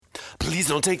Please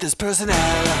don't take this person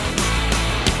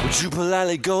out. Would you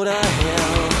politely go to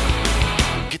hell?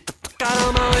 Get the fuck out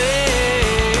of my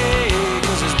way,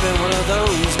 'cause it's been one of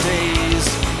those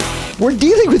days. We're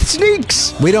dealing with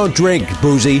sneaks. We don't drink,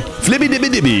 Boozy. Flibby dibby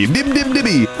dibby, dim dim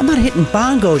dibby. I'm not hitting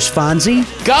bongos, Fonzie.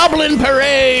 Goblin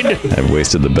parade! I've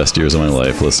wasted the best years of my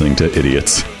life listening to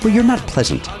idiots. Well, you're not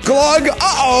pleasant. Glug!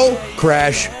 Uh-oh!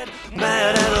 Crash.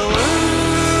 Mad at the world.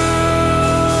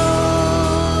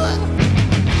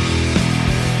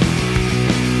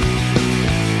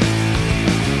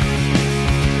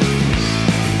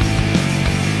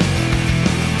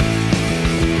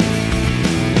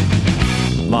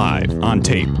 Live on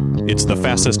tape. It's the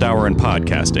fastest hour in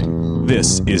podcasting.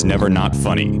 This is Never Not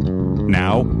Funny.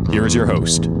 Now, here's your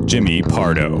host, Jimmy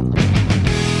Pardo.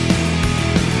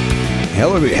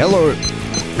 Hello,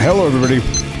 everybody.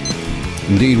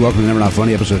 Indeed, welcome to Never Not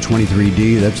Funny, episode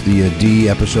 23D. That's the D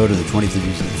episode of the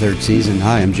 23rd season.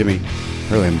 Hi, I'm Jimmy.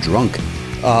 Apparently, I'm drunk.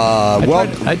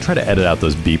 I try to edit out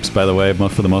those beeps, by the way,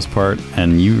 for the most part,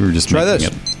 and you were just Try making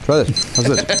this. it. Try this. How's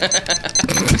this?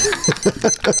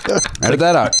 Edit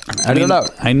that out. Edit it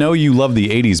out. I know you love the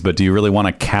 80s, but do you really want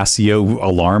a Casio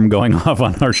alarm going off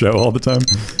on our show all the time?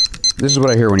 This is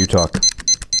what I hear when you talk.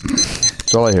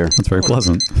 That's all I hear. That's very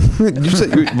pleasant. You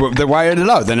said, then why edit it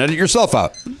out? Then edit yourself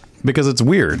out. Because it's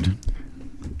weird.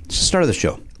 It's the start of the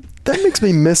show. That makes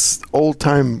me miss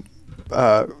old-time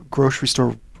grocery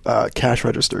store cash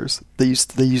registers. They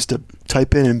used to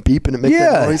type in and beep and it make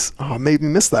that noise. Oh, it made me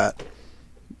miss that.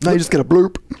 Now you just get a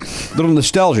bloop. Little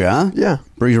nostalgia, huh? Yeah.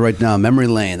 Brings you right down memory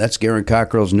lane. That's Garen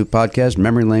Cockrell's new podcast,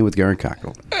 Memory Lane with Garen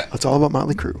Cockrell. It's all about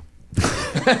Motley Crue.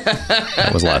 That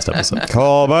was last episode.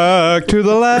 Call back to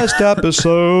the last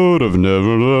episode of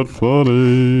Never Not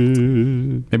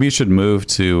Funny. Maybe you should move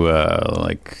to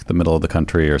like the middle of the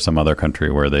country or some other country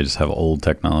where they just have old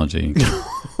technology.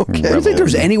 Okay. I don't think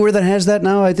there's anywhere that has that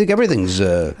now. I think everything's...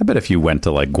 I bet if you went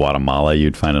to like Guatemala,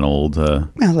 you'd find an old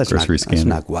grocery scanner. That's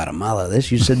not Guatemala.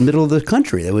 You said middle of the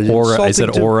country. That was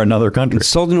or another country.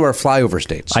 Insulting to our flyover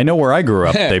states. I know where I grew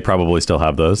up. They probably still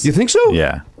have those. You think so?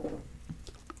 Yeah.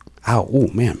 Ow. Oh,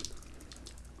 man.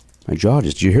 My jaw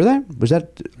just... Did you hear that? Was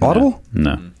that audible?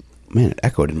 No. Man, it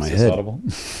echoed in my Is this head. audible?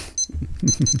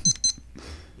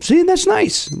 See, that's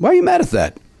nice. Why are you mad at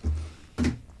that?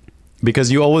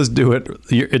 Because you always do it.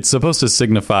 It's supposed to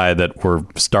signify that we're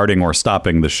starting or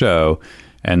stopping the show.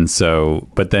 And so,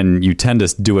 but then you tend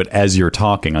to do it as you're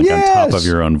talking, like on top of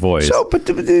your own voice. So, but...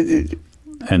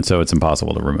 And so it's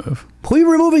impossible to remove. Who are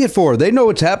you removing it for? They know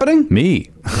what's happening.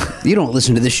 Me. You don't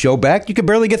listen to this show back. You can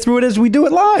barely get through it as we do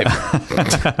it live.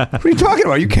 What are you talking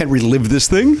about? You can't relive this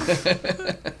thing.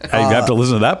 I have to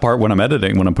listen to that part when I'm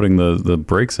editing, when I'm putting the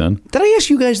breaks in. Did I ask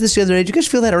you guys this the other day? Did you guys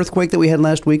feel that earthquake that we had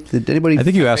last week? Did anybody? I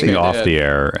think you asked me off the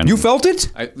air. And you felt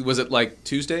it? Was it like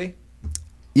Tuesday?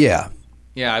 Yeah.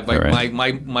 Yeah, Right.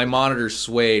 my monitor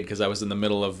swayed because I was in the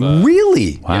middle of...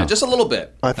 Really? Wow. Yeah, just a little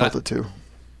bit. I felt it too.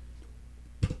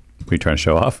 Were you trying to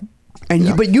show off?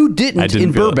 And but you didn't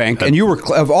in Burbank, and you were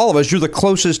of all of us. You're the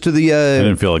closest to the. I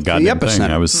didn't feel a goddamn thing. I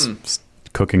epicenter. was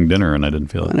cooking dinner, and I didn't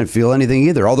feel I it. didn't feel anything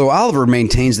either. Although Oliver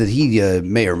maintains that he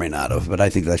may or may not have, but I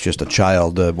think that's just a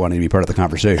child wanting to be part of the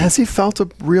conversation. Has he felt a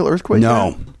real earthquake? No,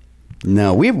 yet?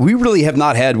 no, we really have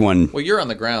not had one. Well, you're on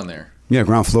the ground there. Yeah,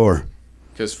 ground floor.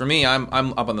 Because for me, I'm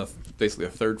up on basically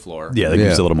the third floor. Yeah, that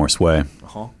gives a little more sway.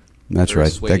 Uh-huh. That's Very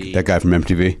right. sway. That guy from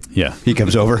MTV. Yeah. He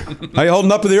comes over. How you holding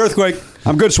up with the earthquake?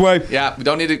 I'm good, Sway. Yeah, we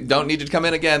don't need to come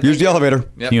in again. Use the elevator.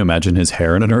 Yep. Can you imagine his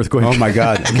hair in an earthquake? Oh my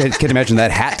God! I can't imagine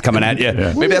that hat coming at you.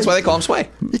 Yeah. Maybe that's why they call him Sway.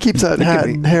 He keeps that hat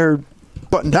and hair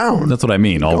buttoned down. That's what I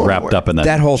mean, all Go wrapped away. up in that.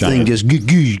 That whole thing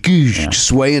giant- just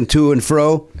swaying to and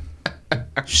fro.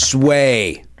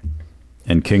 Sway.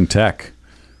 And King Tech.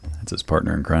 That's his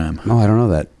partner in crime. Oh, I don't know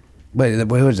that. Wait,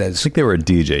 what was that? I think they were a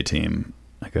DJ team,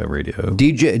 like a radio.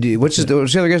 What's the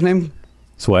other guy's name?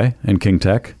 Sway and King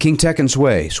Tech. King Tech and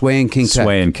Sway. Sway and King Tech.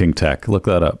 Sway and King Tech. Look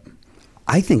that up.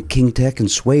 I think King Tech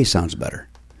and Sway sounds better.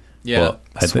 Yeah. Well,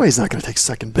 Sway's not going to take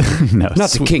second bid. no,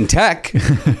 Not the King Tech.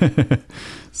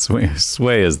 Sway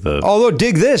is the. Although,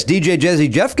 dig this. DJ Jazzy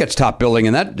Jeff gets top billing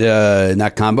in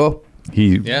that combo.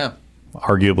 He Yeah.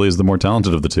 arguably is the more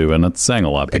talented of the two, and that's saying a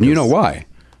lot. And you know because why.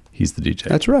 He's the DJ.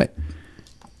 That's right.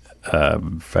 I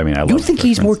mean, I love You think Fresh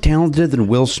he's Prince. more talented than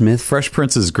Will Smith? Fresh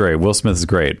Prince is great. Will Smith is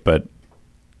great, but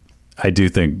I do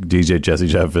think DJ Jesse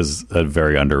Jeff is a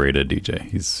very underrated DJ.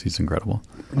 He's incredible.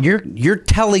 You're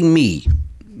telling me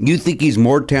you think he's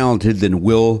more talented than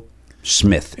Will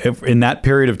Smith? If, in that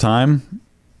period of time,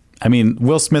 I mean,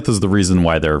 Will Smith is the reason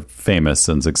why they're famous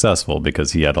and successful,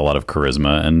 because he had a lot of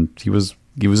charisma and he was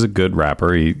a good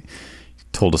rapper. He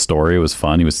told a story. It was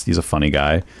fun. He's a funny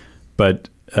guy. But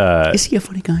Is he a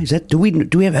funny guy? Is that do we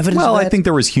have evidence? Well, of that? I think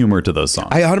there was humor to those songs.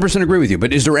 I 100% agree with you.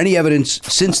 But is there any evidence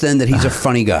since then that he's a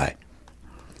funny guy?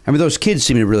 I mean, those kids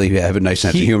seem to really have a nice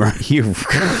sense of humor. He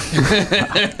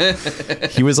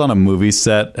was on a movie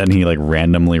set and he like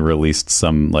randomly released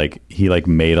some he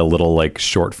made a little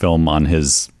short film on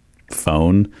his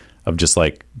phone of just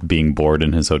being bored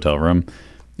in his hotel room,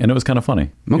 and it was kind of funny.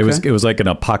 Okay. It was like an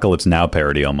Apocalypse Now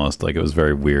parody almost. It was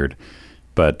very weird,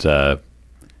 but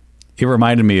it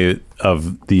reminded me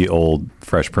of the old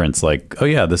Fresh Prince. Oh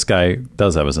yeah, this guy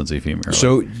does have a sense of humor.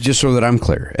 So just so that I'm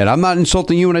clear, and I'm not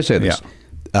insulting you when I say this. Yeah.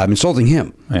 I'm insulting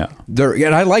him. Yeah.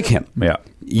 And I like him. Yeah.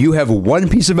 You have one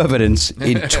piece of evidence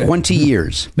in 20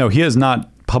 years. No, he has not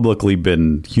publicly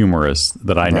been humorous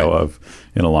that I know of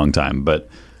in a long time. But,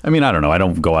 I mean, I don't know. I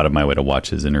don't go out of my way to watch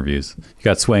his interviews. You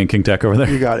got Sway and King Tech over there?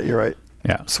 You got it. You're right.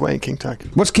 Yeah. Sway and King Tech.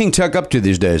 What's King Tech up to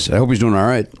these days? I hope he's doing all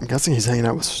right. I'm guessing he's hanging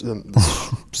out with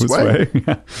Sway? Sway.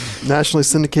 Nationally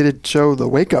syndicated show, The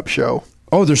Wake Up Show.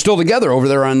 Oh, they're still together over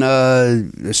there on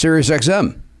Sirius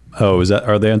XM. Oh,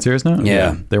 are they on Sirius now?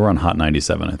 Yeah. They were on Hot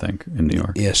 97, I think, in New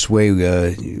York. Yeah, Sway,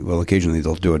 well, occasionally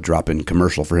they'll do a drop-in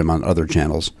commercial for him on other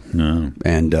channels. No.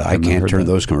 And I can't turn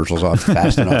those commercials off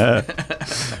fast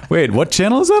enough. Wait, what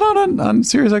channel is that on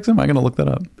Sirius XM? I'm going to look that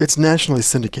up. It's nationally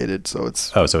syndicated, so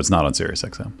it's... Oh, so it's not on Sirius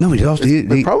XM. No, he also...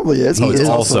 It probably is. It's It's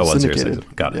also on Sirius syndicated.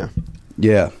 XM. Got it.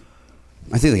 Yeah. Yeah.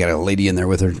 I think they got a lady in there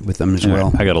with them as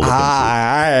well. I got to look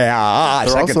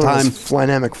into They're second also time.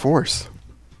 Flynamic Force.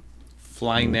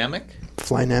 Flynamic?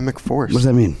 Flynamic Force. What does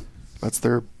that mean? That's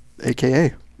their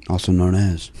AKA. Also known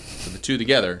as. So the two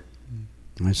together.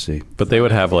 I see. But they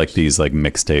would have these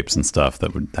mixtapes and stuff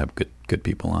that would have good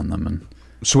people on them. And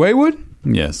Sway would?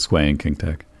 yeah, Sway and King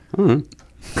Tech.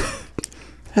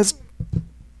 Has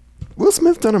Will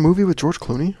Smith done a movie with George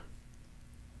Clooney?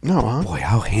 No, huh? Boy,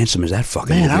 how handsome is that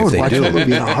fucking Man, movie I if would they watch do? that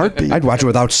movie in a heartbeat. I'd watch it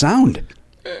without sound.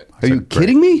 Are you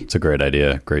kidding me? It's a great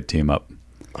idea. Great team up.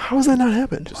 How has that not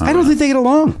happened? I don't think they get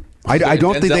along. I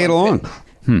don't think they get along.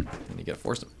 And you got to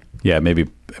force them. Yeah, maybe.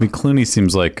 I mean, Clooney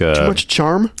seems like Too much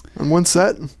charm on one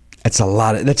set. It's a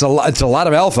lot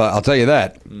of alpha, I'll tell you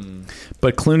that.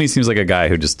 but Clooney seems like a guy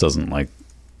who just doesn't like.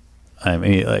 I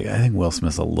mean, I think Will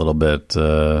Smith's a little bit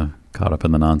caught up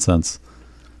in the nonsense.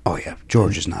 Oh yeah,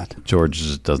 George is not. George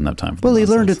just doesn't have time for. Well, the he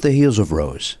learned nonsense. at the heels of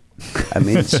Rose. I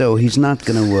mean, so he's not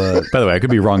going to. By the way, I could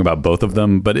be wrong about both of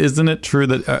them, but isn't it true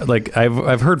that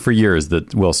I've heard for years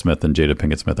that Will Smith and Jada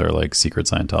Pinkett Smith are secret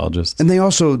Scientologists, And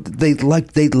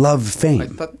they love I fame.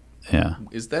 thought, yeah,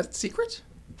 is that secret?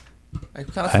 I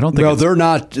don't think. Well,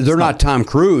 it's, they're not Tom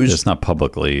Cruise. it's not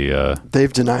publicly.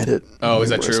 They've denied it. Oh, is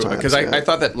that numerous true? times, Because yeah. I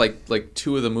thought that like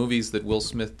two of the movies that Will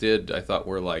Smith did, I thought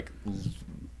were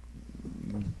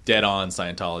dead on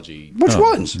Scientology. Which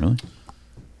ones? Really?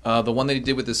 The one that he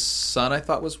did with his son, I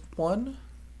thought was one,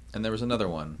 and there was another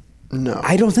one. No.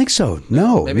 I don't think so.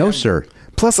 No, Maybe no, I'm- sir.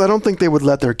 Plus, I don't think they would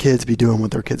let their kids be doing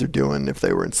what their kids are doing if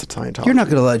they were in Scientology. You're not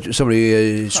going to let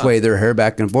somebody sway their hair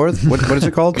back and forth. What is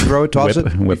it called? Throw it, toss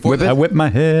it. Whip Whip it? I whip my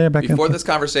hair back. Before and this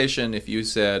conversation, if you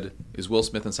said, is Will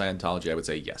Smith in Scientology, I would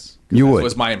say yes. You That would.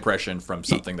 was my impression from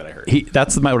something that I heard.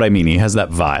 That's what I mean. He has that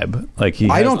vibe. I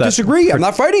has don't that disagree. I'm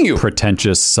not fighting you.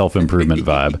 Pretentious self-improvement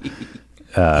vibe,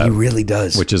 He really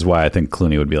does. which is why I think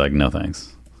Clooney would be like, no thanks.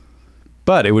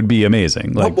 But it would be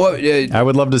amazing. I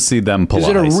would love to see them pull Is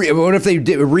it a what if they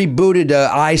rebooted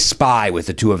I Spy with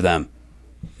the two of them?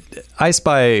 I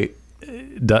Spy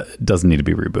doesn't need to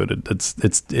be rebooted.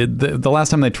 The last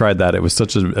time they tried that, it was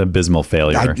such an abysmal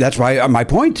failure. That's why my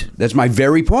point. That's my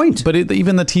very point. But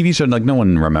even the TV show, no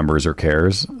one remembers or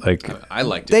cares. I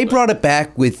liked it. They but- brought it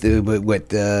back with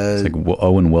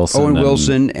Owen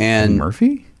Wilson. and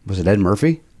Murphy. Was it Ed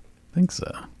Murphy? I think so.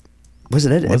 Was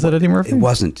it Ed? Was it Eddie Murphy? It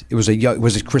wasn't. It was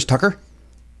was it Chris Tucker?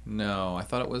 No, I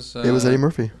thought it was... It was Eddie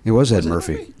Murphy. It was Ed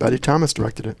Murphy. Betty Thomas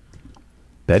directed it.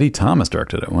 Betty Thomas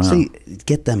directed it. Wow. See,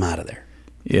 get them out of there.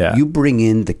 Yeah. You bring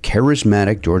in the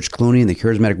charismatic George Clooney and the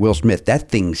charismatic Will Smith. That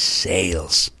thing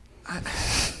sails.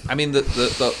 I mean,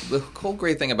 the whole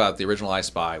great thing about the original I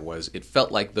Spy was it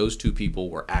felt like those two people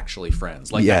were actually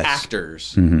friends. Like Yes. the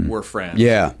actors were friends.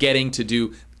 Yeah. Getting to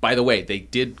do... By the way, they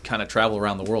did kind of travel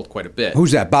around the world quite a bit.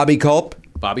 Who's that? Bobby Culp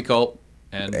Bobby Culp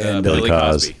and And Billy Billy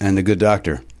Cos. Cosby. and the Good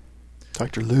Doctor.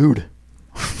 Dr. Lude.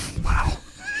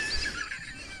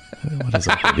 What is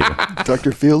up with you?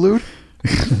 Dr. Feel Lude?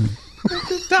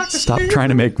 Stop trying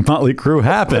to make Motley Crue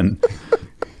happen.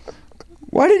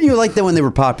 Why didn't you like them when they were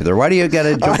popular? Why do you got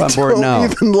to jump on board I now?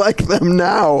 don't even like them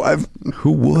now.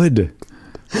 Who would?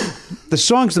 The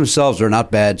songs themselves are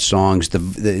not bad songs. The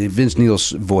Vince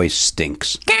Neil's voice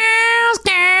stinks.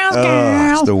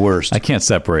 It's the worst. I can't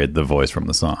separate the voice from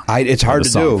the song. It's hard the to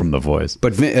song do. from the voice.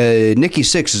 But Nikki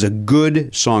Sixx is a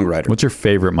good songwriter. What's your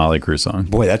favorite Motley Crue song?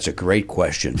 Boy, that's a great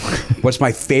question. What's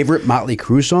my favorite Motley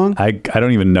Crue song? I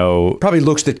don't even know. Probably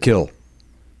Looks That Kill.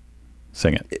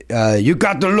 Sing it. You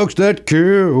got the looks that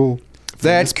kill.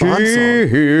 That Famous Bond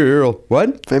kill.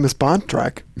 What? Famous Bond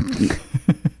track.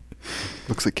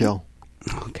 Looks like Kill.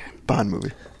 Okay. Bond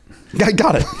movie. I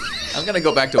got it. I'm gonna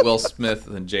go back to Will Smith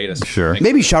and Jada. Sure.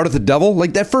 Maybe Shout at the Devil,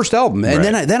 like that first album, and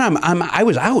Right. then I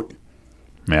was out.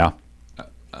 Yeah.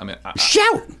 I mean,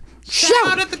 Shout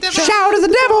at the devil. Shout at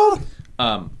the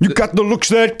devil. You got the looks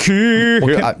that kill.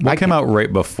 What came out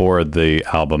right before the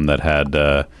album that had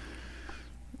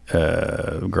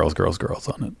Girls, Girls, Girls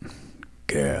on it?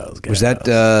 Girls. Was that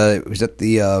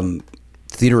the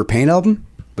Theater of Pain album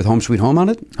with Home Sweet Home on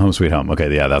it? Home Sweet Home.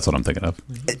 Okay, yeah, that's what I'm thinking of.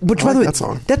 Which, I by like the way, that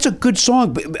song. that's a good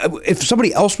song. But if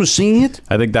somebody else was singing it,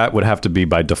 I think that would have to be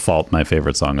by default my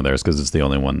favorite song of theirs because it's the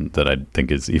only one that I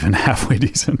think is even halfway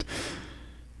decent.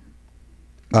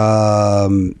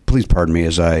 please pardon me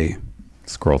as I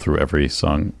Scroll through every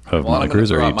song of Well, I'm Motley gonna Crue.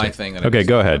 throw or out you my take- thing that I Okay, just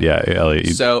go thought ahead. of. Yeah, Elliot.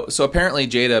 So apparently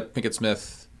Jada Pinkett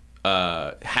Smith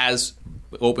has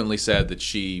openly said that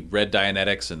she read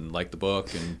Dianetics and liked the book,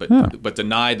 but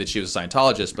denied that she was a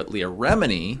Scientologist. But Leah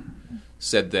Remini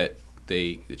said that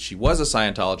she was a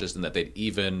Scientologist and that they'd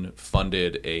even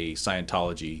funded a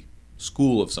Scientology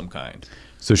school of some kind.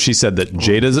 So she said that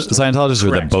Jada's a Scientologist,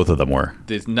 or that Correct. both of them were.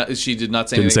 She did not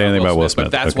say Didn't say anything about Will Smith.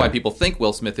 but that's why Okay. people think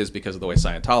Will Smith is because of the way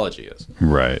Scientology is.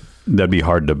 Right. That'd be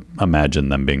hard to imagine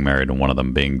them being married and one of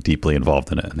them being deeply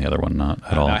involved in it and the other one not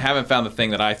at all. I haven't found the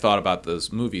thing that I thought about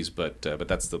those movies, but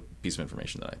that's the piece of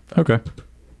information that I found. Okay.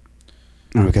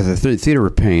 because the Theater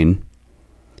of Pain,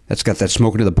 that's got that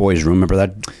Smoking to the Boys Room. Remember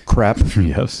that crap?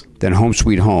 Yes. Then Home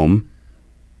Sweet Home.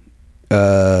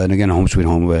 And again, Home Sweet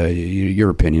Home, your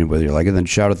opinion, whether you like it. Then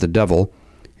Shout at the Devil.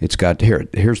 It's got,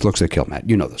 here's Looks That Kill, Matt.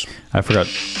 You know this one. I forgot.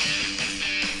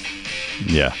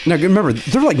 Yeah. Now, remember,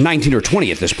 they're like 19 or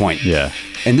 20 at this point. Yeah.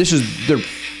 And this is,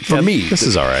 for Yeah, me. This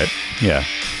is all right. Yeah.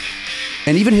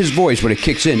 And even his voice, when it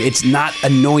kicks in, it's not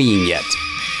annoying yet.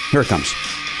 Here it comes.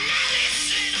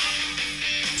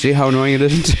 See how annoying it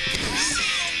isn't?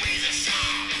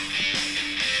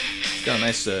 It's got a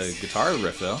nice guitar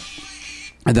riff, though.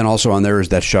 And then also on there is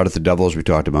that Shout at the Devil, as we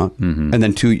talked about. Mm-hmm. And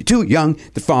then too young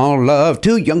to fall in love,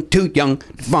 too young to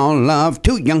fall in love,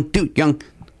 too young, too young.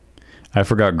 I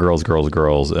forgot Girls, Girls,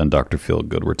 Girls and Dr.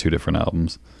 Feelgood were two different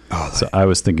albums. Oh, so I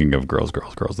was thinking of Girls,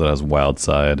 Girls, Girls. That has Wild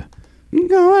Side.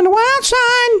 Go on the wild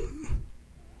side.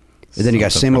 And then you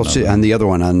got same old on the other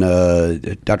one on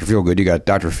Dr. Feelgood. You got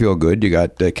Dr. Feelgood. You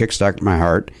got Kickstart My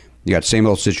Heart. You got Same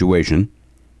Old Situation.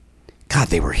 God,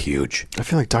 they were huge. I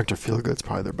feel like Dr. Feelgood's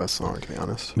probably their best song, to be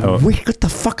honest. Oh. Wait, what the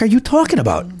fuck are you talking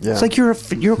about? Yeah. It's like you're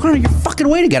going on your fucking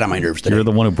way to get on my nerves today. You're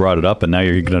the one who brought it up, and now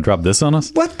you're going to drop this on us?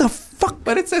 What the fuck?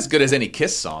 But it's as good as any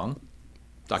Kiss song.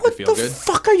 Dr. What the Feelgood.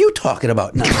 fuck are you talking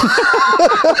about now?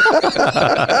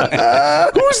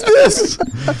 Who's this?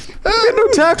 No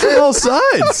attack from all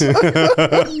sides.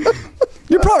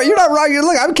 You're not wrong.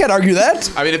 Look, I can't argue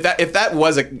that. I mean, if that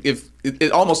was if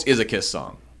it almost is a Kiss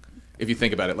song, if you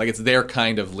think about it, like it's their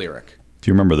kind of lyric. Do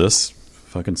you remember this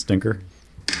fucking stinker?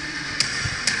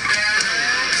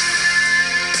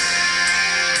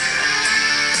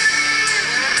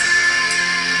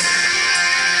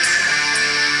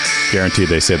 Guaranteed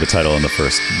they say the title in the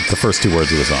first two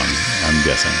words of the song, I'm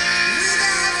guessing.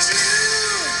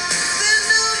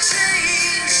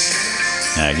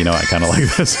 Yeah, you know, I kind of like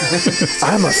this.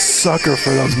 I'm a sucker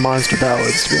for those monster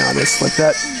ballads, to be honest. Like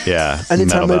that. Yeah. Anytime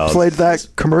metal they ballad. played that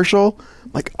commercial,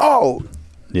 I'm like, oh,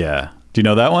 Yeah. Do you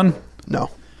know that one? no.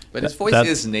 But his voice That-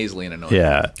 is nasally and annoying.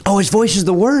 Yeah. Oh, his voice is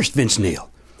the worst, Vince Neil.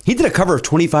 He did a cover of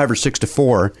 25 or 6 to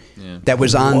 4 that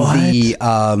was on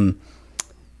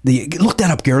the look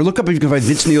that up, Gary. Look up if you can find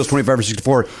Vince Neil's 25 or 6 to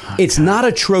 4. It's not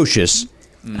atrocious.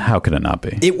 How could it not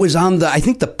be? It was on the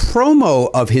promo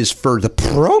of his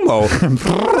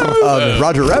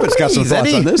Roger Rabbit's got some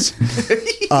thoughts on this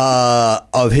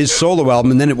of his solo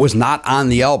album, and then it was not on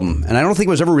the album, and I don't think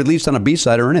it was ever released on a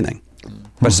B-side or anything.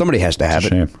 But somebody has to have it.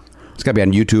 Shame. It's got to be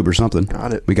on YouTube or something.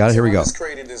 Got it. We got it. Here we go.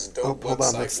 Oh, hold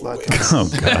on, let's let. Oh,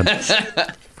 God.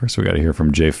 First, we got to hear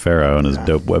from Jay Farrow and his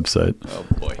dope website. Oh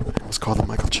boy. Let's call them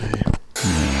Michael J.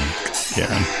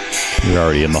 Garen, you're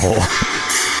already in the hole.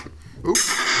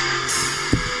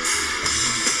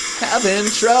 Having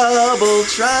trouble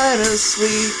trying to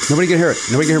sleep. Nobody can hear it.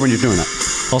 Nobody can hear when you're doing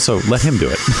that. Also, let him do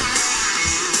it.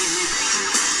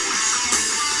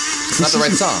 It's not the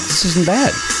right song. This isn't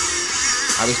bad.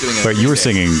 I was doing it. But you were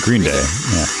singing Green Day.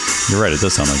 Yeah. You're right. It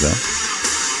does sound like that.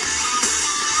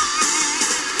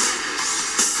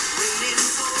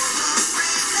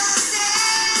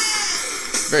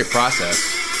 very processed.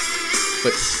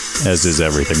 But As is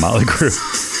everything Motley Crue.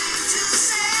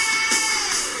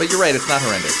 you're right, it's not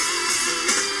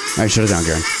horrendous. All right, shut it down,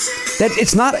 Garen.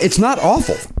 It's not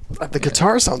awful. The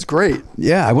guitar sounds great.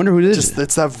 Yeah, I wonder who it is. Just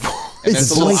it's that voice. And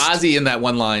there's a little voice. Ozzy in that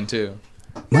one line too.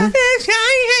 What?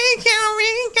 It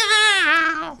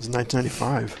was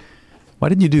 1995. Why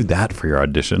didn't you do that for your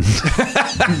audition?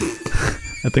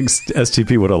 I think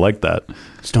STP would have liked that.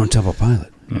 Stone Temple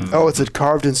Pilot. Oh, it's a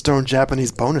carved in stone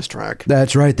Japanese bonus track.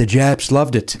 That's right. The Japs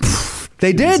loved it.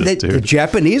 They did. Jesus, The dude.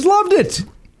 Japanese loved it.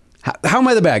 How am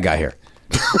I the bad guy here?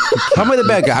 How am I the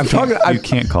bad guy? You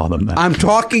can't call them that. I'm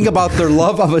talking about their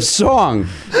love of a song.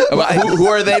 Who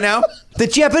are they now? The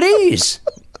Japanese.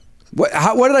 What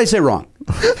did I say wrong?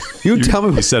 You tell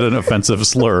me. You said an offensive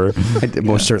slur. I did,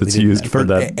 most certainly That's did used not. for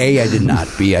that. A, I did not.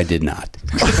 B, I did not.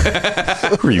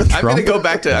 Were you I'm drunk? gonna go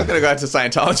back to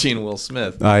Scientology and Will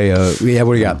Smith. Yeah,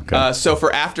 what do you got? So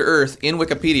for After Earth, in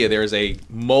Wikipedia, there is a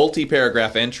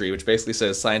multi-paragraph entry which basically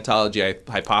says Scientology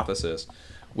hypothesis,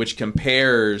 which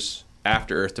compares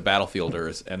After Earth to Battlefield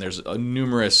Earth, and there's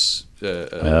numerous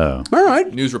All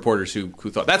right. news reporters who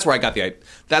thought that's where I got the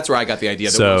idea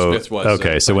that So Will Smith was.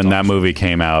 okay, so when that movie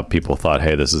came out, people thought,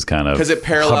 "Hey, this is kind of because it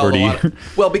paralleled a lot. Hubbardy."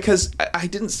 Well, because I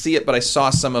didn't see it, but I saw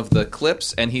some of the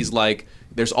clips, and he's like,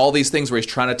 there's all these things where he's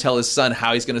trying to tell his son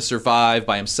how he's going to survive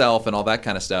by himself and all that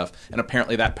kind of stuff, and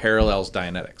apparently that parallels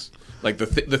Dianetics. Like the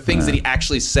things that he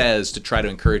actually says to try to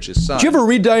encourage his son. Did you ever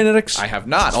read Dianetics? I have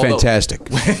not. It's fantastic.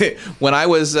 When I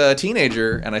was a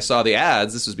teenager and I saw the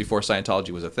ads, this was before Scientology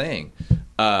was a thing,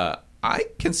 I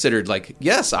considered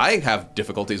yes, I have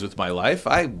difficulties with my life.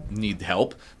 I need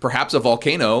help. Perhaps a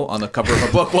volcano on the cover of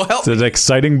a book will help It's an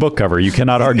exciting book cover. You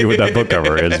cannot argue with that book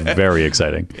cover. It's very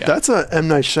exciting. That's a M.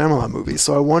 Night Shyamalan movie,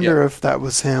 so I wonder if that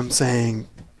was him saying,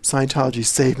 Scientology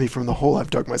saved me from the hole I've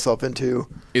dug myself into.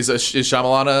 Is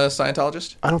Shyamalan a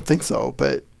Scientologist? I don't think so,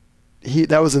 but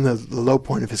that was in the low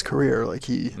point of his career. I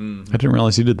didn't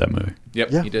realize he did that movie.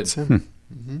 Yep, Yeah, he did. it's him.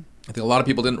 I think a lot of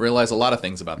people didn't realize a lot of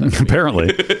things about that movie.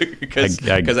 Apparently, because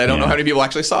I don't know how many people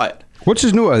actually saw it. What's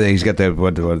his new? I think he's got the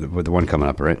one coming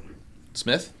up, right?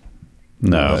 Smith?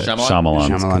 No, Shyamalan?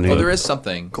 Shyamalan. Oh, there is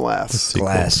something. Glass.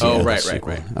 Glass. Oh, yeah, right.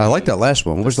 sequel. I like that last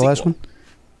one. What was the last one?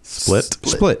 Split.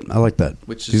 I like that.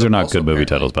 Which is These are not also good movie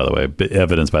apparently- titles, by the way.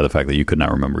 Evidenced by the fact that you could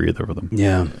not remember either of them.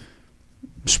 Yeah.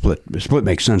 Split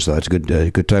makes sense, though. That's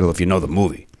a good title if you know the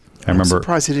movie. I remember. I'm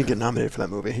surprised he didn't get nominated for that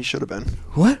movie. He should have been.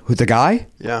 What? With the guy?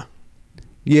 Yeah.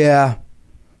 Yeah.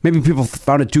 Maybe people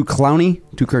found it too clowny,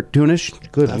 too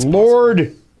cartoonish. Good That's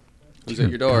Lord. Who's at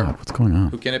your door? God, what's going on?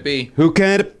 Who can it be? Who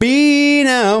can it be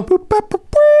now? Boop, boop, boop,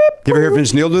 boop. You ever hear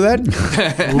Vince Neil do that?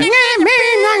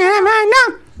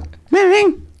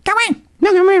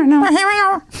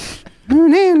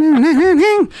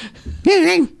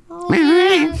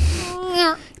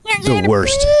 The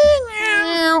worst.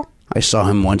 I saw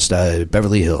him once at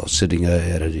Beverly Hills sitting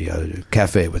at a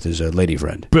cafe with his lady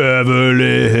friend.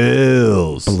 Beverly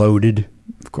Hills. Bloated.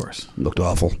 Of course. Looked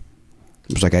awful.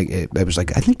 It was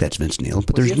like I think that's Vince Neil,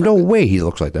 but there's no way he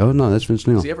looks like that. Oh no, that's Vince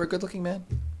Neil. Is he ever a good-looking man?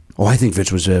 Oh, I think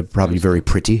Vince was probably very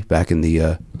pretty back in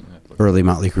the early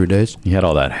Motley Crue days. He had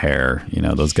all that hair. You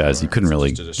know, those guys. You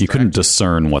couldn't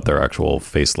discern what their actual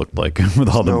face looked like with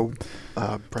all the.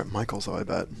 No, Brett Michaels, though, I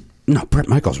bet. No, Brett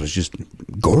Michaels was just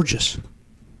gorgeous.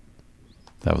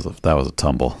 That was a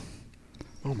tumble.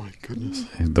 Oh, my goodness.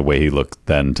 The way he looked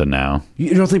then to now.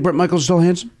 You don't think Brett Michaels is still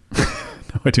handsome? No,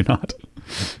 I do not.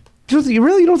 You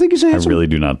really don't think he's I handsome? really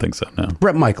do not think so. No.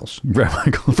 Brett Michaels Brett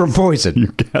Michaels from Poison.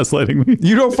 You're gaslighting me.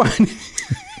 You don't find?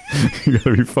 You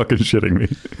gotta be fucking shitting me.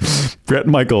 Brett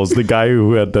Michaels, the guy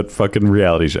who had that fucking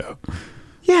reality show.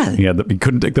 Yeah. He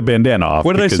couldn't take the bandana off.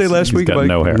 What did I say because last he's week got about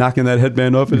no hair. knocking that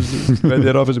headband off his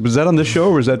Was that on the show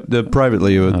or was that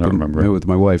privately? I don't remember. With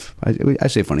my wife. I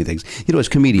say funny things. You know, as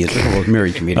comedians, we're both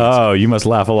married comedians. Oh, you must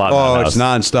laugh a lot. Oh, in that it's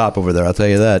house. nonstop over there. I'll tell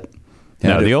you that.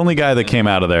 No, the only guy that came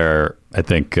out of there, I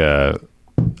think,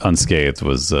 unscathed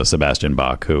was Sebastian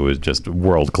Bach, who was just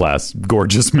world class,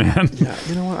 gorgeous man. Yeah,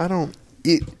 you know what? I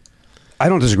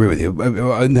don't disagree with you.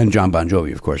 And then John Bon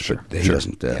Jovi, of course. Sure. He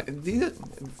doesn't.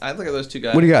 I look at those two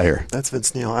guys. What do you got here? That's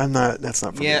Vince Neil. That's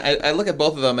not for me. Yeah, I look at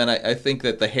both of them, and I think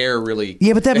that the hair really...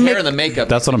 Yeah, but that the hair and the makeup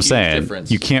That's what I'm makes a huge saying.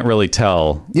 difference. You can't really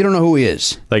tell. You don't know who he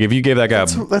is. Like, if you gave that guy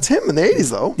That's him in the 80s,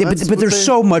 though. Yeah, That's but what there's they-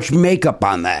 so much makeup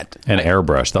on that. an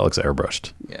airbrush, that looks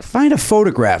airbrushed. Find a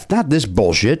photograph, not this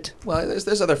bullshit. Well,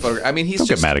 there's other photographs. I mean, he's Don't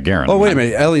just... get mad at Garen. Oh, wait a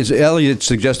minute. Elliot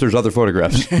suggests there's other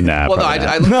photographs. Nah, Well, no, probably not.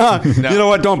 I look... You know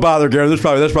what? Don't bother, Gary.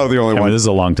 That's probably the only I one. mean, this is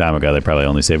a long time ago. They probably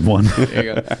only saved one. There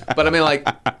you go. But I mean, like,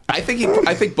 I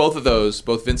think both of those,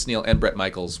 both Vince Neil and Bret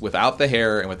Michaels, without the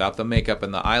hair and without the makeup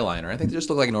and the eyeliner, I think they just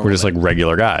look like normal. We're just like men.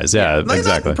 regular guys. Yeah, No,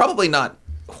 exactly. probably not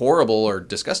horrible or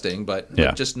disgusting, but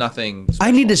just nothing special.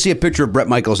 I need to see a picture of Bret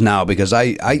Michaels now because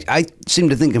I seem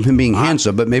to think of him being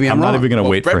handsome, but maybe I'm not wrong. even going to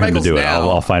wait Bret for him to Michaels do it. now,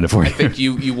 I'll find it for you. I think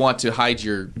you want to hide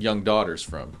your young daughters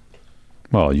from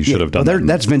Well, you should have done that.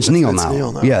 That's Vince Neil Vince now.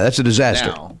 Neil now. Yeah, that's a disaster.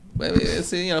 now. It's,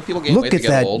 people gain Look weight at to get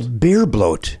that old. beer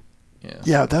bloat.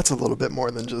 Yeah, that's a little bit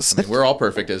more than just. We're all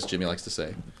perfect, as Jimmy likes to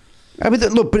say. I mean,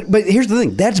 look, but here's the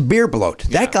thing. That's beer bloat.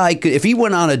 That guy could, if he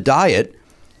went on a diet.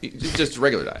 Just a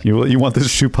regular diet. You want this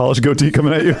shoe polish goatee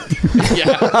coming at you? Yeah,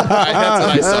 that's what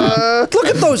I saw. Look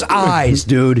at those eyes,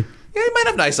 dude. Yeah, he might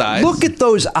have nice eyes. Look at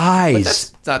those eyes.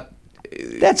 That's not.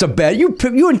 That's a bad.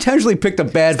 You intentionally picked a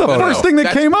bad the photo. first thing that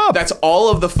That's- came up. That's all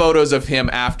of the photos of him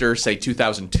after, say,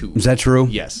 2002. Is that true?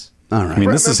 Yes. All right. I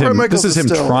mean, this is him. Michaels This is is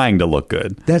him still- trying to look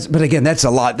good. But again, that's a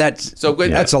lot. That's a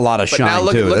lot of but shine now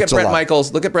look, too. Look That's at a Bret lot.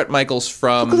 Michaels. Look at Bret Michaels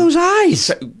from. Look at those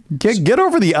eyes. Get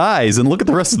over the eyes and look at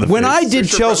the rest of the When face. I did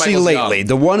Sure, Bret Chelsea Michaels lately, young.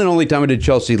 the one and only time I did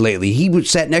Chelsea lately, he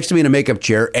sat next to me in a makeup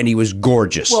chair and he was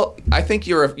gorgeous. Well, I think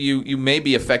you may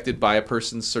be affected by a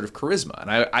person's sort of charisma,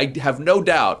 and I have no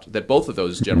doubt that both of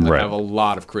those gentlemen Right. have a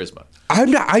lot of charisma.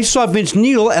 I saw Vince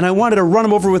Neil and I wanted to run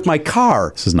him over with my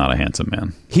car. This is not a handsome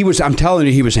man. He was. I'm telling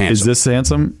you, he was handsome. Is this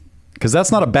handsome? Because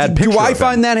that's not a bad picture. Do I of him.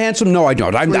 find that handsome? No, I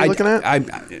don't. What are you looking at?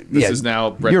 This is now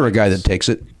Bret You're a guy Michaels. that takes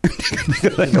it.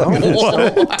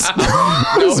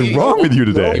 What is wrong with you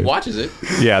today? He watches it.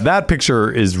 Yeah, that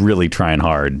picture is really trying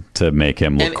hard to make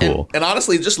him look cool. And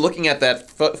honestly, just looking at that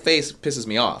face pisses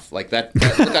me off. Like that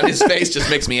look on his face just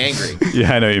makes me angry.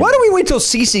 Yeah, I know. Why don't we wait till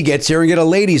CeCe gets here and get a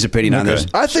lady's opinion on this?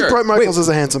 I think Sure. Bret Michaels is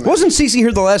a handsome man. Wasn't CeCe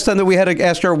here the last time that we had to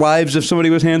ask our wives if somebody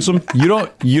was handsome? You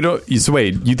don't. So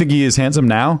wait, you think he is handsome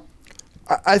now?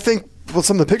 I think, well,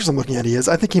 some of the pictures I'm looking at, he is.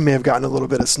 I think he may have gotten a little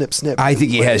bit of snip. I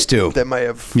think he has too. That might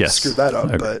have Yes. screwed that up.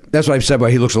 Okay. But That's what I've said.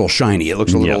 But he looks a little shiny. It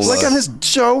looks a little Yes. like on his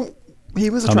show, he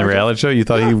was On the attractive. reality show, you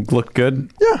thought he looked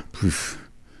good? Yeah.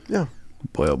 Yeah.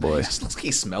 Boy, oh boy. It just looks like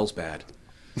he smells bad.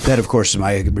 That, of course,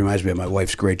 reminds me of my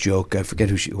wife's great joke. I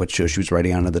forget what show she was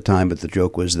writing on at the time, but the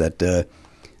joke was that the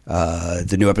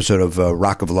new episode of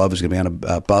Rock of Love is going to be on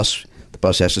a bus. The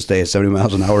bus has to stay at 70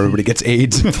 miles an hour. Everybody gets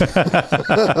AIDS.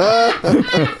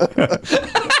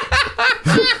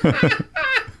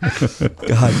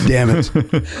 God damn it.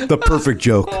 The perfect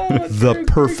joke. The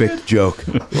perfect joke.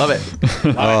 Love it.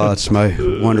 Oh, it's my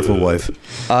wonderful wife.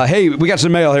 Hey, we got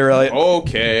some mail here, Elliot.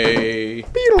 Okay.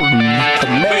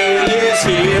 mail is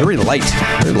here. Very light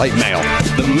mail.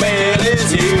 The mail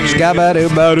is here.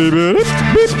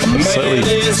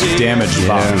 Slightly damaged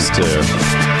box too.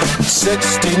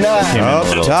 69.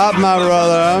 Up top, my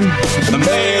brother. The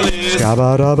mail is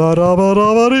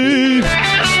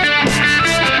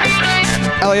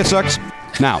Elliot sucks.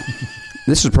 Now,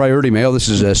 this is priority mail. This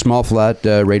is a small flat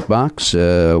rate box.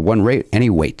 One rate,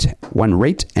 any weight. One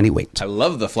rate, any weight. I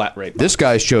love the flat rate. This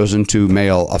guy's chosen to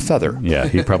mail a feather. Yeah,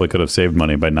 he probably could have saved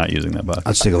money by not using that box.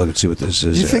 Let's take a look and see what this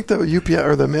is. Do you think the UPS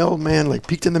or the mailman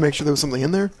peeked in to make sure there was something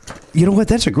in there? You know what?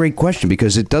 That's a great question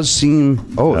because it does seem.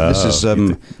 This is.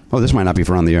 This might not be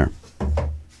for on the air.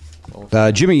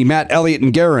 Jimmy, Matt, Elliot,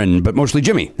 and Garen, but mostly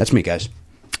Jimmy. That's me, guys.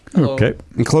 Okay.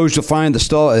 Enclosed, you'll find the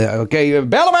stall.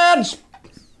 Balabands!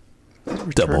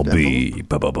 Double B.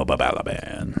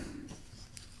 Balaban.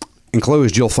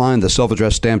 Enclosed, you'll find the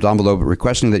self-addressed stamped envelope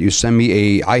requesting that you send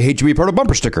me a I Hate to Be Part of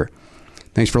bumper sticker.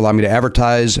 Thanks for allowing me to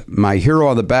advertise my hero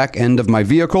on the back end of my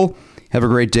vehicle. Have a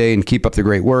great day and keep up the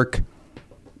great work.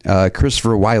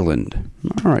 Christopher Weiland.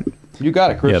 All right. You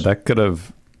got it, Chris. Yeah, that could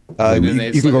have.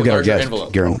 You can go get our guest.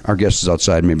 Envelope. Garen, our guest is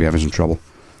outside, maybe having some trouble.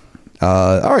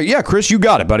 All right, yeah, Chris, you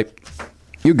got it, buddy.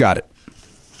 You got it.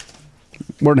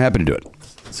 More than happy to do it.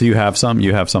 So you have some?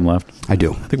 You have some left? I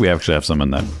do. I think we actually have some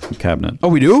in that cabinet. Oh,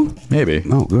 we do? Maybe.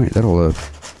 Oh, great. That'll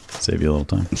Save you a little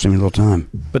time. save me a little time.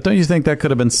 But don't you think that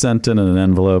could have been sent in an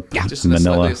envelope? Yeah. Just in a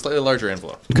Manila. slightly larger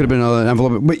envelope. It could have been an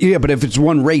envelope. But yeah, but if it's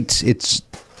one rate, it's...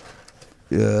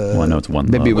 Well, I know it's one.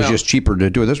 maybe it was Well, just cheaper to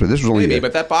do it this way. This was only... Maybe,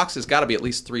 but that box has got to be at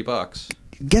least $3.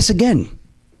 Guess again.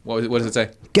 What does it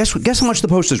say? Guess how much the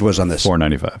postage was on this.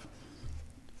 $4.95.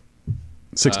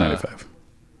 $6.95.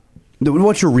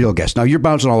 What's your real guess? Now, you're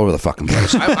bouncing all over the fucking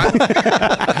place. I'm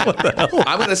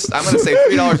gonna say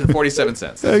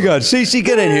 $3.47. There you go. CeCe,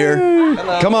 get in here.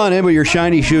 Come on in with your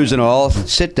shiny shoes and all.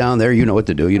 Sit down there. You know what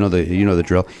to do. You know the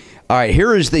drill. All right,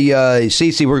 here is the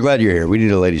CeCe. We're glad you're here. We need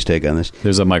a lady's take on this.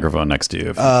 There's a microphone next to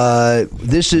you.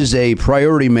 This is a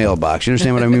priority mailbox. You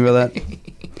understand what I mean by that?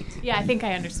 Yeah, I think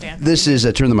I understand. This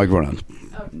is turn the microphone on.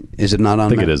 Is it not on? I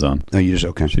think there? it is on. Oh, you just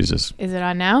okay. She's just. Is it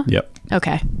on now? Yep.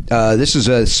 Okay. This is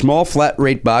a small flat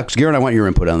rate box. Garrett, I want your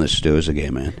input on this, Stu, as a gay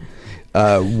man.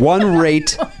 One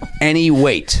rate, any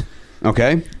weight.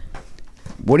 Okay?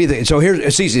 What do you think? So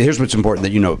here's what's important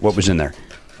that you know what was in there.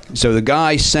 So the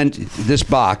guy sent this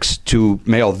box to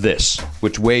mail this,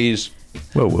 which weighs...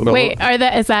 Whoa. Wait,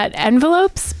 is that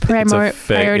envelopes?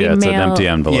 Priority it's mail an empty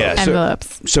envelope. Yeah,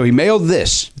 envelopes. So he mailed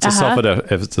this. It's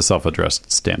a self-addressed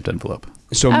stamped envelope.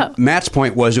 So Matt's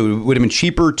point was it would have been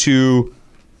cheaper to...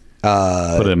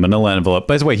 Put it in a manila envelope.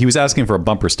 By the way, he was asking for a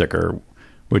bumper sticker,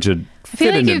 which would I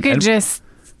feel like you could just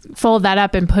fold that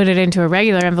up and put it into a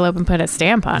regular envelope and put a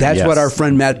stamp on it. That's what our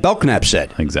friend Matt Belknap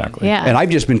said. Exactly. Yeah. And I've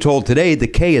just been told today the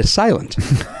K is silent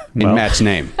in Matt's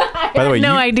name. By the way,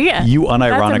 no idea. You That's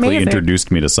unironically amazing. introduced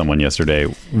me to someone yesterday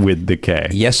with the K.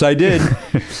 Yes, I did.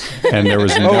 And there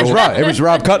was no... It was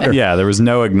Rob Cutner. Yeah, there was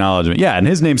no acknowledgement. Yeah, and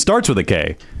his name starts with a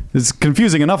K. It's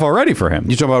confusing enough already for him.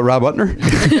 You talking about Rob Utner?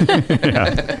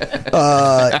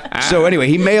 So anyway,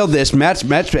 he mailed this. Matt's,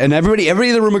 and everybody in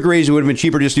the room agrees it would have been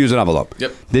cheaper just to use an envelope.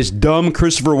 Yep. This dumb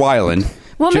Christopher Weiland.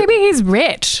 Well, maybe he's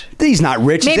rich. He's not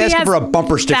rich. Maybe He's he asking has for a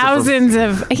bumper sticker. Thousands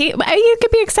of. He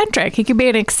could be eccentric. He could be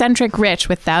an eccentric rich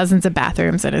with thousands of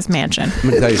bathrooms in his mansion. I'm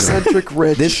gonna tell you something. Eccentric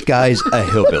rich. This guy's a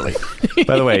hillbilly.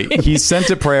 By the way, he sent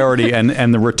it priority,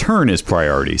 and the return is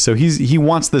priority. So he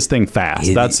wants this thing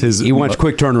fast. That's his. He wants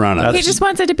quick turnaround on He it. just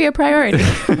wants it to be a priority.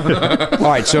 All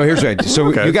right, so here's what. So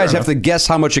Okay, you guys fair have to guess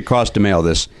how much it costs to mail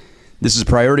this. This is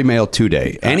priority mail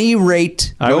 2-day. Any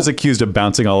rate. I was accused of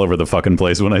bouncing all over the fucking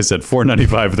place when I said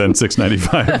 $4.95, then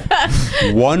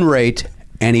 $6.95. One rate,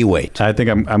 any weight. I think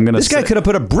I'm going to. This guy could have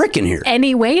put a brick in here.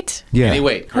 Any weight? Yeah.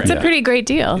 Anyway, That's a pretty great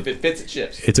deal. if it fits, it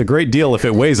ships. It's a great deal if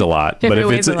it weighs a lot, but it if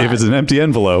weighs it's a lot. if it's an empty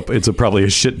envelope, it's probably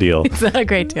a shit deal. It's not a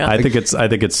great deal. I think it's. I'm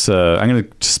going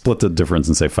to split the difference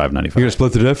and say $5.95. You're gonna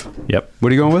split the diff? Yep,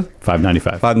 What are you going with?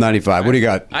 $5.95. $5.95. What do you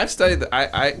got? I've studied.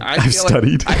 I I've feel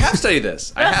studied. I have studied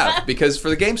this. I have because for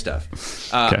the game stuff.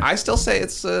 Okay. I still say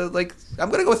it's like I'm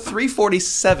going to go with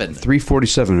 347.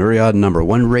 347. Very odd number.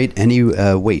 One rate, any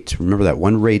weight. Remember that.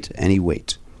 One rate, any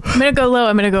weight. I'm going to go low.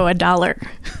 I'm going to go $1.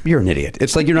 You're an idiot.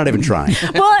 It's like you're not even trying.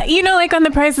 Well, like on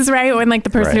The Price is Right, when like the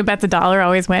person Right. who bets $1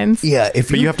 always wins. Yeah. If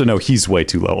But you have to know he's way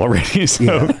too low already.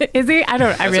 So Is he? I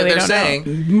That's really what they're don't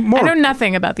saying. know. I know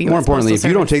nothing about the U.S. More importantly, if Postal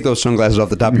you don't Service. take those sunglasses off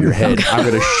the top of your head, I'm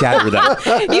going to shatter them.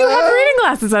 You have reading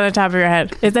glasses on the top of your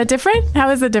head. Is that different? How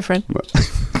is it different?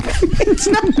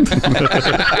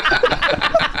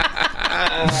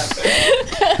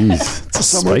 Jeez, it's a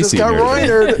Someone just spicy got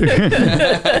here today.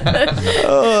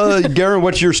 roined. Garen,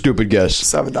 what's your stupid guess?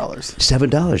 $7.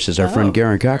 $7, says our friend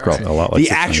Garen Cockrell. A lot like the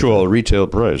actual retail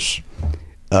price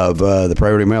of the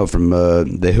priority mail from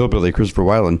the hillbilly Christopher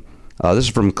Weiland. This is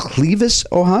from Clevis,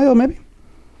 Ohio, maybe?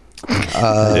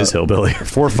 It is hillbilly.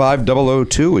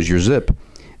 45002 is your zip.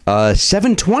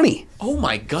 $7.20. Oh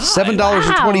my god!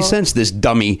 $7.20. This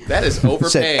dummy. That is said.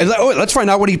 overpaying. Let's find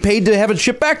out what he paid to have it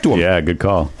shipped back to him. Yeah, good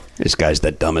call. This guy's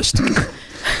the dumbest.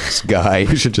 This guy.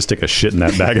 You should just take a shit in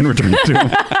that bag and return it to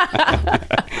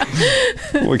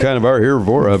him. We kind of are here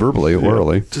verbally,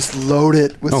 orally. Just load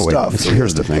it with Oh, wait. stuff. So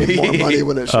here's the thing. Pay more money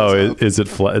when it shows Oh, up. is it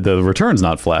flat? The return's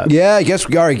not flat. Yeah, guess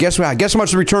how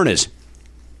much the return is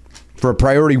for a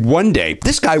priority 1 day.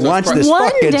 This guy wants this One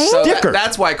fucking day? So sticker.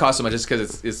 that's why it costs so much. Is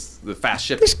because it's the fast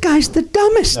shipping. This guy's the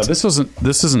dumbest. No, this was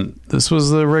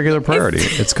the regular priority.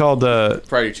 It's called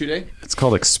Priority 2 day. it's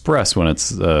called Express when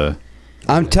it's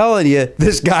I'm telling you,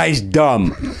 this guy's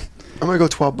dumb. I'm going to go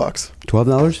 $12.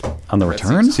 $12? on the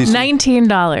return.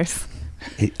 $19.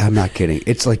 I'm not kidding.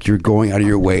 It's like you're going out of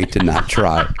your way to not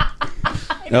try.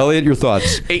 Elliot, your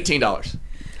thoughts? $18.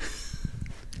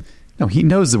 No, he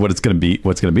knows what it's going to be.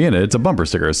 What's going to be in it? It's a bumper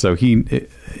sticker, so he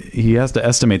has to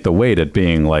estimate the weight at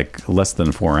being like less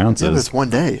than 4 ounces. Yeah, but it's 1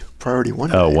 day. Priority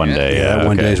 1 day. Oh, 1 day. Yeah,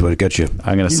 one okay. day is what it gets you.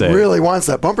 I'm going to He say. really wants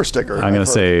that bumper sticker. I'm going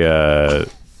to say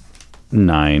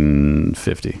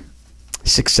 $9.50.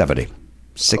 $6.70.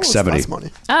 $6.70. That's money.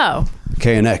 Oh.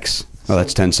 KNX. Oh,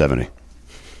 that's $10.70.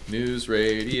 News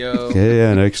radio.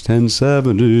 KNX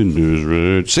 1070 News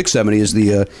Radio. $6.70 is the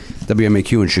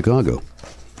WMAQ in Chicago.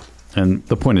 And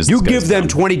the point is, You this guy's give them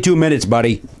dumb. 22 minutes,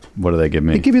 buddy. What do they give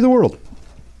me? They give you the world.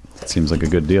 Seems like a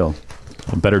good deal.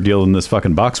 A better deal than this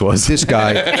fucking box was. This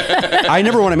guy, I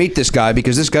never want to meet this guy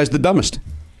because this guy's the dumbest.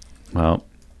 Well,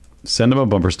 send him a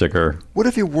bumper sticker. What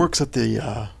if he works at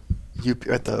the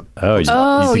at the. Oh, you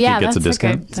think yeah, he gets a that's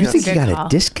discount? good- You that's think a you good got call. a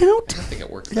discount? I think it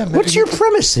works. Yeah, that way. What's your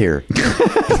premise here?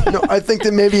 No, I think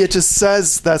that maybe it just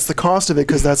says that's the cost of it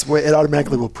because that's where it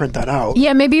automatically will print that out.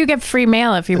 Yeah, maybe you get free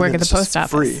mail if you work And at the it's just post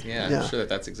office. Free. Yeah, I'm sure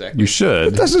that's exactly. You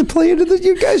should. Doesn't play into the.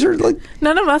 You guys are like.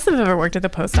 None of us have ever worked at the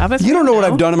post office. You don't know what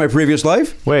I've done in my previous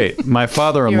life. Wait, my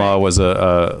father-in-law You're right. was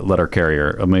a letter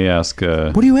carrier. Let me ask.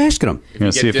 What are you asking him? If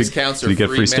you see get if he- discounts if you or get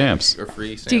free mail- stamps. or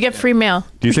free stamps. Do you get free mail?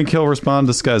 Do you think he'll respond?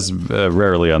 This guy's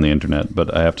rarely on the internet,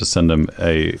 but I have to send him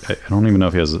I don't even know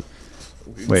if he has a.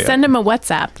 Wait, Send him a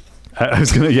WhatsApp. I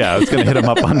was gonna hit him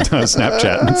up on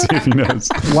Snapchat and see if he knows.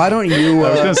 Why don't you?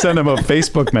 I was gonna send him a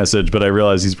Facebook message, but I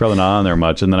realized he's probably not on there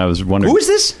much. And then I was wondering, Who is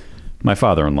this? my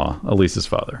father-in-law, Elise's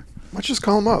father. Why don't you just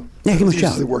call him up? Yeah, give him a It's shout.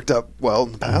 usually worked out well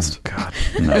in the past. God,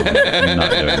 no, I'm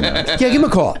not doing that. Yeah, give him a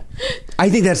call. I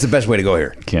think that's the best way to go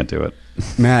here, Can't do it.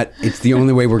 Matt. It's the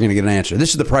only way we're going to get an answer.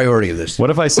 This is the priority of this. What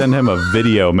if I send him a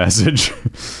video message?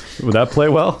 Would that play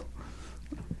well?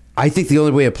 I think the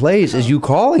only way it plays is you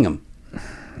calling him.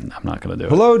 I'm not gonna do it.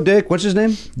 Hello, Dick. What's his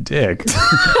name? Dick.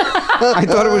 I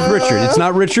thought it was Richard. It's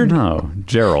not Richard. No,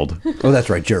 Gerald. Oh, that's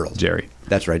right, Gerald. Jerry.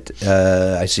 That's right.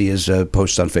 I see his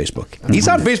posts on Facebook. He's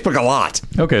on Facebook a lot.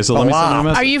 Okay, so let me send him a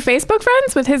message. Are you Facebook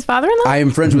friends with his father-in-law? I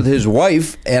am friends with his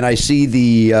wife, and I see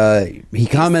he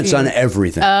comments on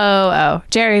everything. Oh.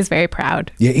 Jerry's very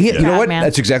proud. Yeah, you know Proud what? man.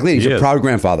 That's exactly it. He's He a is. proud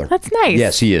grandfather. That's nice.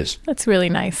 Yes, he is. That's really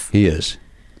nice. He is.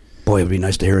 Boy, it would be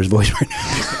nice to hear his voice right now.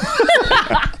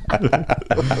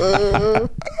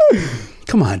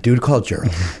 Come on, dude. Call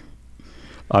Gerald.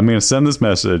 I'm going to send this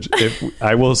message.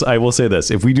 I will say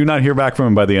this: if we do not hear back from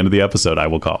him by the end of the episode, I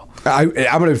will call. I'm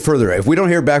going to further it. If we don't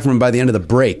hear back from him by the end of the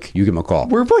break, you give him a call.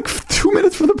 We're like 2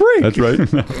 minutes from the break. That's right.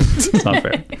 It's not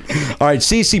fair. All right,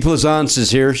 CeCe Pleasants is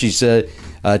here. She's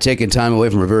taking time away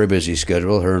from her very busy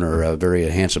schedule. Her and her very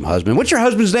handsome husband. What's your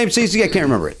husband's name, CeCe? I can't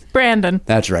remember it. Brandon.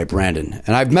 That's right, Brandon.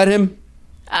 And I've met him.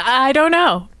 I don't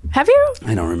know. Have you?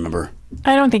 I don't remember.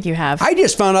 I don't think you have. I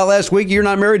just found out last week you're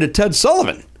not married to Ted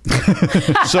Sullivan.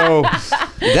 So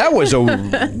that was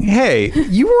a Hey,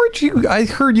 I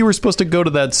heard you were supposed to go to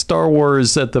that Star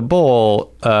Wars at the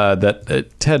Bowl that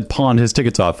Ted pawned his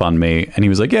tickets off on me, and he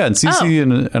was like, "Yeah, and CeCe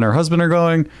and her husband are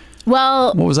going."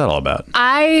 Well, What was that all about?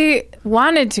 I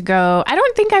wanted to go. I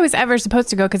don't think I was ever supposed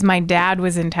to go because my dad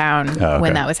was in town okay.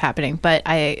 when that was happening. But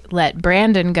I let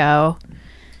Brandon go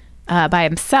by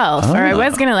himself, or I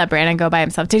was going to let Brandon go by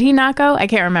himself. Did he not go? I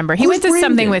can't remember. He Who's went to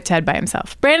something Brandon? with Ted by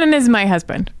himself. Brandon is my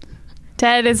husband.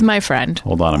 Ted is my friend.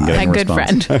 Hold on, I'm getting my a good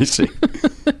response. friend. I see.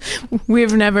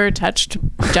 We've never touched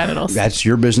genitals. That's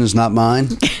your business, not mine.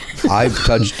 I've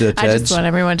touched Ted's. I just want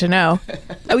everyone to know.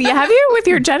 Oh, yeah, have you with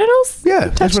your genitals? Yeah,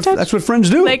 touch. that's what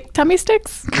friends do. Like tummy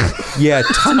sticks? Yeah,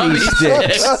 tummy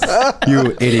sticks.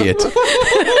 You idiot.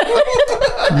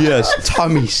 Yes,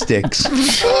 tummy sticks.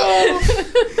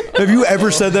 Have you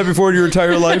ever said that before in your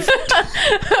entire life?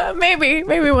 Maybe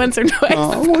once or twice.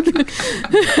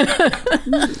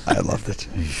 I loved it.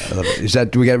 Is that?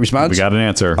 Do we got a response? We got an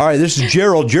answer. All right, this is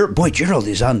Gerald. Gerald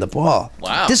is on the ball.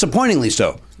 Wow. Disappointingly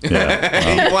so.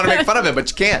 Yeah. You want to make fun of him, but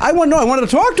you can't. I wanted to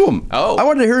talk to him. Oh. I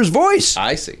wanted to hear his voice.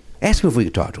 I see. Ask him if we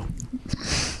could talk to him.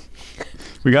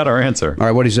 We got our answer. All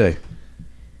right, what'd he say?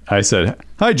 I said,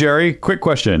 "Hi, Jerry. Quick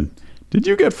question. Did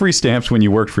you get free stamps when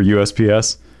you worked for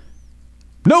USPS?"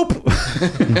 Nope. But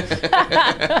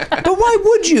why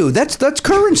would you? That's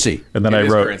currency. And then It I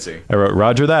is wrote, currency.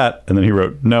 Roger that. And then he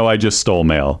wrote, "No, I just stole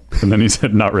mail." And then he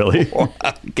said, "Not really."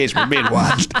 In case we're being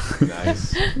watched.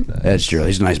 Nice. That's Gerald.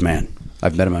 He's a nice man.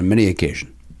 I've met him on many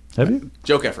occasions. Have you?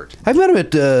 Joke effort. I've met him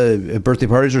at birthday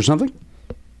parties or something. Is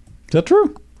that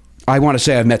true? I want to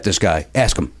say I've met this guy.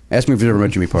 Ask him. Ask me if he's ever met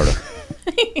Jimmy Pardo.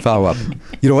 Follow up.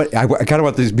 You know what? I kind of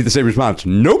want this to be the same response.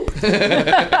 Nope.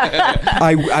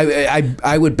 I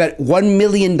would bet $1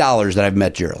 million that I've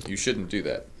met Gerald. You shouldn't do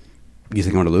that. You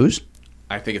think I'm going to lose?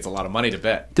 I think it's a lot of money to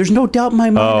bet. There's no doubt in my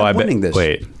mind Oh, I I'm bet. winning this.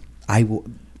 Wait. I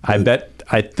bet.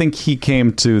 I think he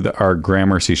came to our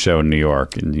Gramercy show in New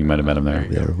York, and you might have met him there.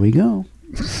 There we go.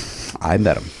 I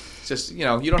met him. It's just, you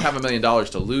don't have $1 million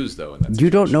to lose, though. In that You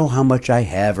don't know how much I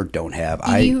have or don't have.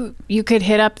 You could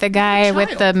hit up the guy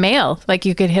with the mail. Like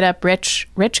you could hit up rich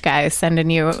guys sending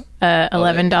you a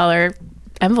 $11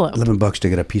 envelope. $11 to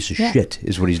get a piece of shit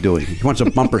is what he's doing. He wants a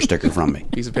bumper sticker from me.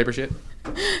 piece of paper shit.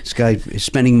 This guy is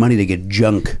spending money to get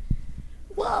junk.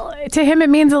 Well, to him it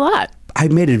means a lot. I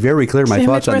made it very clear my To him,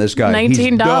 thoughts it's on worth this guy. He's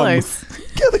 $19. dumb.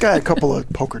 Give the guy a couple of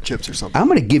poker chips or something. I'm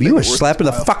going to give you a Make it worth slap in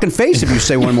the his while. fucking face if you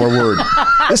say one more word.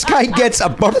 This guy gets a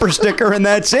bumper sticker and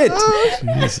that's it.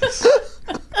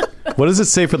 What does it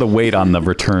say for the weight on the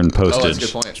return Oh, postage? that's a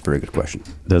good point. Very good question.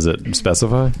 Does it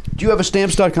specify? Do you have a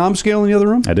stamps.com scale in the other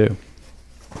room? I do.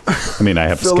 I mean, I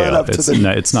have to Fill it scale up it. to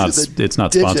It's not the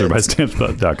sponsored by digits.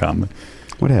 Stamps.com.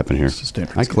 What happened here?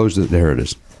 I closed it. There it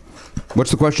is.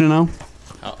 What's the question now?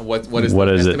 What is the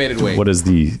estimated weight? What is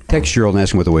the Text Gerald and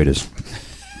ask him what the weight is.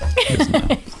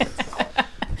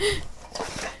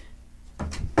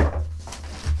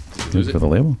 for the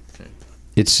label?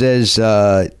 It says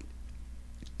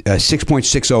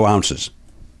 6.60 ounces.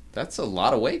 That's a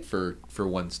lot of weight for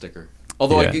one sticker.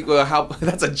 Although Yeah.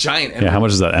 that's a giant envelope. Yeah, how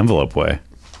much does that envelope weigh?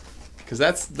 Because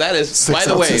that is 6 by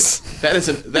the way, ounces. that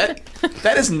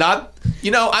is not.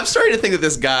 I'm starting to think that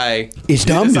this guy Is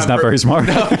dumb? did this He's on not very smart.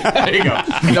 There you go.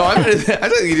 No, I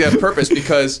think he did it on purpose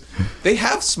because they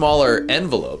have smaller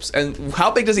envelopes. And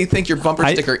how big does he think your bumper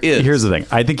sticker is? Here's the thing.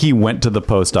 I think he went to the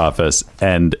post office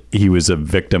and he was a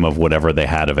victim of whatever they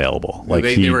had available. Like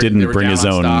They he were didn't bring down his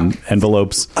on own stock.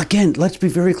 envelopes. Again, let's be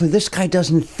very clear. This guy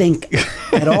doesn't think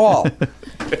at all.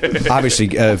 Obviously,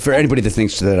 for anybody that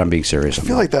thinks that I'm being serious, I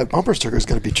feel like that bumper sticker is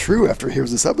going to be true after he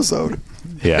hears this episode.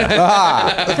 Yeah.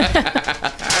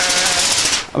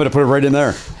 I'm going to put it right in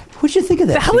there. What'd you think of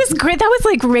that? That was great. That was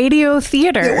like radio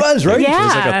theater. It was, right? Yeah. It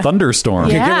was like a thunderstorm.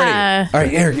 Yeah. Get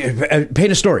ready. All right, Eric,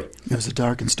 paint a story. It was a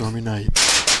dark and stormy night.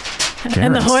 And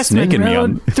the Karen's horseman snaking me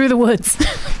rode through the woods.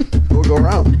 We'll go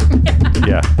around.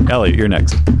 Yeah. Elliot, you're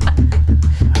next.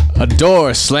 A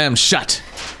door slammed shut.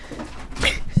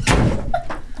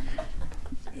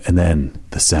 And then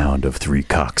the sound of 3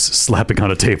 cocks slapping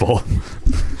on a table.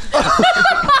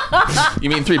 You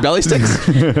mean 3 belly sticks?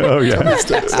 Oh, yeah.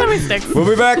 Stomach sticks. We'll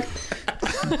be back.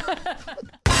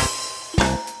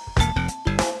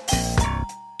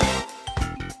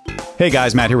 Hey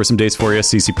guys, Matt here with some dates for you.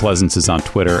 CeCe Pleasants is on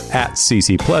Twitter at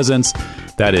CeCe Pleasants.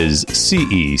 That is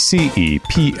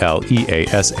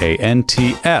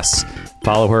CeCePleasants.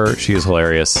 Follow her. She is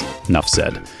hilarious. Enough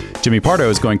said. Jimmy Pardo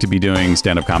is going to be doing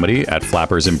stand-up comedy at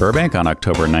Flappers in Burbank on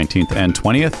October 19th and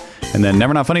 20th. And then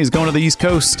Never Not Funny is going to the East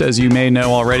Coast, as you may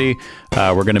know already.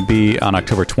 We're going to be on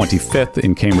October 25th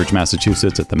in Cambridge,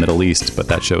 Massachusetts at the Middle East, but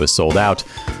that show is sold out.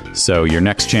 So your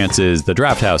next chance is the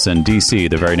Draft House in D.C.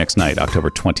 the very next night, October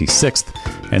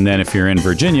 26th. And then if you're in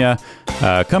Virginia,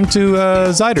 come to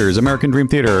Zyder's American Dream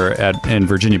Theater in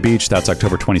Virginia Beach. That's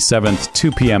October 27th,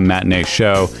 2 p.m. matinee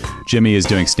show. Jimmy is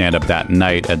doing stand-up that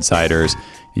night at Zyder's.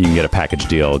 You can get a package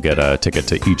deal, get a ticket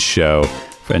to each show,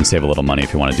 and save a little money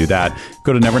if you want to do that.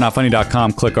 Go to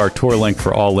nevernotfunny.com, click our tour link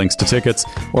for all links to tickets.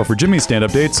 Or for Jimmy's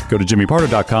stand-up dates, go to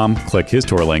jimmypardo.com, click his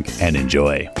tour link, and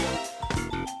enjoy.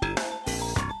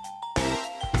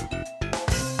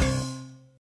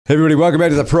 Hey everybody, welcome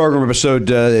back to the program, episode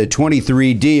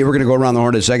 23D. We're going to go around the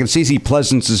horn in a second. CeCe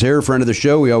Pleasants is here, friend of the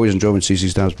show. We always enjoy when CeCe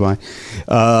stops by.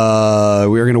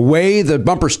 We're going to weigh the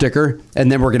bumper sticker, and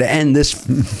then we're going to end this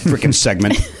freaking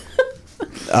segment.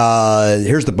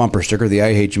 Here's the bumper sticker, the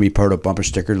I Hate Jimmy Pardo bumper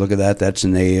sticker. Look at that. That's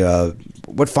in a,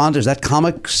 what font is that?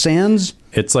 Comic Sans?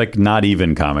 It's like not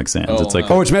even Comic Sans. It's like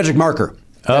Oh, it's Magic Marker.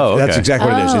 Oh, okay. That's exactly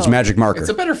what it is. It's Magic Marker. It's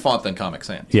a better font than Comic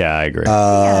Sans. Yeah, I agree.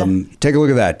 Take a look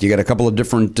at that. You got a couple of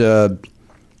different,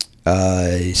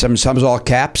 some's all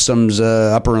caps, some's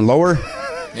upper and lower.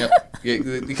 Yep.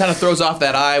 It kind of throws off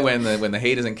that eye when the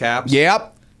hate is in caps.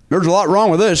 Yep. There's a lot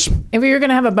wrong with this. If we were going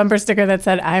to have a bumper sticker that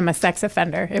said, I'm a sex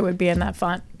offender, it would be in that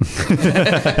font.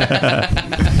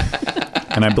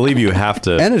 And I believe you have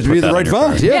to. And it'd put be the that on right your font.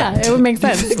 card. Yeah. Yeah, it would make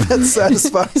sense. That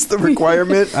satisfies the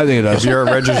requirement. I think it does. If you're a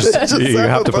registered, Just you have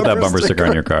have a to put that bumper bumper sticker on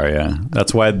sticker. your car. Yeah,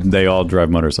 that's why they all drive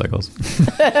motorcycles.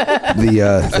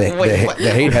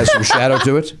 The hate has some shadow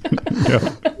to it.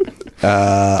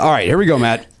 All right, here we go,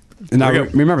 Matt. Now Here we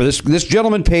go. remember this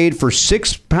gentleman paid for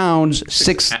 6 pounds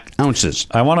 6 ounces.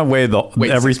 I want to weigh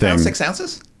Wait, everything. 6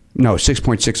 ounces? No,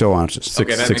 6.60 ounces.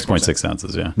 Okay, that makes more 6.6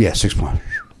 ounces. Yeah, Yeah, 6 pounds.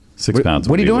 6 What- pounds.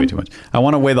 what would are you be way doing? too much. I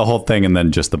want to weigh the whole thing and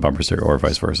then just the bumper sticker, or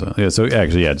vice versa. Yeah. So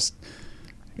actually, yeah.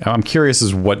 I'm curious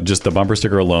as what just the bumper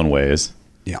sticker alone weighs.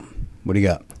 Yeah. What do you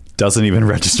got? Doesn't even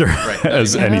register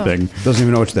as anything. Doesn't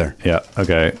even know it's there. Yeah.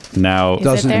 Okay. Now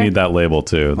Is it I there? need that label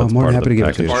too. That's more part than of happy the to give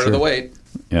it to package. you. Part Sure. of the weight.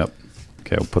 Yep.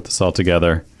 Okay. We'll put this all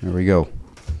together. There we go.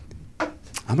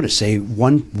 I'm going to say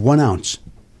 1 ounce.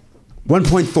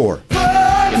 1.4.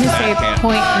 I'm going to say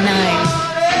 0.9.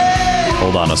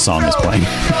 Hold on, a song is playing.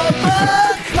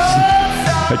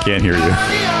 I can't hear you.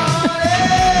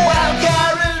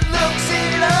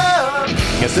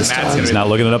 Guess this time He's not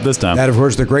looking it up this time. That, of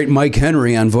course, the great Mike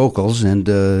Henry on vocals and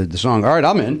the song. All right,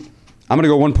 I'm in. I'm going to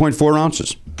go 1.4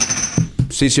 ounces.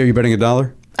 CeCe, are you betting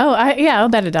 $1? Oh, I'll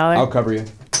bet $1. I'll cover you.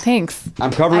 Thanks.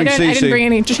 I'm covering I CeCe. didn't bring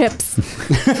any chips.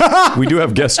 We do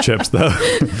have guest chips, though.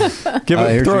 Here's Throw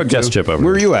your a guest two. chip over.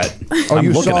 Where are here. you at? Oh, I'm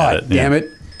you looking saw at it. it, yeah. Damn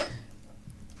it.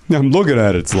 I'm looking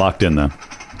at it. It's locked in, though.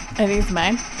 Are these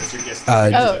mine? That's your guess.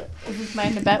 Oh, Is this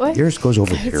mine to bet with? Yours goes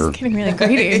over This here. is getting really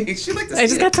greedy. She'd like to I see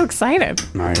just it. got so excited.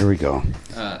 All right, here we go.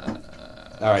 All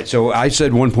right, so I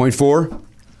said 1.4.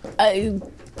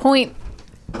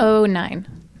 0.09.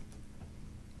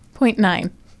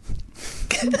 0.9.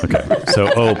 Okay. So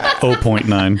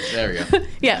 0.9. There we go.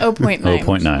 Yeah, 0.9.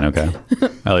 0.9. Okay.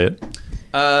 Elliot.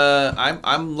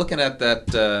 I'm looking at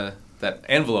that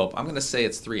envelope. I'm going to say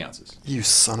it's 3 ounces. You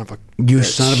son of a. You bitch.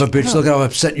 son of a bitch. Look how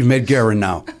upset you made Garen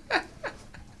now.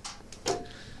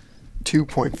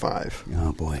 2.5.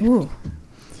 Oh, boy. Ooh.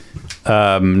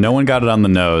 No one got it on the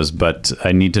nose, but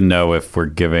I need to know if we're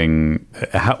giving.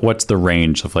 What's the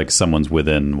range of like someone's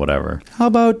within whatever? How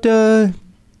about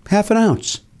half an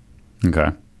ounce? Okay.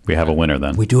 We have a winner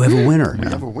then. We do have a winner. We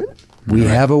have a win. We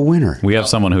have a winner. We have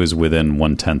someone who's within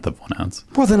 1/10 of 1 ounce.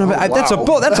 Well, then that's a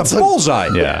wow. that's a bullseye.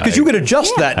 Yeah, because you could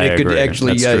adjust that and I it could agree.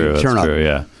 actually That's true. turn That's up. true,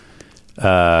 yeah.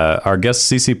 Our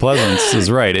guest CeCe Pleasants is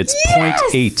right. It's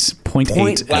 0.8. 0.8.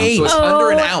 Wow, so it's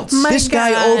under an ounce. my This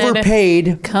guy God.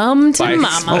 overpaid. Come to By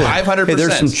mama. 500%. Hey,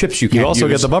 there's some chips you can't You also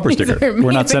use. get the bumper sticker. These are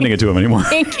We're not amazing. sending it to him anymore.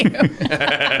 Thank you.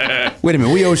 Wait a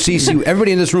minute. We owe CeCe.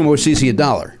 Everybody in this room owes CeCe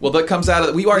 $1. Well, that comes out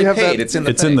of. We already have paid. that- It's in the.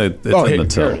 It's in the. It's in the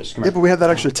till. Yeah, but we have that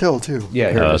extra till too.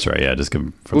 Yeah, here Oh, it that's is. right. Yeah, just give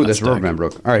him from Ooh, that that's stack. rubber band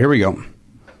broke. All right, here we go.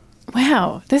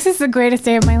 Wow, this is the greatest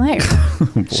day of my life.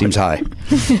 Seems high.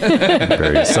 Suddenly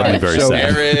very So-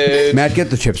 sad. Marriage. Matt, get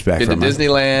the chips back Been to from her.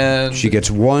 Disneyland. She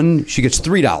gets one. She gets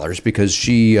 $3 because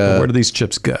she. Where do these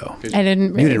chips go? I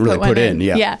didn't. Really didn't really one put in,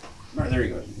 yeah. Yeah. All right, there you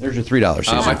go. There's your $3.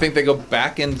 CeCe. I think they go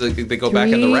back into. They go back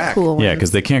in the Three rack. cool Yeah, ones.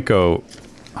 because they can't go.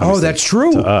 Oh, obviously, that's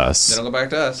true. To They us. don't go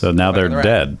back to us. So now Go back they're in the rack.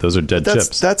 dead. Those are dead That's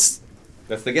chips.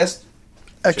 That's the guest.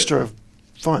 extra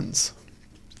funds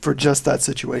for just that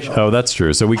situation. Oh, that's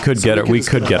true. So we could So get it. can We just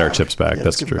could give get it our back. chips back. Yeah, That's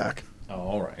let's give true. it back. Oh,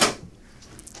 all right.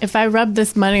 If I rub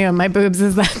this money on my boobs,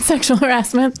 is that sexual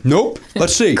harassment? Nope.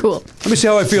 Let's see. Cool. Let me see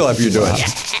how I feel after you do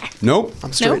it. Nope.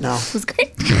 I'm straight now. It was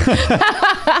great.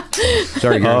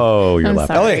 Sorry, Gary. Oh, you're I'm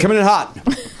laughing. sorry. Elliot, coming in hot.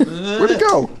 Where'd it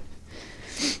go?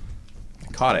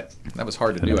 Caught it. That was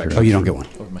hard to do. Actually. Oh, you don't get one.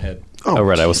 Over my head. Oh,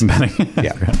 right. I wasn't betting.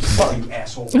 Yeah.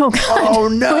 Oh God. Oh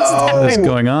no! What's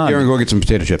going on? Garen, go get some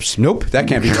potato chips. Nope, that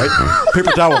can't be right.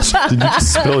 Paper towels. Did you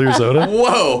just spill your soda?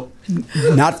 Whoa.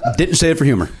 Didn't say it for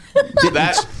humor.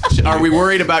 That. Are we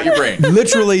worried about your brain?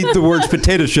 Literally, the words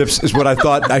potato chips is what I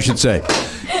thought I should say.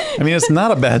 I mean, it's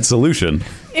not a bad solution.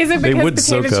 Is it They because would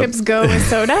potato soak up. chips go with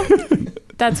soda?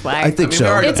 That's why. I think so.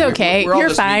 we're already- It's okay. we're all You're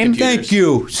just meat fine. computers. Thank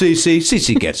you, CeCe.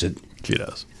 CeCe gets it. She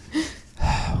does.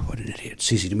 What an idiot.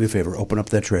 CeCe, do me a favor. Open up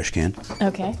that trash can.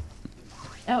 Okay.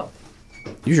 Oh,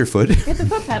 Use your foot. get the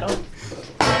foot pedal.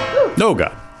 No,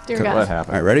 God. Dear God. All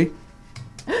right, ready?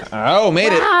 Oh,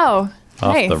 made it. Wow.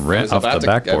 Off Nice. the I was off about the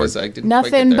to- I backboard was- I didn't quite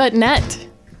Nothing get there. but net.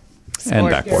 and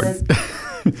backboard.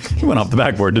 It went off the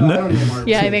backboard, didn't it?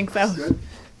 Yeah, I think so.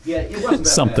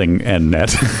 Something and net.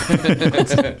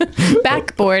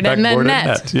 Backboard and then Backboard and net.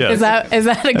 net, yes. Is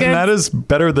that a good? And that is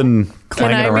better than Can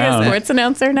clanging I be around. a sports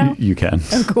announcer now? You can.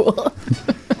 Cool.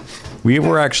 We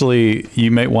were actually, you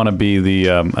might want to be the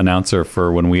announcer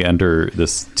for when we enter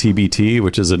this TBT,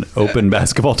 which is an open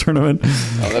basketball tournament.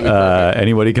 that'd be perfect.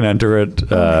 Anybody can enter it.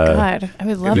 God, I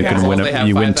would love you that. can win They it. have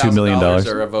You win $2 million.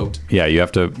 $5,000 or a vote. Yeah, you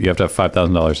have to have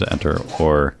 $5,000 to enter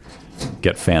or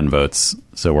get fan votes.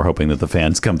 So we're hoping that the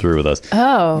fans come through with us.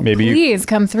 Oh, Maybe you- please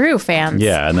come through, fans.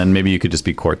 Yeah, and then maybe you could just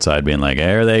be courtside, being like,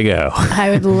 "There they go."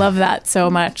 I would love that so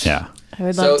much. Yeah. I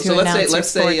would So, love to so announce let's your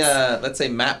say sports. let's say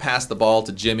Matt passed the ball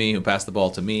to Jimmy, who passed the ball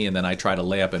to me, and then I try to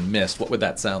lay up and missed. What would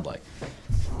that sound like?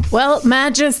 Well,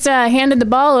 Matt just handed the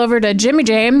ball over to Jimmy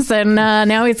James, and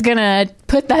now he's gonna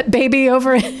put that baby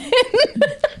over in.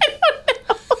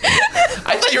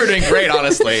 I thought you were doing great,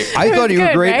 honestly. I It thought was you were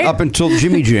good, great right? up until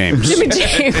Jimmy James. Jimmy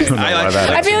James.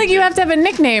 I feel like you have to have a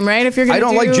nickname, right? If you're gonna I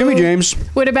don't like Jimmy James.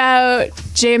 What about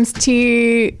James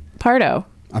T. Pardo?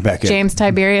 I'm back in. James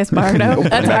Tiberius Pardo.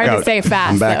 That's back hard out. to say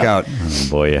fast. I'm back though. out. Oh,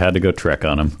 boy, you had to go trek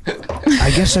on him.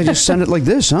 I guess I just send it like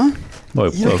this, huh? Boy,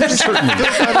 close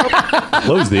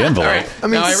the envelope. All right. I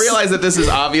mean, now I realize that this is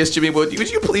obvious, Jimmy. But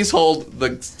would you please hold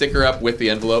the sticker up with the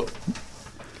envelope?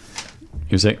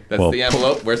 You're saying That's the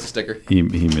envelope. Where's the sticker? He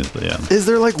missed the end. is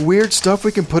there like weird stuff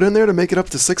we can put in there to make it up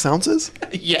to 6 ounces?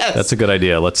 Yes. That's a good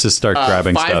idea. Let's just start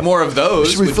grabbing 5 stuff. more of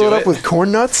those. Should we would fill do it up with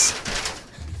corn nuts?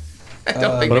 I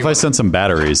don't think What if we I would. send some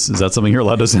batteries? Is that something you're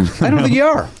allowed to send? I don't think you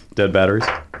are. Dead batteries?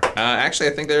 Actually,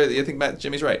 I think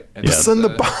Jimmy's right. And Yeah. Send the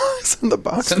box. Send the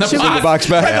box. Send the Put the box. box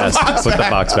back. Yes. Put the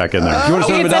box back in there. You want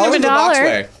to We send can him send him a $1? box dollar.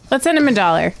 weigh? Let's send him a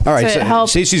dollar. All right, to so help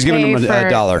CeCe's giving him pay a for-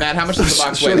 dollar. Matt, how much does the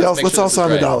box weigh? Let's all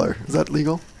sign a a dollar. Is that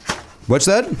legal? What's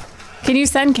that? Can you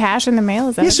send cash in the mail?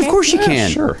 Is that Yes, okay? of course you can.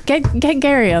 Sure. Get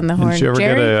Gary on the horn. Did you ever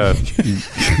Jerry? get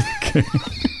a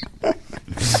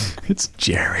It's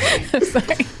Jerry.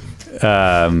 Sorry.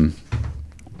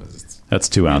 That's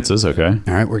 2 ounces. Okay.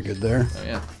 All right, we're good there. Oh,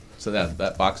 yeah. So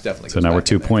that box definitely. So goes now we're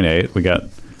back in there. 2.8. We got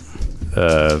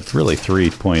really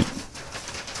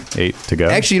 3.8 to go.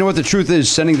 Actually, you know what the truth is?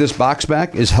 Sending this box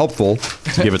back is helpful.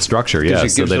 to give it structure, yeah,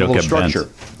 Because it so gives they it a don't little get structure.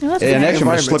 bent. Well, that's And nice. actually, I'm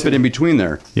going to slip it in between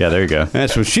there. Yeah, there you go.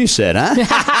 That's what she said, huh?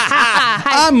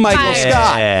 I'm Michael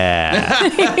Scott.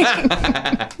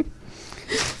 Yeah.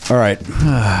 All right.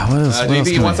 What else? Do you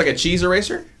think he wants like a cheese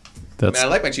eraser? That's I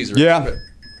like my cheese eraser. Yeah.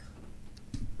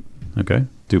 okay.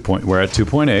 We're at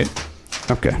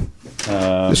 2.8. Okay.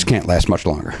 This can't last much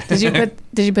longer. Did you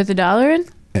put the dollar in?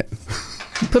 Yeah.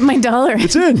 Put my dollar in.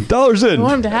 It's in. Dollar's in. I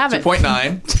want him to have it.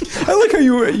 2.9. I like how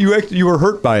you were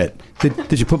hurt by it.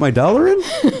 Did you put my dollar in?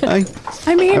 I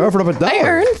mean, I offered up a dollar. I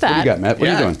earned What do that. you got, Matt? What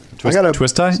are you doing? I got a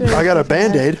Twist tie? I got a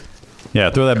Band-Aid. Yeah,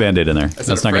 throw that Band-Aid in there. That's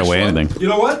it a not going to fresh weigh one? anything. You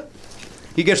know what?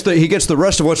 He gets the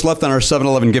rest of what's left on our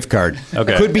 7-Eleven gift card.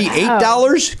 Okay. Could be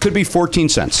 $8. Could be 14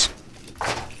 cents.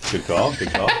 Good call.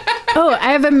 Good call. Oh,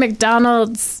 I have a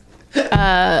McDonald's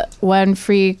 1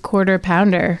 free quarter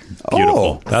pounder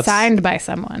Beautiful. Oh, signed by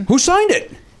someone. who signed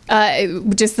it?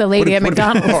 Just the lady at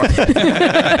McDonald's.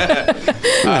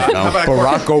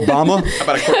 Barack Obama. How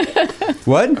about a cork?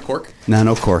 What? Cork?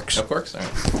 No corks. No corks? All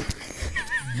right.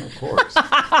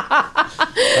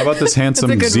 How about this handsome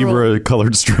That's a good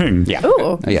zebra-colored string? Yeah.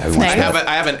 Ooh. Yeah. Who wants Nice. that?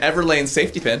 I have an Everlane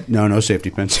safety pin. No safety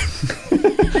pins.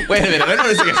 Wait a minute, I'm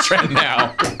noticing a trend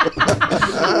now.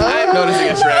 I'm noticing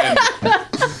a trend.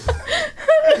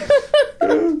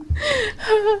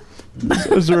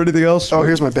 Is there anything else? Oh,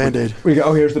 here's my Band-Aid.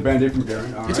 Here's the Band-Aid from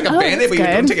Darren. All You took right. a Band-Aid, but you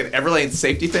that's don't good. take an Everlane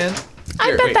safety pin? I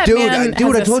Here, bet wait. that Dude, man I has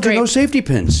a told you no scrape. safety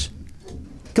pins.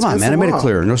 Come on, It's man. I the made it law.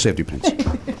 clear. No safety pins.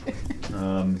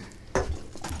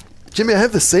 Jimmy, I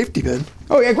have the safety pin.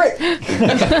 Oh, yeah, great. No.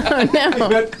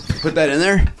 Put that in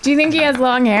there. Do you think he has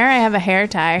long hair? I have a hair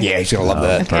tie. Yeah, he's going to love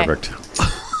that. Okay. Perfect.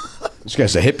 This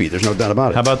guy's a hippie. There's no doubt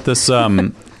about it. How about this?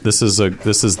 This is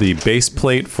the base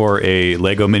plate for a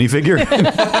Lego minifigure.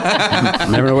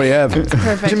 Never know what you have.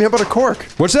 Perfect. Jimmy, how about a cork?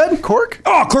 What's that? Cork?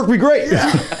 Oh, cork would be great. You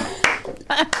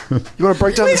want to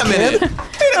break down this Wait a minute. can?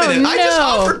 Wait a minute. I just no.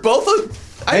 offered both of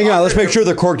Hang on. Let's make sure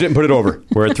the cork didn't put it over.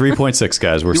 We're at 3.6,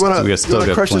 guys. You want We to still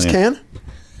got crush this plenty. can?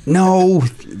 No. Oh,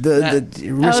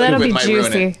 that'll be might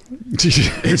ruin juicy.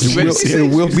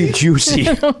 It will be juicy.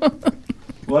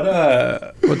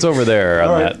 What's over there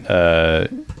on that?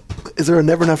 Is there a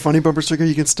Never Not Funny bumper sticker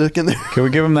you can stick in there? Can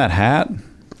we give him that hat?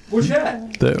 Which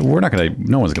hat? We're not gonna.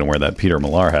 No one's gonna wear that Peter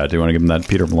Millar hat. Do you want to give him that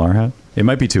Peter Millar hat? It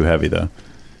might be too heavy though.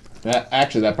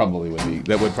 Actually, that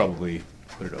would probably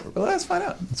put it over. But let's find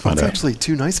out. Let's find That's out. actually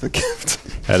too nice of a gift.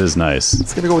 That is nice.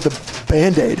 It's going to go with the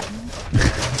Band-Aid.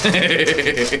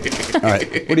 All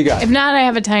right. What do you got? If not, I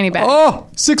have a tiny bag. Oh,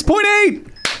 6.8.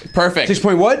 Perfect. 6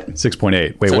 point what?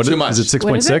 6.8. Wait, So what too is much. it?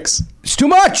 What is it? 6.6. It's too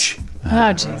much. Oh,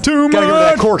 jeez. Too much. Gotta get rid of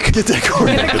that cork. Get that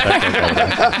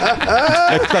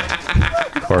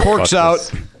cork. Cork's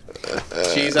out.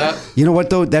 Cheese out. You know what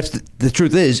though? That's the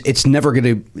truth is it's never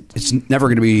gonna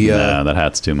be Nah, that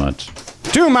hat's too much.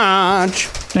 too much.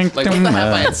 Like, what's the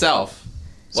hat by itself?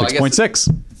 Well, I guess-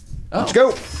 6.6. Let's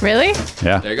go. Really?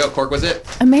 Yeah. There you go. Cork was it.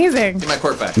 Amazing. Give my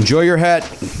cork back. Enjoy your hat,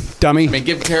 dummy. I mean,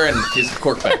 give Karen his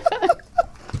cork back.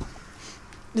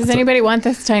 Does anybody want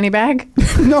this tiny bag?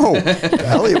 No,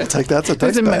 Elliot will take that. It's a It's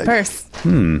dice in my bag. purse.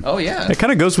 Oh yeah. It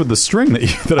kind of goes with the string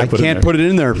that I I put in can't there. put it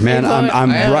in there, man. I'm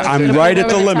right at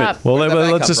the Over the limit. top. Well, Where'd that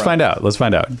bag let's come just from? find out. Let's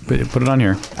find out. Put it on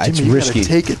here. It's Jimmy, you risky. gotta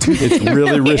take it too. It's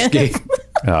really risky.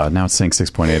 Now it's saying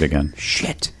 6.8 again.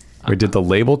 Shit. Wait, did the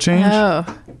label change? Oh.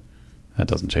 That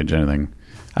doesn't change anything.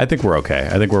 I think we're okay.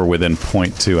 I think we're within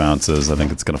 0.2 ounces. I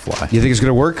think it's going to fly. You think it's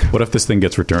gonna work? What if this thing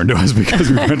gets returned to us because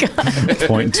we went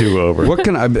 0.2 over? What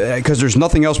can I? Because there's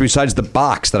nothing else besides the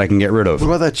box that I can get rid of. What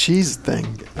about that cheese thing?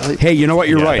 Elliot? Hey, you know what?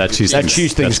 You're Yeah, right. that cheese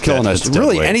thing's that's killing dead- us. that's dead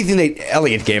Really, weight. anything that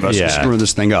Elliot gave us is screwing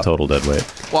this thing up. Total dead weight.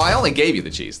 Well, I only gave you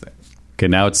the cheese thing. Okay,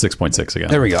 now it's 6.6 again.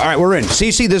 There we go. All right, we're in.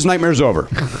 CeCe, this nightmare's over.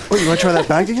 Wait, you want to try that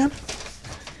bag again?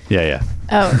 Yeah.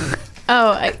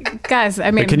 Guys,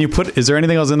 I mean, Can you put? Is there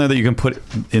anything else in there that you can put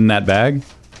in that bag?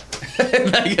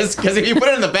 Because if you put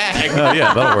it in the bag, Oh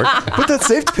yeah, that'll work. Put that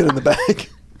safety pin in the bag.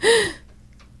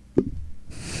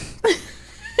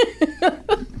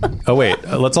 Oh wait,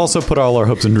 let's also put all our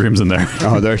hopes and dreams in there.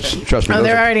 Oh, trust me.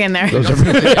 they're already in there.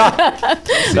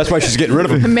 That's why she's getting rid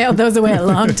of I them. mailed those away a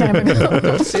long time ago.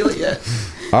 don't seal it yet.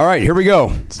 All right, here we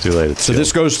go. It's too late. It's So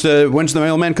this goes to when's the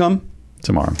mailman come?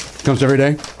 tomorrow. Comes every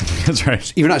day, That's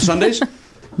right. even on Sundays.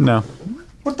 No,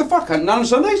 What the fuck? Not on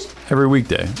Sundays? every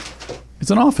weekday.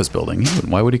 It's an office building.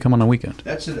 Why would he come on a weekend?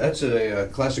 That's a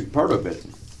classic part of it.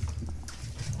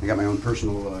 I got my own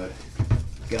personal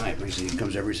guy. He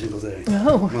comes every single day.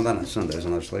 Oh. Well, not on Sundays,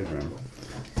 I'm not a slave driver.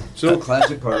 So,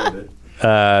 classic part of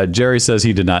it. Jerry says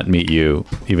he did not meet you,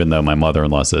 even though my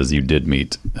mother-in-law says you did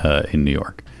meet in New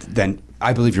York. Then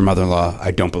I believe your mother-in-law.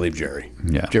 I don't believe Jerry.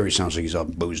 Yeah. Jerry sounds like he's all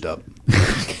boozed up.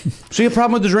 So you have a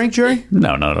problem with the drink, Jerry?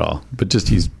 No, not at all. But just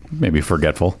he's maybe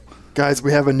forgetful. Guys,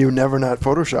 we have a new Never Not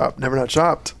Photoshop. Never Not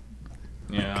Shopped.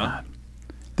 Yeah.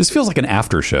 This feels like an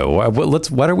after show.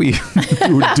 Why don't we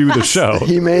do the show?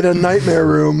 He made a nightmare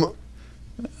room.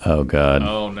 Oh, God.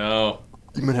 Oh no.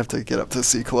 You might have to get up to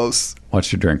see close.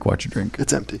 Watch your drink. Watch your drink.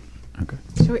 It's empty. Okay.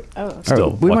 All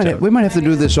Still, right, we watch might out. we might have to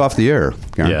do this off the air.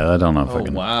 Garen. Yeah, I don't know if I Oh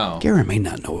can. wow. Garen may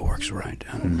not know what works right.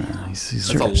 He's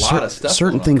That's a lot of stuff.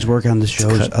 Certain going things on. work on the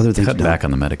shows, other things cut don't. back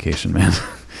on the medication, man.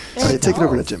 All right, take it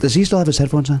over to Jim. Does he still have his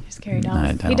headphones on? Just carry I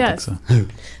on. don't He does. think so.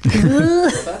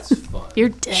 That's fun. You're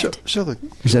dead. Show the.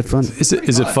 Is that fun? Is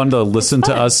it fun to listen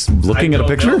to us looking I at a don't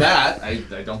picture? know that. I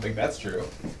don't think that's true.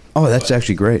 Oh, that's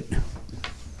actually great.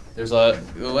 There's a.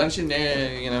 Why don't you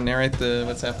narrate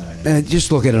what's happening?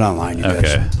 Just look at it online, you guys.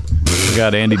 Okay. We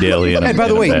got Andy Daly. And by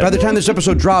the way, by the time this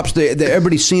episode drops,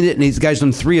 everybody's seen it, and these guys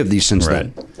done 3 of these since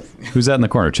Right. then. Who's that in the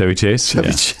corner? Chevy Chase?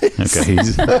 Chase. Okay.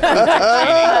 He's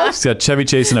got Chevy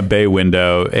Chase in a bay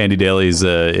window. Andy Daly's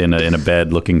in a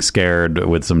bed looking scared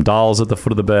with some dolls at the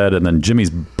foot of the bed. And then Jimmy's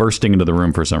bursting into the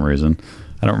room for some reason.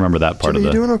 I don't remember that part Jimmy,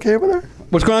 of you the... doing okay over there?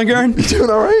 What's going on, Garen? You doing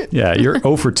all right? Yeah, you're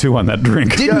 0 for 2 on that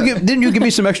drink. Didn't you give me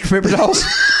some extra paper towels?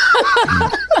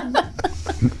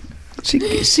 See,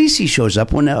 CeCe shows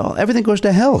up when everything goes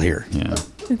to hell here. Yeah.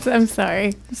 I'm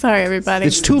sorry. Sorry, everybody.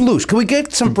 It's too loose. Can we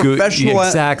get some professional...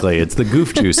 Exactly. It's the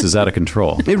goof juice is out of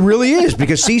control. It really is,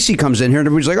 because CeCe comes in here and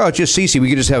everybody's like, oh, it's just CeCe. We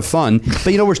can just have fun.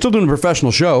 But, we're still doing a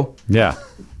professional show. Yeah.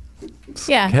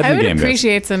 yeah, Head of I the would game, guys.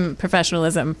 appreciate some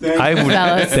professionalism. I would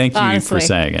Fellas, thank you for honestly.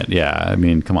 saying it. Yeah. I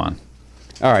mean, come on.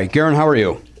 All right, Garen, how are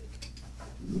you?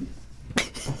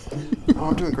 Oh,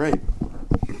 I'm doing great.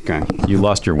 Okay. You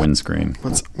lost your windscreen.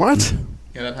 What?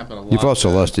 Yeah, that happened a lot. You've also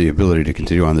lost the ability to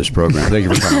continue on this program. Thank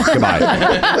you for coming.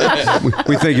 Goodbye.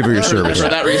 we thank you for your service. For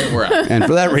that reason, we're out. And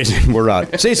for that reason, we're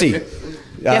out. CeCe,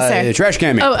 Yes, sir. trash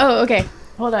can me. Oh, okay.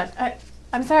 Hold on.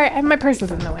 I'm sorry. My purse was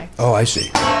in the way. Oh, I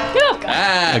see. Oh,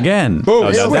 God. Again. Boom. Oh,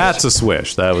 no, Swish. that's a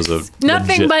swish. That was a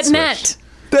Nothing legit but swish. net.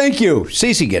 Thank you.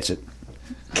 CeCe gets it.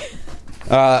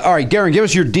 All right, Garen, give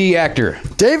us your D actor.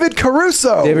 David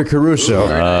Caruso. David Caruso.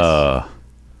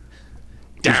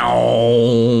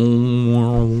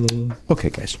 Down. Okay,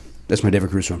 guys. That's my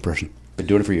David Caruso impression. Been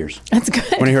doing it for years. That's good.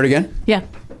 Want to hear it again? Yeah.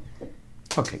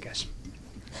 Okay, guys.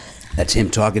 That's him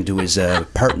talking to his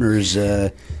partner's,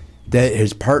 his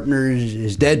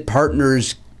dead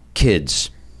partner's kids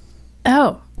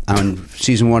Oh. on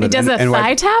season 1 He of does a NY.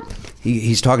 thigh tap?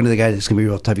 He's talking to the guy that's going to be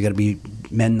real tough. You got to be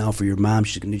men now for your mom.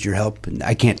 She's going to need your help. And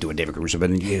I can't do it, David Caruso. But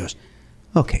then he goes,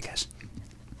 okay, guys.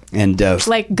 And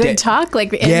Like good talk?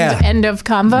 Like Yeah. end of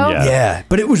convo? Yeah. Yeah,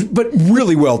 but it was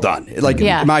really well done. Like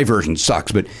Yeah. my version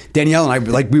sucks, but Danielle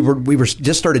and I we were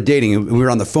just started dating and we were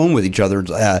on the phone with each other.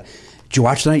 Did you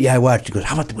watch tonight? Yeah, I watched. He goes,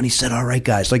 how about when he said, "All right,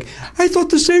 guys"? Like I thought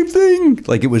the same thing.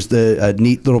 Like it was the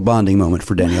neat little bonding moment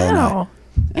for Danielle and I. Wow.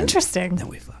 Interesting. Then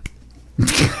we fucked.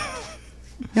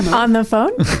 On the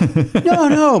phone?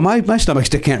 No, my stomach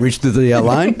stick can't reach through the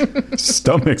line.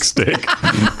 Stomach steak.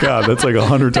 God, that's like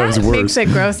 100 times That worse. makes it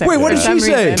grosser. Wait, what for did some she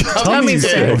say? reason. Tummy Tummy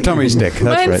steak. steak. Oh, tummy stick.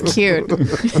 That's Mine's right. cute.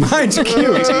 Mine's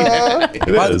cute.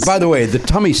 is. By the way, the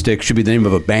tummy stick should be the name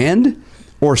of a band,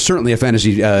 or certainly a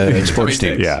fantasy sports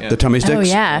team. sticks, yeah. The tummy sticks. Oh,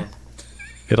 yeah.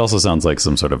 It also sounds like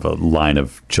some sort of a line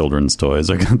of children's toys.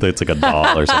 Like it's like a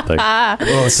doll or something.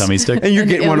 Oh, tummy stick. And you're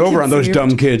getting one over on those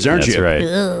dumb kids, aren't That's you?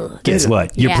 right. Guess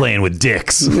what? You're Yeah. playing with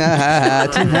dicks.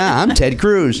 I'm Ted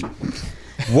Cruz.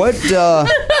 What?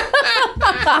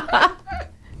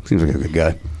 Seems like a good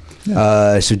guy.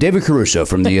 So David Caruso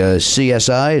from the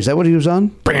CSI. Is that what he was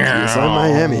on? It's in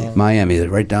Miami. Miami,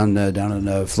 right down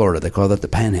in Florida. They call that the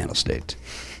Panhandle State.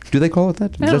 Do they call it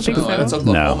that? I don't Is that think something- so. That's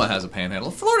Oklahoma has a panhandle.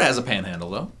 Florida has a panhandle,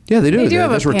 though. Yeah, they do. They do have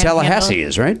a That's where panhandle. Tallahassee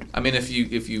is, right? I mean, if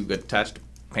you attached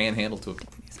a panhandle to a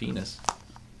penis.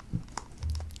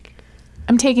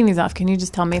 I'm taking these off. Can you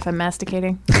just tell me if I'm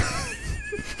masticating?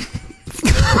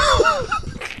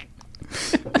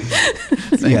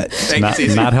 Yeah. Thank you,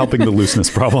 CeCe. Not helping the looseness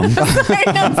problem. By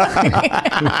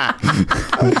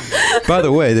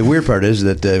the way, the weird part is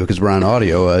that because we're on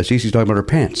audio, CeCe's talking about her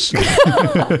pants.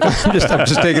 I'm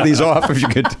just taking these off. If you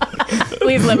could.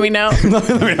 Please let me know.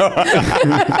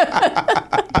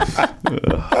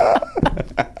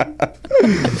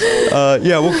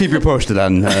 Yeah, we'll keep you posted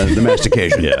on the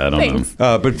mastication. Yeah, I don't Thanks.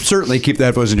 know. But certainly keep the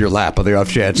headphones in your lap on the off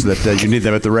chance that you need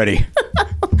them at the ready.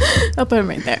 I'll put them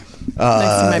right there.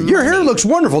 Your hair looks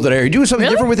wonderful today. Are you doing something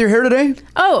different with your hair today?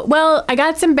 Oh, well, I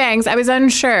got some bangs. I was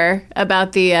unsure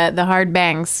about the hard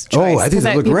bangs choice. Oh, I think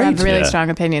they look people great. have really strong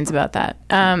opinions about that.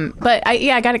 But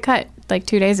I got it cut like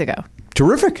 2 days ago.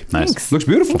 Terrific. Nice. Thanks. Looks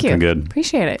beautiful. Thank you. Good.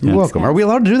 Appreciate it. You're welcome. Are we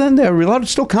allowed to do that? Are we allowed to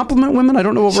still compliment women? I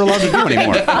don't know what we're allowed to do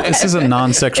anymore. This is a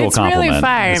non-sexual It's compliment. really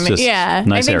fine. It's just Yeah.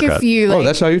 nice I think haircut. if you Oh,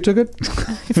 that's how you took it?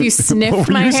 if you sniffed What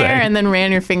were my you hair saying? and then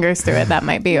ran your fingers through it, that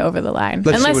might be over the line.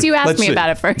 Let's see Unless what- you asked let's me see. about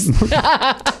it first.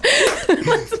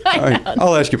 Let's find All right. out.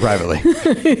 I'll ask you privately.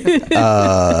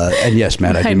 And yes,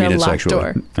 Matt, I do Behind mean a it locked sexually.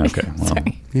 door. Okay, well,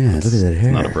 Sorry. Yeah, look at that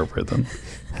hair. not appropriate then.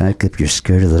 Hike up your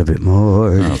skirt a little bit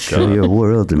more. Show God. your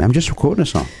world. I'm just quoting a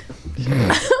song.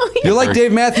 You like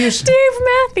Dave Matthews? Dave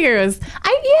Matthews.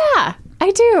 I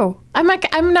do.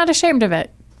 I'm not ashamed of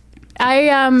it.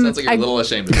 Sounds like you're a little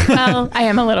ashamed of it. Well, I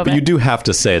am a little But bit. you do have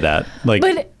to say that. Like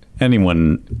But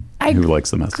anyone I who likes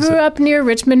them has to grew say. up near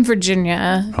Richmond,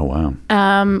 Virginia, Oh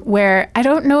wow. where I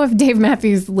don't know if Dave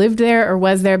Matthews lived there or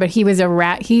was there, but he was a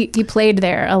rat. He played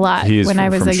there a lot He is when from, I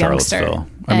was from a youngster. Charlottesville.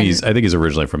 I mean, I think he's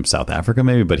originally from South Africa,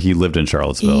 maybe, but he lived in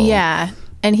Charlottesville. Yeah,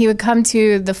 and he would come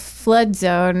to the Flood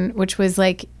Zone, which was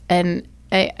like an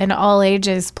all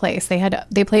ages place.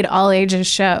 They played all ages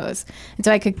shows, and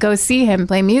so I could go see him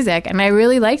play music, and I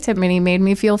really liked him, and he made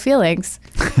me feel feelings.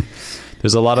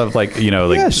 There's a lot of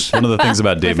Yes. one of the things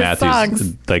about Dave With his Matthews,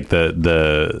 songs. like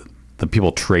the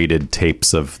people traded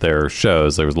tapes of their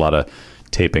shows. There was a lot of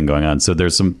taping going on. So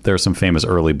there's some famous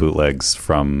early bootlegs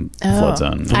from Flood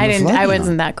Zone. I Flood wasn't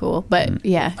Zone. that cool, but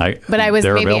yeah. I- but I was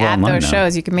they're maybe available at online those now.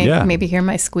 shows. You can maybe hear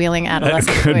my squealing It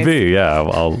adolescent could voice. be, yeah.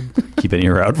 I'll keep an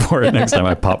ear out for it next time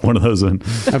I pop one of those in.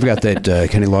 I've got that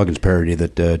Kenny Loggins parody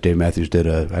that Dave Matthews did.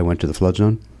 I went to the Flood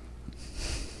Zone.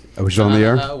 Are we still on the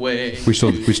air? We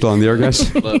still on the air, guys?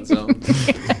 Flood zone.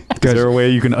 Is there a way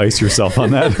you can ice yourself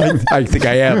on that? I think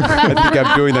I am. I think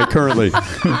I'm doing that currently.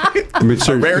 I mean,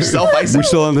 sir, Rare self-icing. We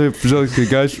still on the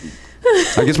guys?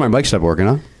 I guess my mic stopped working,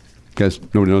 huh? Guys,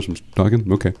 nobody knows I'm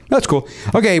talking? Okay. That's cool.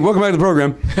 Okay, welcome back to the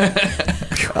program.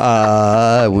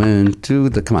 I went to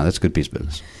the... Come on, that's a good piece of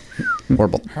business.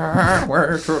 Horrible.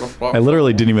 I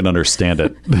literally didn't even understand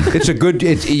it. It's a good...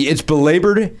 It's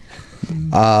belabored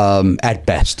at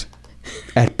best.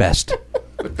 At best.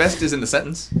 But best is in the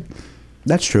sentence.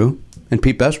 That's true. And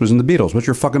Pete Best was in the Beatles. What's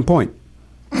your fucking point?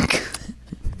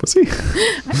 Was he?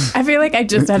 I feel like I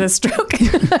just had a stroke.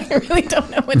 I really don't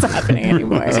know what's happening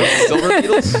anymore. Silver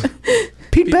Beatles.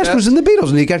 Pete Best Best? was in the Beatles,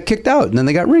 and he got kicked out, and then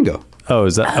they got Ringo. Oh,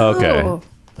 is that okay? Oh.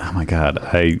 Oh my god,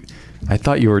 I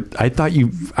thought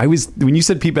I was when you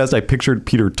said Pete Best, I pictured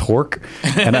Peter Tork,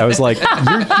 and I was like,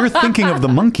 you're thinking of the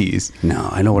Monkees. No,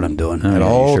 I know what I'm doing yeah, at you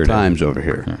all sure do. times over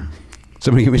here.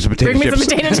 Somebody give me some potato Bring me chips.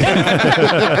 some potato chips.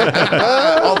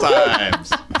 All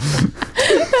times.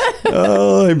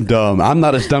 Oh, I'm dumb. I'm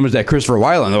not as dumb as that Christopher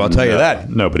Weiland, though. I'll tell you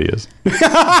that. Nobody is.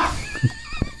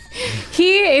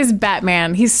 He is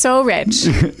Batman. He's so rich.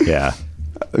 Yeah.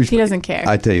 He doesn't care.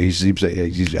 I tell you,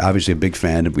 he's obviously a big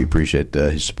fan, and we appreciate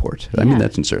his support. I mean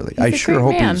that sincerely. I a sure great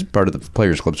hope man. he's part of the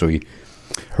Players Club, so he.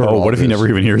 heard Oh, all what if he this. never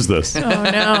even hears this? Oh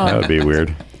That no. would be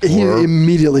weird. He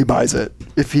immediately buys it.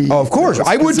 If he, Oh, of course.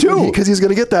 I would too. because he's going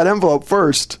to get that envelope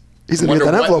first. He's going to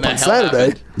get Wonder that what envelope in on the hell Saturday,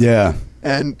 happened. Yeah.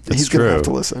 and That's he's going true. to have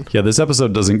to listen. Yeah, this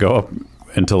episode doesn't go up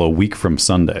until a week from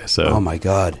Sunday. So Oh my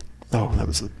God, Oh, that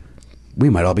was we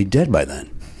might all be dead by then,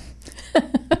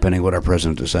 depending what our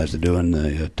president decides to do in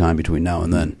the time between now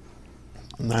and then.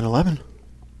 9/11.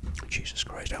 Jesus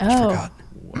Christ, I almost Oh. forgot.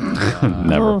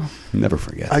 never. Oh. Never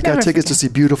forget. I got Never tickets forget. to see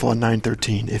Beautiful on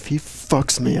 9/13. If he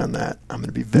fucks me on that, I'm going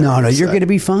to be very No, you're upset. going to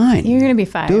be fine. You're gonna be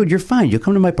fine. Dude, you're fine. You'll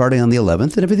come to my party on the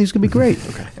 11th, and everything's going to be great.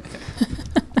 Okay.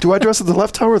 Do I dress at the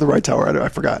left tower or the right tower? I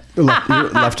forgot.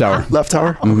 Left tower. Left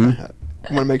tower? Okay.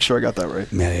 I want to make sure I got that right.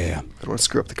 Yeah. I don't want to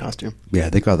screw up the costume. Yeah,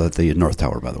 they call that the North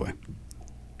Tower, by the way.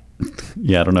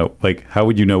 Yeah, I don't know. Like, how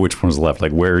would you know which one's left?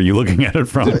 Like, where are you looking at it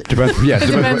from? Depends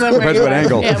Depends on where you what are.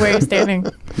 angle. Yeah, where you're standing.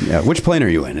 Yeah, which plane are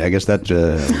you in? I guess that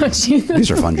Jesus.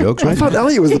 these are fun jokes, I right? thought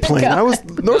Elliot was the plane. I was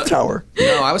North Tower.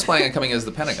 No, I was planning on coming as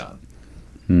the Pentagon.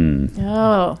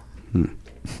 Oh.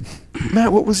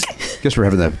 Matt, what was... Guess we're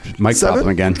having the mic 7? problem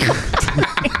again.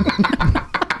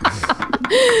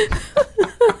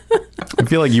 I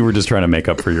feel like you were just trying to make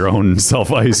up for your own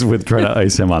self-ice with trying to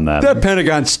ice him on that. The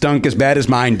Pentagon stunk as bad as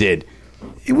mine did.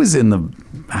 It was in the...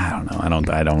 I don't know.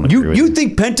 I don't agree with You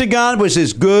think Pentagon was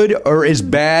as good or as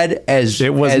bad as...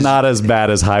 It was not as bad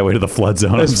as Highway to the Flood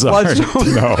Zone. I'm As sorry. Flood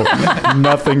Zone? No,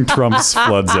 nothing trumps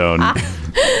Flood Zone.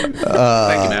 Thank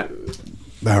you, Matt.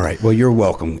 All right. Well, you're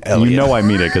welcome, Elliot. You know I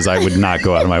mean it because I would not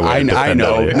go out of my way. I to defend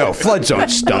know. Elliot. No, Flood Zone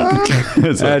stunk.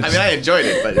 I enjoyed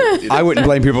it, but I wouldn't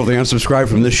blame people if they unsubscribe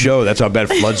from this show. That's how bad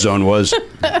Flood Zone was.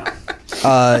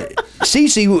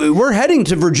 CeCe, we're heading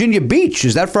to Virginia Beach.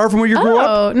 Is that far from where you grew up?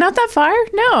 Oh, not that far?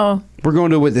 No. We're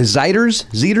going to the Ziders?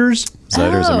 Ziders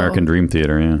Oh. American Dream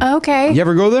Theater, yeah. Okay. You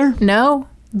ever go there? No,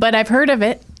 but I've heard of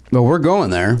it. Well, we're going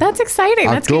there. That's exciting.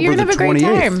 That's good. October You're going to the have a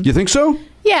great 28th. time. You think so?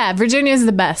 Yeah, Virginia is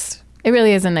the best. It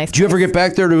really is a nice Did you ever place. get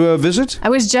back there to visit? I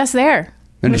was just there.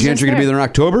 And did you chance you're going to be there in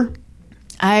October?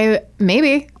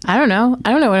 Maybe. I don't know.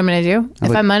 I don't know what I'm going to do.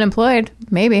 If I'm unemployed,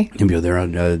 maybe. Maybe you're there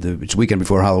on it's weekend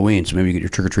before Halloween, so maybe you get your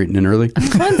trick-or-treating in early.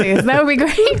 Funsies. That would be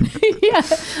great. Yeah.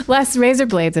 Less razor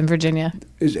blades in Virginia.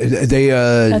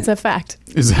 That's a fact.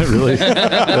 Is that really?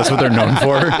 That's what they're known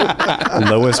for?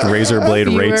 Lowest razor blade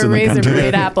rates in the razor country.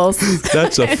 blade apples.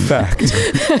 That's a fact.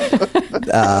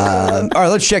 All right,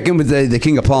 let's check in with the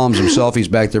King of Palms himself. He's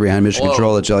back there behind Mission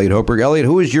Control. That's Elliot Hochberg. Elliot,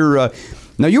 who is your...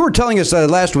 now, you were telling us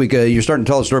last week, you're starting to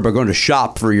tell a story about going to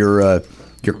shop for your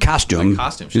costume. My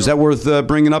costume, sure. Is that worth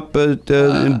bringing up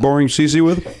and boring CeCe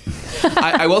with?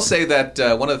 I will say that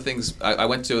one of the things I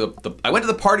went to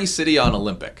the Party City on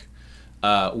Olympic,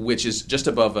 which is just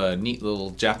above a neat little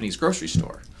Japanese grocery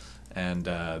store, and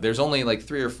there's only like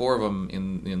 3 or 4 of them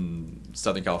in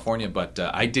Southern California. But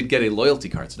I did get a loyalty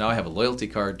card, so now I have a loyalty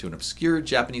card to an obscure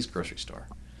Japanese grocery store.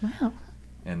 Wow.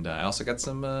 And I also got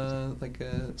some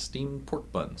steamed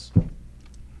pork buns.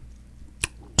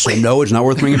 So no, it's not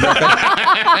worth bringing back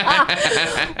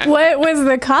up? What was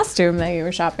the costume that you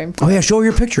were shopping for? Oh, yeah, show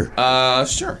your picture.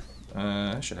 Sure.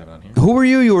 I should have it on here. Who were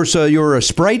you? You were a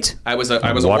sprite? I was a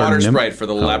Water water nymph? sprite for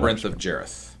the Labyrinth of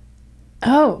Jareth.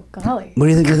 Oh, golly. What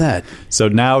do you think of that? So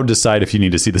now decide if you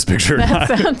need to see this picture or That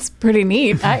not. sounds pretty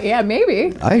neat. Yeah,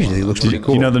 maybe. I actually think it looks pretty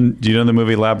cool. Do you know the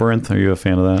movie Labyrinth? Are you a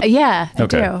fan of that? Yeah, I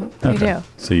Okay. do. I do.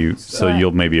 So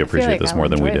you'll maybe I feel appreciate like this I'll more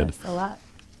than we enjoy did. this a lot.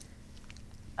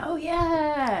 Oh,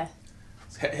 yeah.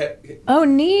 Leans Oh,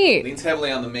 neat.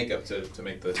 heavily on the makeup to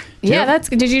make the... Yeah, that's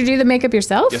good. Did you do the makeup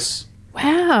yourself? Yes.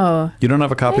 Wow. You don't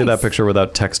have a copy of that picture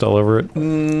without text all over it?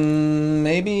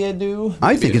 Maybe I do.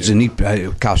 I think it's a neat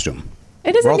costume.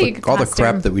 It is a all neat all the costume.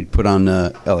 crap that we put on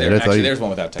Elliot. There's one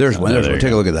without text. There's on one. it. There's there one. you Take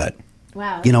a go. look at that.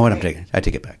 Wow. You know what? I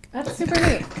take it back. That's super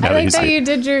neat. Now I that you like that see. you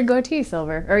did your goatee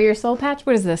silver. Or your soul patch.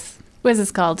 What is this? What is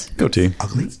this called? Goatee.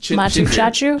 Machu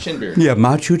Chachu? Chin beard. Yeah,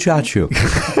 Machu Chachu.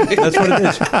 That's what it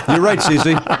is. You're right,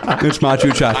 CeCe. It's Machu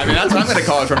Chachu. I mean, that's what I'm going to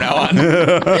call it from now on.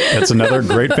 That's another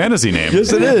great fantasy name.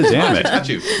 Yes, it is. Damn it. Got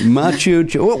you.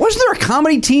 Machu. Wasn't there a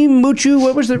comedy team? Muchu.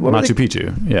 What was there? What were Machu they?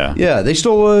 Picchu, yeah. Yeah, they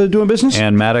still doing business.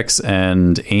 And Maddox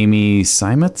and Amy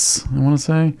Simetz, I want to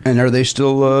say. And are they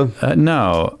still?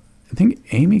 No, I think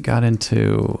Amy got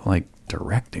into like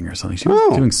directing or something. She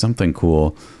was doing something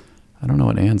cool. I don't know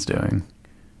what Anne's doing.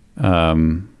 They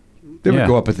would yeah.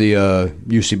 go up at the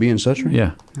UCB and such, right?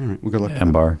 Yeah. All right, we'll go look.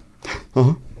 M-Bar.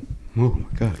 Oh my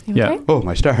God. Yeah. Okay. Oh,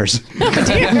 my stars.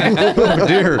 Oh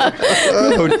dear.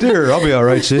 Oh dear. I'll be all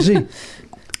right, CeCe.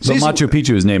 But Machu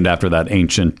Picchu is named after that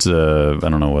ancient, I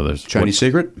don't know whether it's... Chinese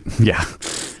secret? Yeah.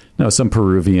 No, some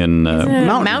Peruvian... Is it a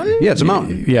mountain? Yeah, it's a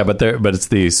mountain. Yeah, but it's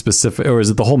the specific... Or is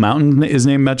it the whole mountain is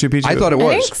named Machu Picchu? I thought it I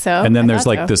was. think so. And then I there's thought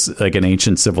like so. this, like an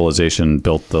ancient civilization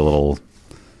built the little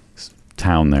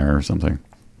town there or something.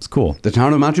 It's cool. The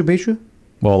town of Machu Picchu?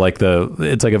 Well, like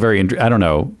it's like a very, I don't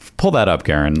know. Pull that up,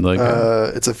 Karen. Like,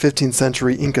 It's a 15th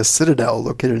century Inca citadel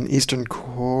located in eastern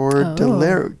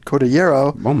Cordillera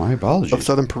Oh, my apologies. of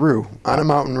southern Peru on a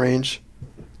mountain range.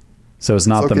 so it's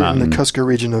not It's the located mountain. in the Cusco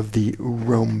region of the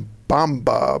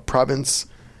Urubamba province.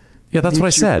 Yeah, that's what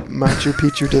I said. Machu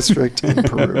Picchu district in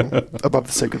Peru, above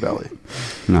the Sacred Valley.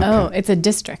 Oh, it's a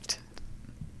district.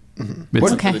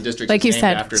 It's Okay. The district Like is you named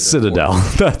said. after the Citadel.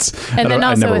 That's And then I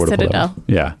also never a would've pulled that citadel. one.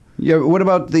 Yeah. Yeah, what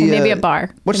about the... And maybe a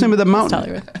bar. What's the name of the mountain?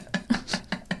 Hollywood.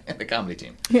 the comedy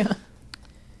team. Yeah.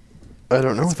 I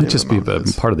don't know. It might just be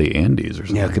part of the Andes or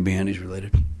something. Yeah, it could be Andes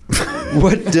related.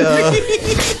 What?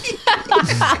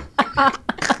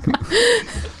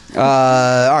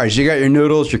 All right, so you got your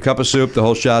noodles, your cup of soup, the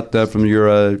whole shot from your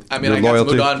I mean, your I got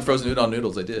loyalty. some udon, frozen udon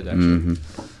noodles. I did, actually.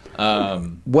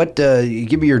 What?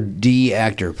 Give me your D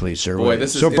actor, please, sir. Boy,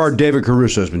 this is- so far, it's- David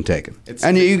Caruso has been taken, It's-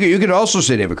 and you could also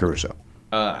say David Caruso.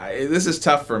 This is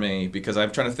tough for me because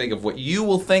I'm trying to think of what you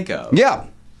will think of. Yeah,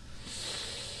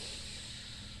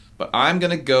 But I'm going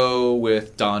to go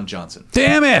with Don Johnson.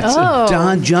 Damn it! Oh.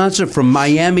 Don Johnson from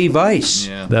Miami Vice.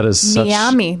 Yeah. That is such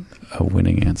Miami. a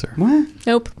winning answer. What?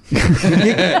 Nope. He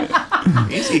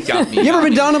got me. You ever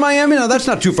been down to Miami? No, that's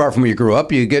not too far from where you grew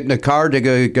up. You get in a car, take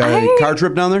a car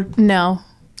trip down there. No.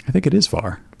 I think it is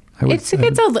far.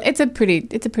 It's a pretty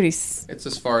It's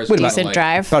as far as decent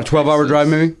drive. About a 12-hour drive,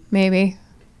 maybe? Maybe.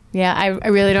 Yeah, I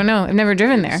really don't know. I've never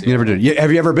driven there. You never did.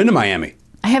 Have you ever been to Miami?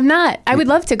 I have not. I would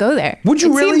love to go there. Would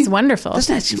you really? It seems wonderful.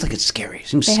 Doesn't that seem like it's scary? It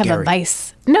seems They scary. have a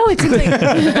vice. No, it's like,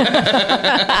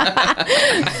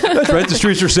 That's right. The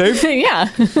streets are safe. yeah.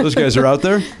 Those guys are out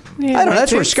there. Yeah, I don't know.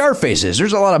 That's where it's- Scarface is.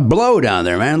 There's a lot of blow down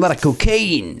there, man. A lot of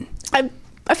cocaine.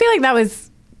 I feel like that was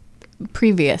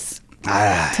previous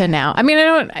Ah. to now. I mean, I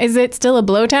don't. Is it still a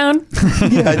blow town?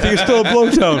 Yeah, I think it's still a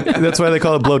blowtown. That's why they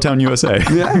call it Blowtown, USA.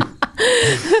 Yeah.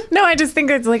 No, I just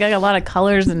think it's like a lot of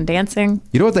colors and dancing.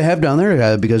 You know what they have down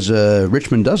there, because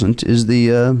Richmond doesn't, is the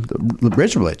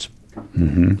razor blades.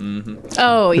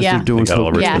 Oh Because yeah, they're doing They got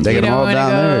all the yeah. they You got them don't all want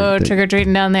down to there. go trick or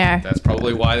treating down there. That's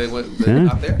probably why they're Yeah.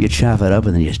 not there. You chop it up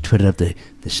and then you just put it up the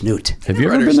snoot. Have you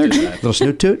ever been there, Jim? Little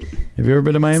snoot toot? Have you ever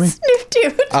been to Miami?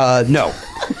 Dude. No.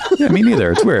 Yeah, me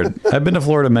neither. It's weird. I've been to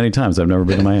Florida many times. I've never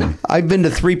been to Miami. I've been to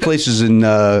 3 places in,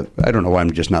 I don't know why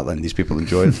I'm just not letting these people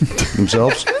enjoy it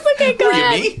themselves. Okay, go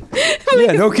ahead. Me?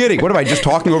 Yeah, no kidding. What am I, just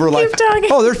talking over like, talking.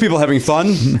 oh, there's people having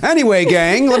fun. Anyway,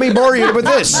 gang, let me bore you with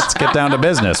this. Let's get down to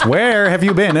business. Where have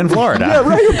you been in Florida? Yeah,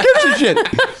 right. Who gives a shit?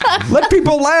 Let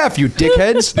people laugh, you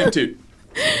dickheads. Dude.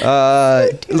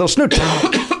 Little snoot.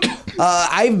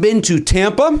 I've been to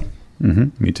Tampa.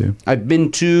 Me too. I've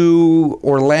been to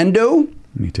Orlando.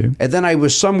 Me too. And then I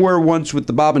was somewhere once with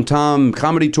the Bob and Tom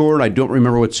comedy tour, and I don't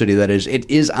remember what city that is. It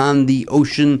is on the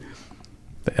ocean,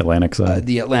 The Atlantic side.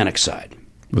 the Atlantic side.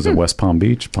 Was it West Palm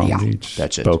Beach? Palm Yeah, Beach?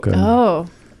 that's it. Boca? Oh,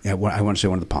 Yeah, I want to say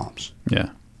one of the Palms. Yeah.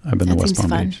 I've been to That West seems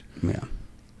Palm fun. Beach.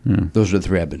 Yeah. Those are the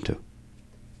 3 I've been to.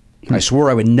 I swore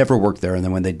I would never work there, and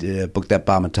then when they booked that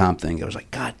Bob and Tom thing, I was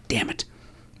like, God damn it.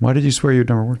 Why did you swear you'd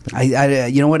never worked there? I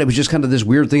you know what? It was just kind of this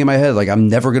weird thing in my head. Like, I'm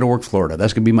never going to work Florida.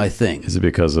 That's going to be my thing. Is it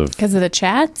because of because of the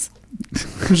chats.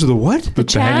 Because of the what? the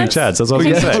hanging chads? That's what I was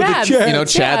Because going of to say. Chads. Chads. You know,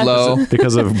 Chad Chads. Lowe.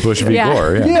 Because of Bush v. Yeah.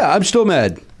 Gore. Yeah. Yeah, I'm still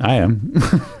mad. I am.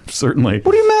 Certainly.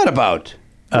 What are you mad about?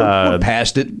 We're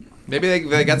past it. Maybe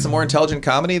they got some more intelligent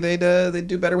comedy. They'd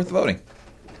do better with the voting.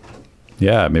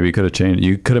 Yeah, maybe you could have changed.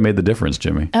 You could have made the difference,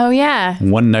 Jimmy. Oh yeah,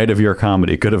 One night of your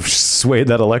comedy could have swayed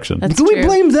that election. that's Do true. we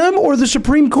blame them or the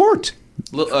Supreme Court?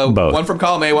 Both. One from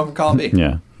column A, one from column B.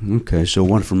 Yeah. Okay, so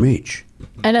one from each.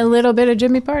 And a little bit of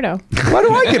Jimmy Pardo. Why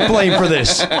do I get blamed for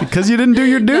this? Because you didn't do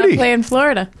your Not duty. playing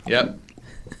Florida. Yep.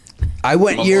 I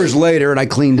went years later and I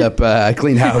cleaned up. I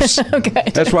cleaned house. Okay.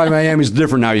 That's why Miami's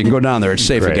different now. You can go down there; it's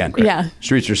safe Great, again. great. Yeah.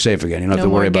 Streets are safe again. You don't have No to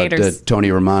worry more about gators.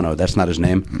 Tony Romano. That's not his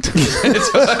name.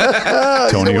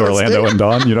 Tony, Orlando, and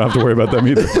Dawn. You don't have to worry about them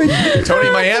either.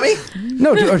 Tony Miami?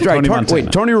 No, right. Tony Montana.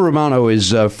 Wait, Tony Romano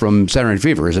is from Saturday Night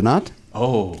Fever, is it not?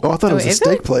 Oh. Oh, I thought it was a is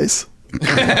steak it? place.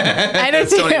 I did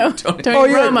too. Tony- Tony Oh,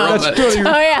 yeah, Romo. that's Tony.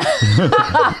 Oh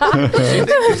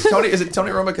yeah. Is it Tony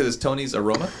Roma because it's Tony's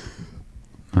aroma?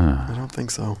 I don't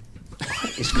think so.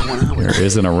 What is going on with There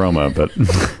is an aroma, but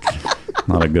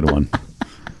not a good one.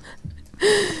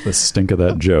 The stink of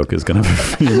that joke is going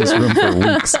to be in this room for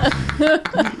weeks.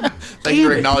 Thank you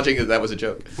for acknowledging that was a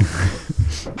joke.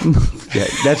 Yeah,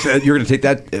 that's you're going to take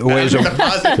that away as a.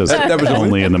 Because That was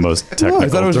only in the most technical No, I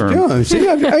thought it was. term. Yeah, see,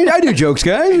 I do jokes,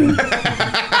 guys.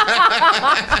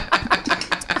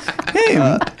 Hey,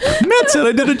 Matt said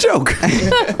I did a joke.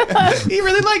 He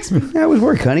really likes me. That was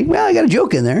work, honey. Well, I got a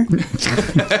joke in there.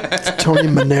 Tony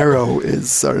Manero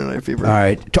is Saturday Night Fever. All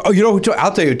right. Oh, you know,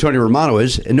 I'll tell you who Tony Romano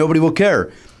is, and nobody will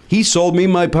care. He sold me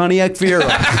my Pontiac Fiero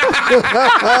Why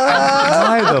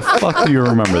the fuck do you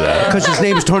remember that? because his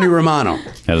name is Tony Romano.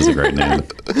 That is a great name.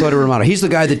 Tony Romano. He's the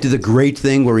guy that did the great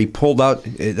thing where he pulled out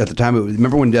at the time.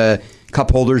 Remember when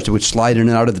cup holders would slide in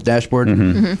and out of the dashboard?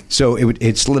 Mm-hmm. So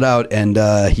it slid out, and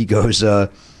he goes, "I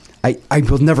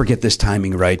will never get this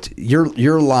timing right.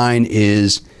 Your line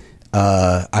is,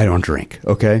 I don't drink."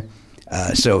 Okay.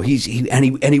 So he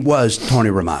was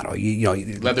Tony Romano. You know,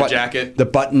 Leather jacket. the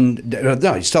button.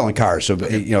 No, he's selling cars, so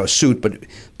a suit,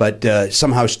 but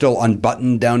somehow still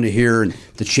unbuttoned down to here, and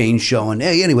the chain showing.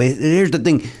 Hey, anyway, here's the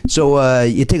thing. So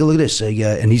you take a look at this,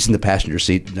 and he's in the passenger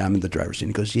seat, and I'm in the driver's seat.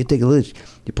 He goes, "You take a look at this.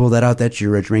 You pull that out. That's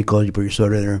your drink. You put your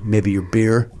soda in there, maybe your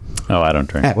beer." Oh, I don't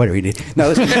drink. Whatever you did. No,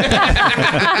 listen.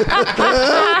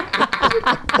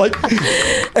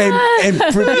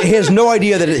 He has no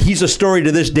idea that he's a story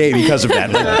to this day because of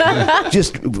that. Like,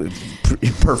 just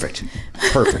perfect.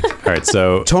 All right,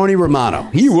 so Tony Romano.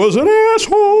 He was an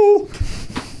asshole.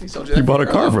 you bought a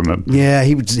car from him. Yeah,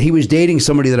 he was dating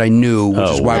somebody that I knew, which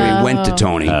is why we went to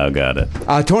Tony. Oh, got it.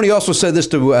 Tony also said this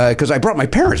to because I brought my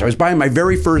parents. I brought my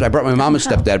mom and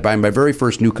stepdad buying my very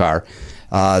first new car.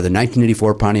 The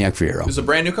 1984 Pontiac Fiero. It was a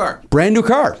brand new car. Brand new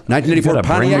car. 1984 You got a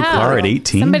brand new Pontiac car Fiero. at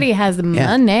 18? Somebody has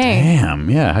money. Damn,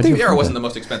 yeah. How'd The you Fiero afford wasn't that? the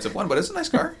most expensive one, but it's a nice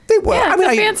car. Yeah, it's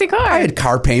a fancy car. I had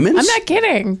car payments. I'm not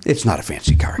kidding. It's not a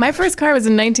fancy car. My first car was a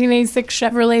 1986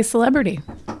 Chevrolet Celebrity.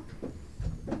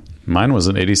 Mine was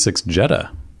an 86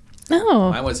 Jetta. Oh.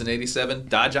 Mine was an 87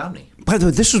 Dodge Omni. By the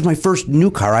way, this was my first new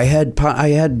car. I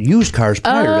had used cars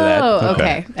prior to that. Oh,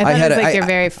 okay. I thought it was like your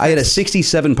very first. I had a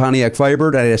 67 Pontiac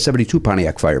Firebird. I had a 72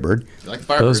 Pontiac Firebird. You like the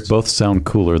Firebirds? Those both sound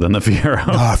cooler than the Fiero.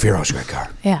 Oh, Fiero's a great car.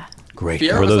 Yeah. Great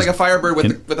Fiero car. was those like a Firebird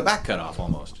with a back cut off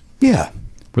almost. Yeah.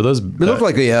 Were those? It looked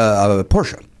like a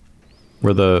Porsche.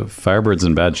 Were the Firebirds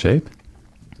in bad shape?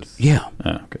 Yeah.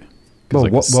 Oh, okay. 'Cause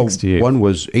like a 68. one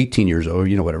was 18 years old.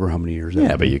 You know, whatever, how many years.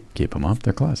 Yeah, but you keep them up.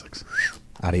 They're classics.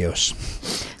 Adios.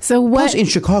 So what? Plus, in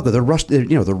Chicago, they're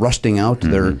they're rusting out.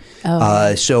 They're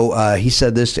so he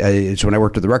said this. It's when I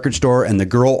worked at the record store, and the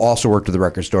girl also worked at the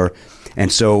record store,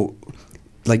 and so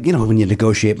like when you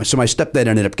negotiate. So my stepdad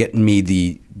ended up getting me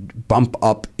the bump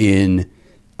up in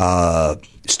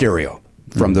stereo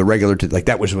from the regular to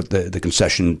that was what the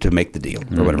concession to make the deal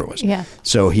or whatever it was. Yeah.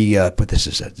 So he put this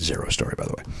is a zero story, by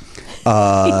the way,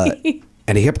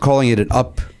 and he kept calling it an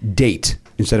update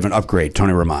instead of an upgrade.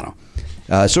 Tony Romano.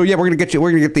 So yeah, we're gonna get the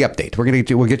update.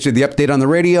 We'll get you the update on the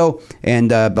radio and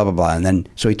blah blah blah. And then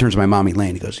so he turns to my mom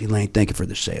Elaine. He goes, Elaine, thank you for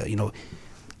the sale.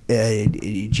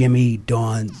 Jimmy,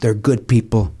 Dawn, they're good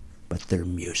people, but they're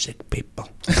music people.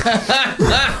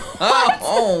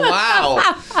 Oh wow!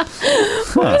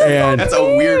 And That's a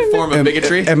weird form of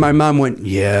bigotry. And my mom went,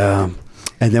 yeah.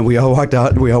 And then we all walked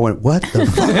out and we all went, what the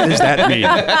fuck does that mean?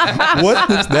 What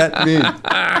does that mean?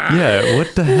 Yeah,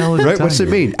 what the hell is Right? What's it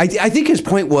mean? mean? I think his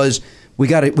point was we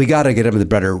got to get them the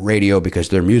better radio because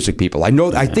they're music people. I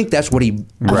think that's what he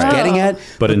was getting at.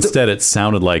 But instead, it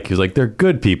sounded like he was like, they're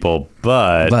good people,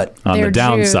 but on They're the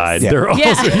downside, Jews. they're also.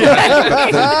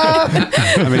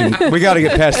 I mean, we got to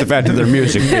get past the fact that they're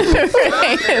music people.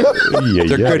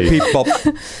 They're good people,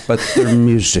 but they're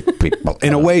music people.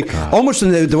 In a way, almost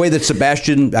in the way that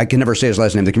Sebastian, I can never say his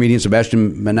last name, the comedian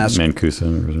Sebastian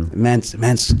Mancuso.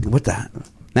 what the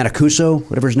Manacuso,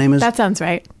 whatever his name is. That sounds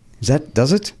right.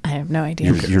 Does it? I have no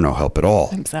idea. You're no help at all.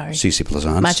 I'm sorry. CeCe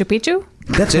Pleasants. Machu Picchu?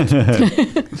 That's it.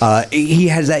 He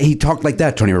has that. He talked like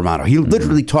that, Tony Romano. He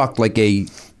literally talked like a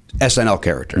SNL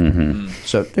character. Mm-hmm.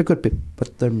 So they're good people,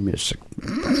 but they're music.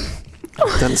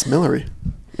 Dennis Millery.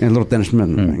 And a little Dennis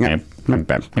Miller.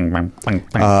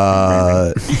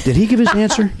 Did he give his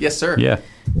answer? Yes, sir. Yeah.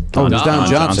 Oh, it was Don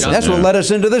Johnson. That's what led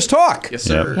us into this talk. Yes,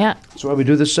 sir. Yeah. That's why we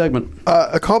do this segment.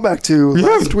 A callback to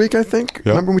last week, I think.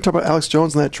 Remember when we talked about Alex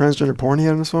Jones and that transgender porn he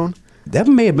had on his phone? That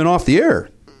may have been off the air.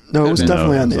 No, it was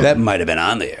definitely on the air. That might have been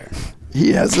on the air.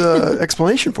 He has an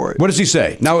explanation for it. What does he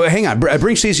say? Now, hang on.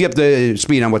 Bring CeCe up to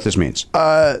speed on what this means.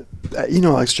 You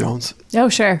know Alex Jones. Oh,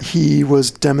 sure. He was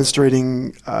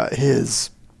demonstrating his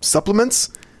supplements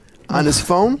on his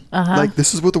phone. Like,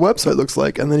 this is what the website looks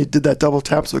like. And then he did that double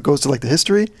tap so it goes to, like, the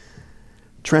history.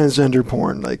 Transgender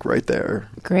porn, like, right there.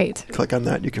 Great. Click on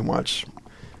that. You can watch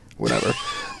whatever.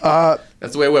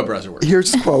 That's the way a web browser works.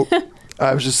 Here's his quote.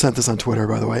 I was just sent this on Twitter,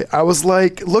 by the way. I was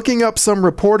like looking up some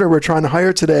reporter we're trying to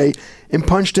hire today and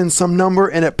punched in some number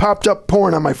and it popped up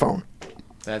porn on my phone.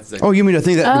 That's the, Oh, you mean a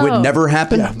thing that would never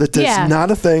happen? Yeah, that's Yeah.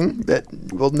 not a thing that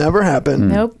will never happen.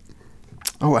 Nope.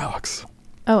 Oh, Alex.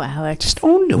 Oh, Alex.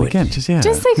 Don't do it. Again, just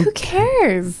Just like, who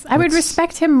cares? I would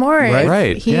respect him more if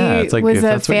Right. he Yeah, it's like was if a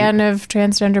that's what fan of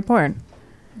transgender porn.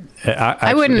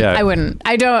 I wouldn't. Yeah, I wouldn't.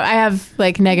 I don't. I have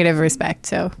like negative respect.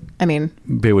 So I mean,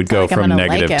 It would go like I'm from gonna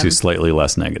negative like to him. slightly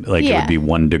less negative. Like it Yeah. would be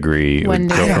 1 degree. It One would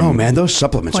go degree. I from- don't know, man. Those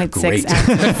supplements are 0.6 great.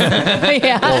 ounces.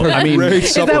 Yeah. I mean,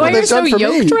 Is that why you're They've so done for me.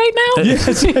 yoked right now?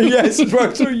 Yes, yes, that's why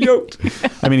I'm so yoked.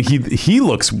 I mean, he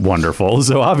looks wonderful,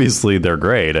 so obviously they're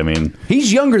great. I mean,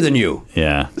 He's younger than you.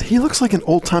 yeah. He looks like an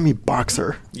old-timey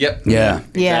boxer. Yep. Yeah.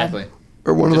 Yeah. Exactly.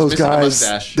 Or one of Just those missing a guys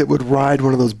mustache. that would ride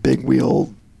one of those big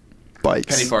wheel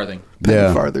bikes. Penny farthing. Penny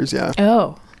Yeah. farthers, yeah.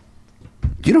 Oh.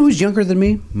 Do you know who's younger than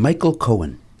me? Michael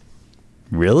Cohen.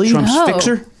 Really? Trump's Oh.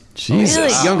 fixer. Jesus. Really?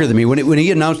 He's younger than me. When he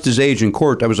announced his age in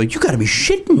court, I was like, you got to be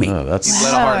shitting me. Oh, that's He's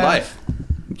led a hard life.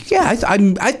 Yeah,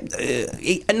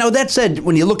 now that said,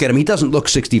 when you look at him, he doesn't look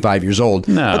 65 years old.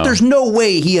 No. But there's no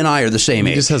way he and I are the same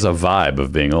he age. just has a vibe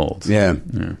of being old. Yeah.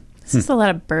 It's just a lot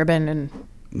of bourbon and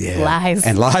lies.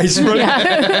 And lies. Right?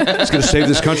 Yeah. He's going to save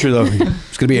this country, though. He's going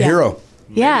to be a hero.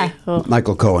 Yeah. Well,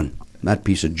 Michael Cohen. That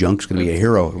piece of junk's going to be a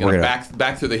hero. Gonna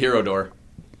back through the hero door.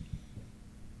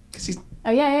 'Cause he's oh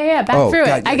yeah. Back Oh, through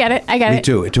God. it. I get it. I get Me it.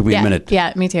 too. It took me a Yeah. minute.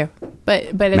 Yeah, me too. But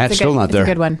it's Matt's a good, still not it's there. a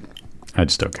good one. I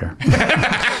just don't care. You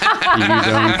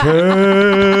don't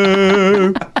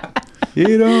care.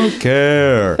 You don't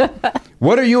care.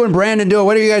 What are you and Brandon doing?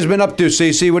 What have you guys been up to,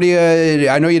 CeCe? What do you?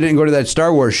 I know you didn't go to that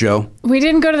Star Wars show. We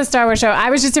didn't go to the Star Wars show. I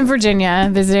was just in Virginia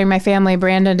visiting my family.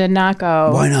 Brandon did not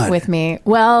go. Why not? With me.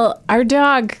 Well, our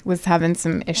dog was having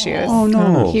some issues. Oh,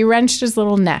 no. He wrenched his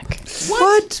little neck.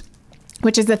 What?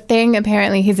 Which is a thing.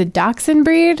 Apparently, he's a dachshund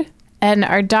breed, and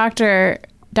our doctor,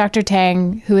 Dr.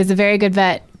 Tang, who is a very good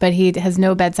vet, but he has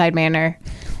no bedside manner.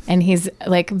 And he's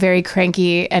like very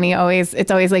cranky, and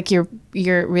it's always like you're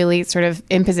really sort of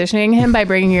impositioning him by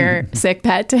bringing your sick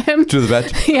pet to him. To the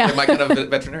vet? Yeah. Like my kind of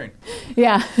veterinarian.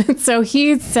 Yeah. So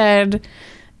he said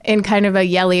in kind of a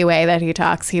yelly way that he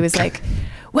talks, he was like,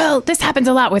 well, this happens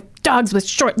a lot with dogs with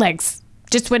short legs,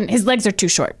 just when his legs are too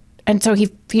short. And so he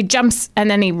jumps and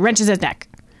then he wrenches his neck.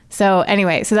 So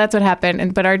anyway, so that's what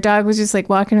happened. But our dog was just like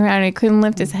walking around and he couldn't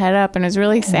lift his head up and it was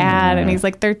really sad. And he's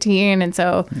like 13. And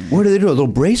so What do they do? A little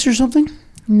brace or something?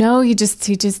 no, he just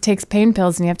takes pain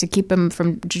pills and you have to keep him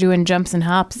from doing jumps and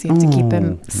hops. You have to keep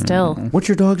him still. What's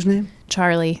your dog's name?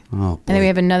 Charlie. Oh, boy. And then we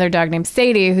have another dog named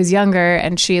Sadie who's younger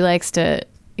and she likes to,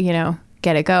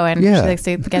 get it going. Yeah. She likes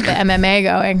to get the MMA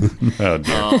going. Oh,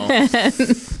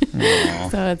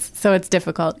 So it's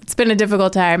difficult. It's been a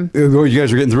difficult time. Oh, you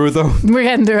guys are getting through it, though? We're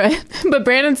getting through it. But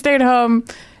Brandon stayed home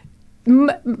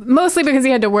mostly because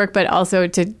he had to work, but also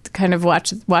to kind of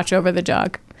watch over the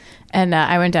dog. And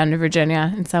I went down to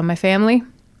Virginia and saw my family.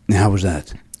 How was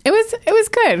that? It was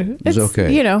good. It was okay.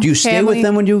 Do you stay with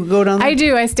them when you go down there? I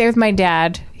do. I stay with my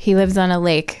dad. He lives on a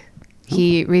lake.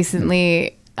 He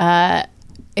recently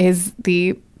is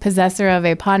the possessor of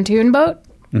a pontoon boat.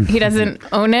 He doesn't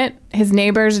own it. His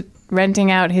neighbor's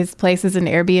renting out his place as an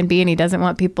Airbnb, and he doesn't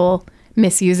want people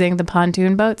misusing the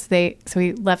pontoon boats. So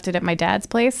he left it at my dad's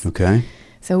place. Okay.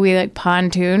 So we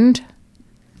pontooned.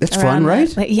 That's fun, around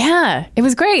right? Yeah, it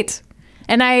was great.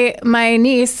 And my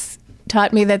niece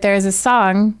taught me that there's a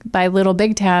song by Little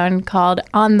Big Town called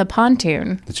 "On the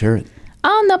Pontoon." Let's hear it.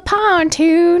 On the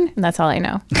pontoon. And that's all I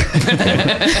know. that's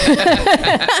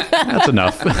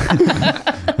enough.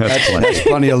 That's plenty. That's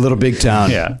plenty of Little Big Town.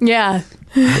 Yeah. Yeah.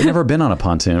 I've never been on a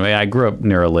pontoon. I grew up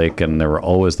near a lake, and there were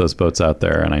always those boats out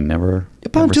there, and I never.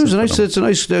 Pontoon's it's a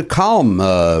nice calm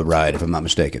ride, if I'm not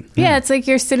mistaken. Yeah, it's like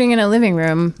you're sitting in a living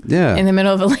room in the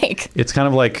middle of a lake. It's kind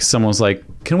of like someone's like,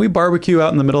 "Can we barbecue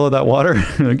out in the middle of that water?"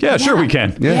 Like, yeah, sure we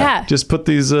can. Yeah. Just put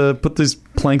these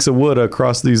planks of wood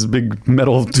across these big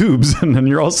metal tubes, and then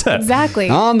you're all set. Exactly.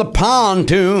 On the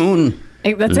pontoon.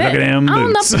 That's Look it. at them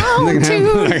On boots. the pontoon.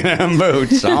 Look at them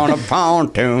boots on a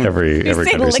pontoon. Every You country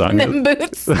say, lick song. them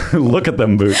boots. Look at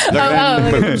them boots. Look at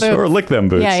them boots. Or lick them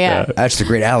boots. Yeah. That's the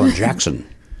great Alan Jackson.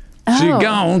 She Oh.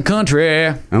 gone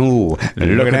country. Oh,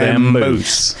 Look at them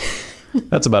boots.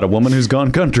 That's about a woman who's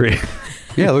gone country.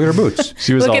 Yeah, look at her boots.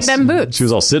 She was Look all, at them boots. She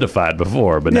was all citified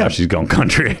before, but Yeah. now she's gone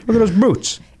country. Look at those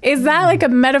boots. Is that like a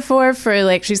metaphor for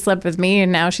like she slept with me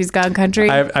and now she's gone country?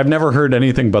 I've never heard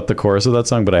anything but the chorus of that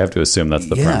song, but I have to assume that's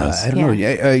the premise. I don't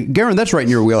know. Garen, that's right in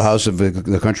your wheelhouse of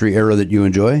the country era that you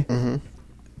enjoy. Mm-hmm.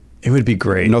 It would be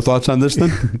great. No thoughts on this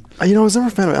then? I was never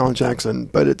a fan of Alan Jackson,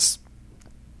 but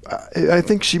I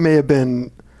think she may have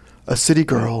been a city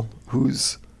girl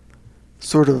who's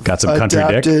sort of Got some country dick?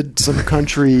 adapted some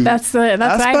country That's what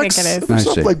I think it is. I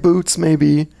Stuff see. like boots,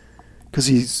 maybe, because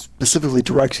he specifically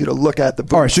directs you to look at the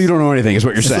boots. All right, so you don't know anything, is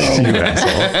what you're saying. You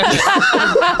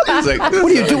asshole. It's like, What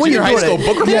do you do when you're high doing school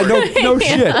it? book Yeah, report? no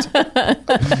shit.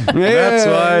 That's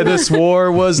why this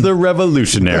war was the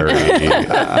revolutionary.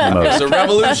 It's a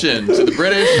revolution to the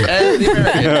British and the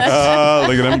Americans.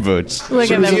 Look at them boots. Look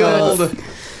at them Field. boots.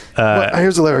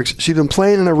 Here's the lyrics. She'd been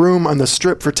playing in a room on the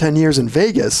Strip for 10 years in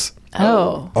Vegas.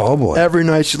 Oh. Oh boy. Every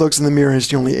night she looks in the mirror and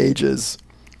she only ages.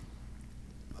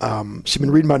 She's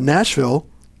been reading about Nashville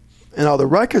and all the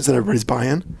records that everybody's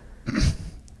buying.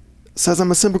 Says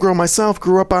I'm a simple girl myself,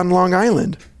 grew up on Long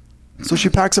Island. So she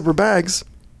packs up her bags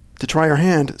to try her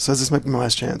hand, says this might be my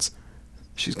last chance.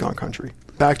 She's gone country.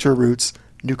 Back to her roots,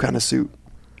 new kind of suit.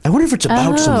 I wonder if it's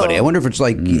about Oh. somebody. I wonder if it's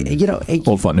like, hey,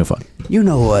 Old fun, new fun.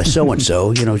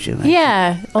 so-and-so,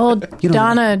 Yeah. Old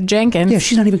Donna Jenkins. Yeah,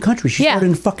 she's not even country. She Yeah. started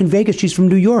in fucking Vegas. She's from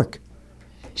New York.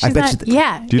 She's bet not, you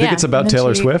yeah. Do you think yeah. it's about And then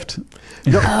Taylor she- Swift?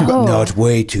 No, it's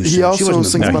way too soon. He She also wasn't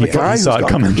sings the- about a he guy who's saw it gone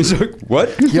coming. country. What?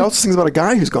 He also sings about a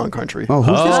guy who's gone country. Oh,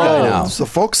 who's this guy now? It's a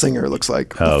folk singer, it looks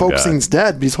like. Oh, the folk God. sing's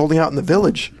dead, but he's holding out in the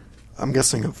village. I'm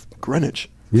guessing of Greenwich.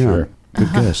 Yeah, Sure.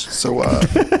 good guess. So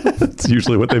That's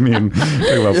usually what they mean.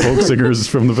 Talking about folk singers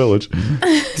from the village.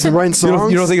 he's been writing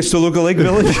songs. You don't think it's Toluca Lake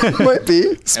Village? Might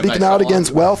be. Speaking out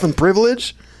against wealth and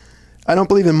privilege. I don't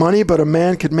believe in money, but a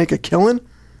man could make a killing.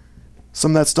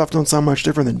 Some of that stuff don't sound much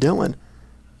different than Dylan.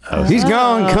 He's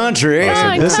gone country.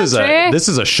 Oh, This country.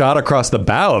 is a shot across the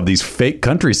bow of these fake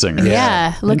country singers.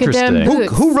 Yeah, look at them Interesting.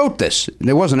 boots. Who wrote this?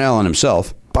 It wasn't Alan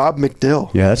himself. Bob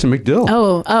McDill. Yeah, that's a McDill.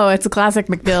 Oh, it's a classic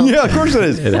McDill. Yeah, of course it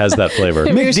is. It has that flavor.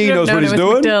 Maybe we Mick D should have knows known what it he's was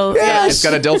doing. McDill. Yes. It's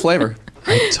got a dill flavor.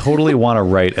 I totally want to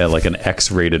write like an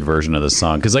X-rated version of this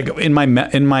song because, like, in my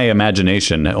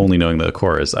imagination, only knowing the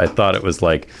chorus, I thought it was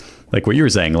like what you were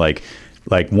saying, like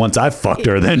once I fucked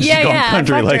her, then she Yeah, gone yeah,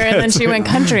 country. I fucked like her, and then she went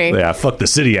country. Yeah, I fucked the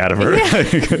city out of her.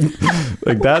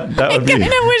 like that. That I would be. kind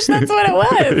of wish that's what it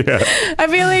was. I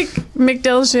feel like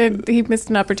McDill he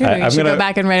missed an opportunity. I'm He should gonna- go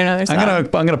back and write another song. I'm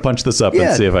gonna punch this up Yeah.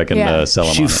 and see if I can Yeah. sell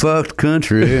them. She on it. fucked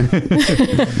country.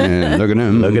 Yeah, look at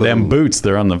him. Look at them boots.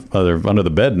 They're they're under the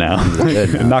bed now.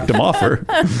 Knocked them off her.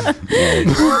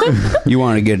 You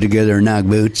want to get together and knock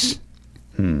boots?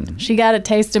 She got a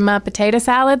taste of my potato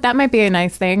salad. That might be a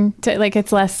nice thing. Like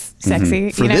it's less sexy.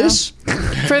 For you know? this?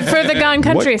 For the Gone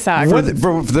Country song. For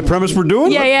the premise we're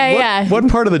doing? Yeah. What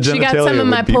part of the She genitalia got some of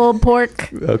my would be- pulled pork.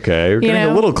 Okay, you're getting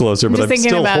know, a little closer, I'm but just I'm thinking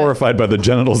still about horrified by the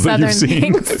genitals that Southern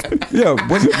you've seen. things. Yeah.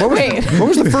 What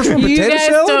was the first one? You Potato guys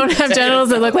salad? don't have genitals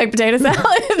that look like potato salad.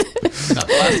 Not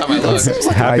the last time I looked.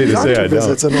 Happy to say I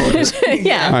Visits don't. in order.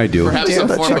 Yeah. I do. Perhaps some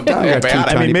that form of checked out.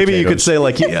 antibiotic. I mean, maybe you could say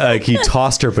like he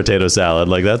tossed her potato salad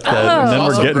like that, and then we're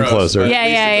Also getting gross. closer.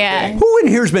 Yeah. Who in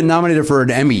here's been nominated for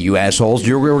an Emmy, you assholes?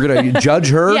 We're going to judge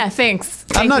her? Yeah, thanks.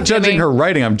 I'm not judging her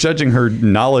writing. I'm judging her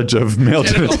knowledge of male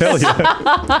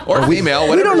genitalia. Or female. We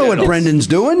Whatever don't know what genitals. Brendan's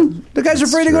doing. The guy's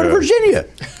afraid to go to true. Virginia.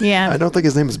 Yeah. I don't think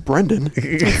his name is Brendan.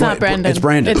 It's not Brendan. It's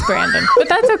Brandon. It's Brandon. But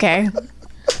that's okay.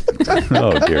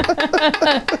 Oh dear.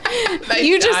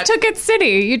 You just took it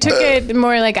city. You took it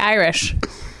more like Irish.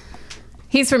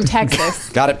 He's from Texas.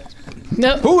 Got it.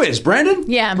 No, Who is? Brandon?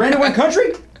 Yeah. Brandon went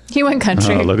country? he went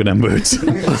country. Oh, look at them boots.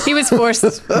 He was forced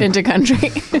into country.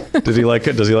 Does he like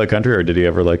country, or did he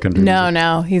ever like country? music?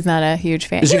 No, he's not a huge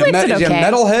fan. Is he, likes it is he a okay.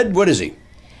 metalhead? What is he?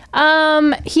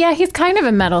 Yeah, he's kind of a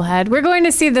metalhead. We're going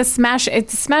to see the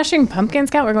Smashing Pumpkins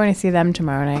count. We're going to see them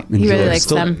tomorrow night. He really likes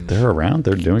Still, them. they're around.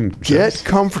 They're doing. Get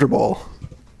comfortable.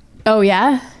 Oh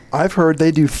yeah. I've heard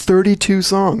they do 32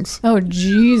 songs. Oh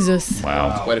Jesus.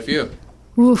 Wow. Quite a few.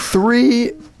 3.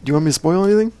 Do you want me to spoil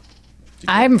anything?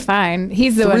 I'm fine.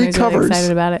 He's the one 3 who's covers. really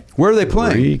excited about it. Where are they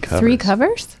playing? Three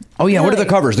covers? Oh, yeah. What are the Really?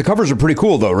 covers? The covers are pretty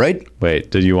cool, though, right?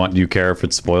 Wait, do you care if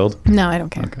it's spoiled? No, I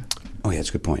don't care. Oh, yeah. That's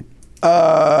a good point.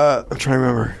 I'm trying to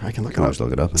remember. I can look it I'll up. just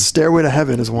look it up. Stairway to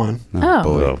Heaven is one. Oh.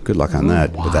 Boy, Oh. good luck on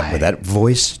that. With that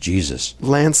voice, Jesus.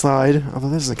 Landslide, although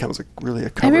this doesn't count as really a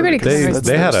cover. Everybody because covers that's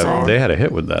They their had song. they had a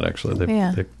hit with that actually.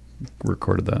 Yeah. They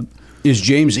recorded that. Is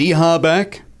James Eha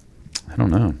back? I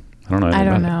don't know. I don't anything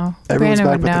about it. know. Everyone's Brandon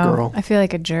back would but the know. girl. I feel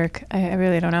like a jerk. I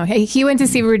really don't know. He went to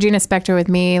see Regina Spektor with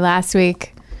me last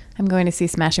week. I'm going to see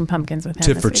Smashing Pumpkins with him.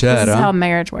 Tit this for week. tat, This is huh? how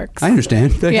marriage works. I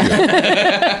understand. Thank you.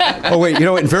 Yeah. Oh, wait. You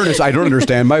know what? In fairness, I don't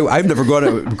understand. I've never gone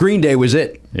to... Green Day was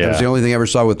it. That was Yeah. the only thing I ever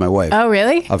saw with my wife. Oh,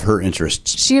 really? Of her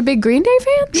interests. She a big Green Day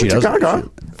fan? She does. Gaga.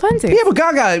 Funsies. Yeah, but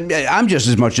Gaga, I'm just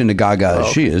as much into Gaga as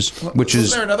she is, which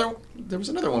is There was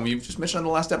another one you just mentioned on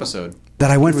the last episode. that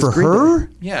I went for Green her.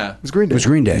 Yeah. It was Green It Day. was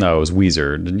Green Day. No, it was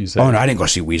Weezer. Didn't you say? Oh no, I didn't go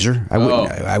see Weezer. I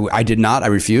wouldn't. I did not. I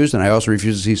refused, and I also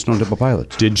refused to see Stone Temple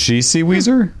Pilots Did she see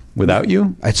Weezer without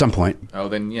you? at some point. Oh,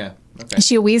 then yeah. Okay. Is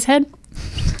she a Weezehead?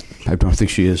 I don't think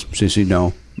she is. CeCe,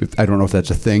 no. I don't know if that's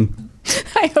a thing.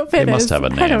 I hope They it is. must have a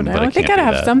I don't name, know. but it They can't gotta be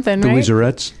have that. something, The right?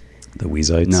 Weezerettes? The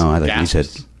Weezites? No, I think he Gasps.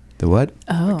 said the what?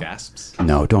 Oh. Gasps.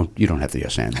 No, you don't have to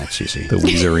yes and that, CeCe. The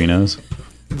Weezerinos?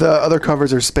 The other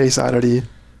covers are Space Oddity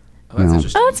Oh, that's No.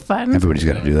 interesting. Oh, that's fun. Everybody's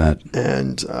got to do that.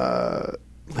 and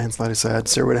Landslide is Sad,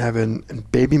 Stairway to Heaven, and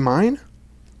Baby Mine,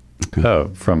 Oh,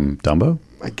 from Dumbo?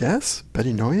 I guess.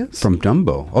 Betty Noyes? From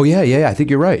Dumbo. Oh yeah. I think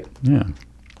you're right. Yeah.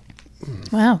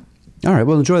 Wow. All right,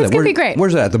 well enjoy that. It's gonna be great.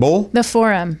 Where's that? At the bowl? The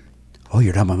Forum. Oh,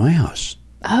 you're down by my house.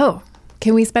 Oh,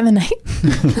 can we spend the night?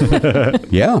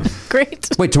 Yeah. Great.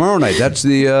 Wait, tomorrow night. That's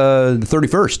the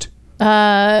 31st.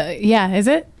 Yeah, is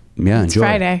it? Yeah, enjoy.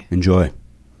 Friday. Enjoy.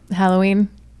 Halloween?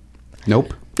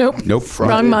 Nope. Nope. Friday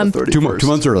Wrong the month. 31st. 2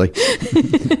 months early.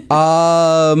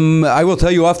 I will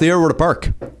tell you off the air where to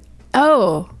park.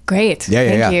 Oh, great.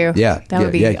 Yeah, Thank you. yeah, That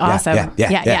would be yeah, awesome.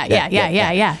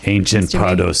 yeah. Ancient Mr. B.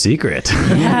 Prado secret.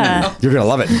 Yeah. You're gonna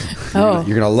love it. Oh.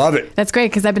 You're gonna love it. That's great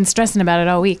because I've been stressing about it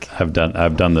all week. I've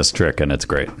done this trick and it's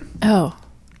great. Oh,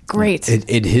 great.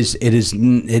 It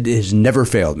has never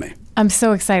failed me. I'm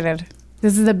so excited.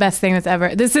 This is the best thing that's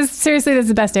ever. This is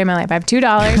the best day of my life. I have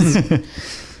 $2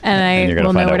 and you're I gonna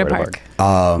will know find where out to where to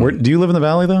park. Where, do you live in the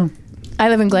valley though? I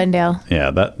live in Glendale.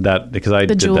 Yeah, that because I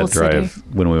did Jewel that drive City.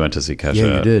 when we went to see Kesha.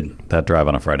 Yeah, you did. That drive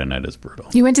on a Friday night is brutal.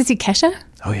 You went to see Kesha?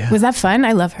 Oh yeah, Was that fun?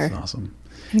 I love her. awesome?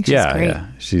 think she's great. Yeah.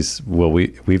 She's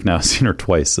we've now seen her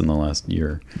twice in the last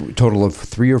year. Total of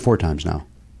 3 or 4 times now.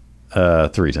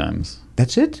 3 times.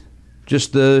 That's it?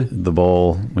 Just the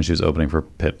Bowl when she was opening for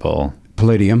Pitbull.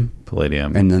 Palladium.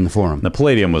 And then the Forum. The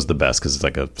Palladium was the best because it's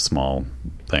like a small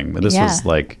thing. But this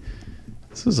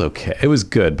was okay. It was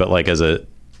good, but like as a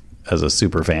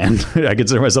super fan, I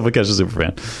consider myself a Kesha super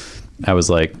fan. I was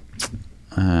like,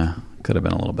 could have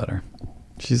been a little better.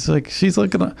 She's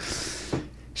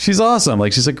awesome.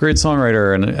 Like she's a great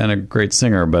songwriter and a great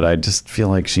singer, but I just feel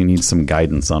like she needs some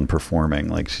guidance on performing.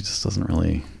 Like she just doesn't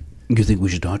really. You think we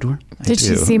should talk to her? Did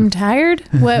she seem tired?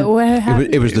 What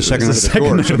happened? It was the second of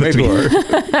the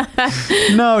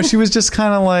tour. No, she was just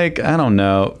kind of like, I don't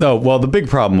know. Oh, well, the big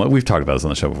problem, we've talked about this on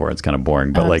the show before. It's kind of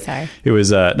boring, but sorry. it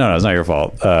was, no, it's not your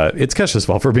fault. It's Kesha's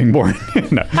fault for being boring.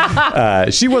 No.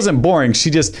 She wasn't boring.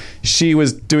 She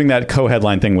was doing that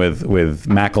co-headline thing with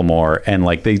Macklemore, and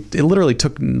like it literally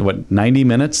took 90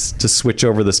 minutes to switch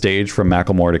over the stage from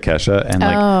Macklemore to Kesha, and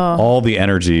like all the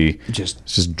energy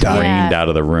just drained out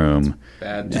of the room.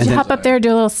 Did you hop up there and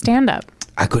do a little stand-up?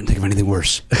 I couldn't think of anything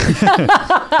worse.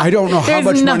 I don't know how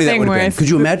much money that would have been. Could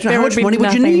you imagine how much money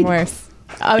would you need? Worse.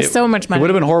 So much money. It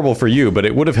would have been horrible for you, but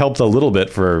it would have helped a little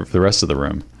bit for the rest of the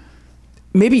room.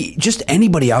 Maybe just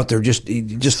anybody out there just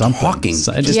talking.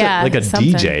 Like a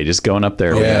DJ just going up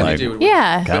there. Yeah.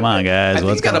 Like, come on, guys. I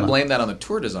think you got to blame that on the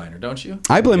tour designer, don't you?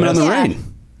 I blame it on the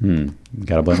rain.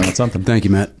 Got to blame it on something. Thank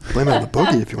you, Matt. Blame it on the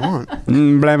boogie if you want.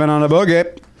 Blame it on the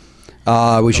boogie.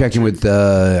 We checked in with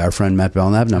our friend Matt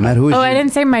Belknap. Now, Matt, who is you? I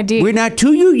didn't say my D. We're not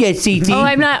to you yet, CT. Oh,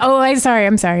 I'm not. Oh, I'm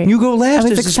sorry. You go last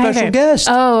as a excited. special guest.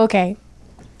 Oh, okay.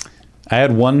 I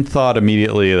had one thought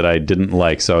immediately that I didn't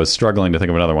like, so I was struggling to think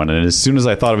of another one. And as soon as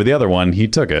I thought of the other one, he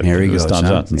took it. Here he it was goes, Don huh?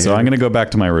 Johnson. So I'm going to go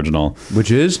back to my original. Which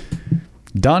is?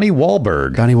 Donnie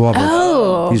Wahlberg. Donnie Wahlberg.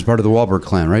 Oh. He's part of the Wahlberg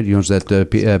clan, right? He owns that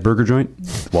burger joint?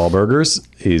 Wahlburgers.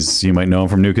 You might know him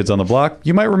from New Kids on the Block.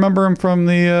 You might remember him from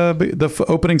the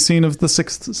opening scene of The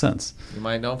Sixth Sense. You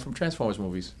might know him from Transformers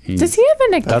movies. Does he have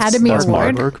an Academy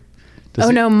Award? Mark.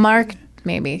 No, Mark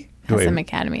maybe has some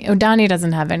Academy. Oh, Donnie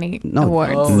doesn't have any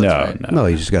awards. Oh, No. No,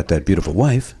 he's just got that beautiful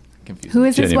wife. Who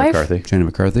is his Jenny wife? McCarthy. Jenny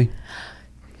McCarthy.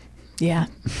 Yeah,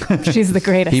 she's the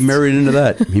greatest. He married into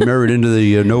that. He married into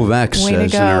the Novavax Way to go.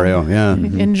 scenario. Yeah.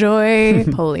 Enjoy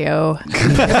polio.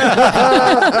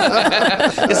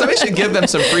 Somebody should give them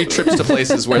some free trips to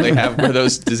places where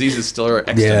those diseases still are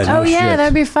extant. Yeah. Oh, yeah, shit.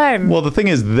 that'd be fun. Well, the thing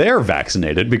is, they're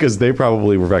vaccinated because they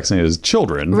probably were vaccinated as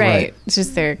children. right. It's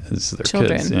just their It's their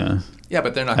children. kids, yeah. Yeah,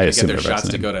 but they're not I going to assume get their they're shots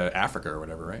to vaccinated. go to Africa or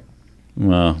whatever, right?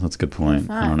 Well, that's a good point.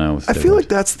 I don't know. I feel like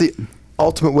that's the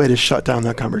ultimate way to shut down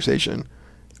that conversation.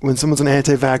 When someone's an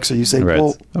anti-vaxxer, you say, Right.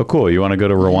 well, Oh, cool. You want to go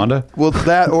to Rwanda?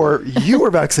 that or you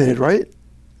were vaccinated, right?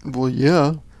 Well,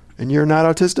 yeah. And you're not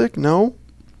autistic? No?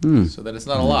 So that it's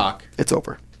not a lock. It's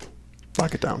over.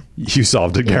 Lock it down. You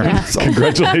solved it, Garen. Yeah.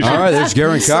 Congratulations. All right, there's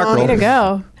Garen Way Cockrell. to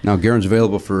go. Now, Garen's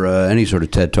available for any sort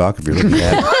of TED Talk if you're looking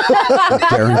at it.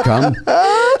 Garen, come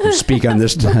speak on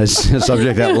this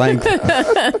subject at length.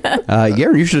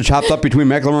 Garen, you should have chopped up between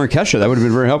Macklemore and Kesha. That would have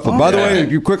been very helpful. By the way,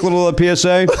 you quick little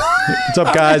PSA. What's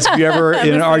up, guys? If you're ever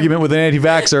in an argument with an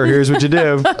anti-vaxxer, here's what you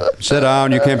do. Sit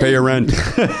down. You can't pay your rent.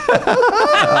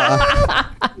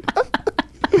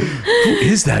 Who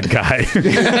is that guy?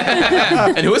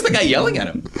 And who was the guy yelling at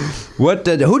him? What?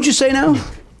 Who'd you say now?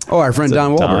 Oh, our friend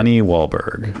Don Wahlberg. Donnie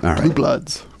Wahlberg. All Blue right.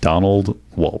 Bloods. Donald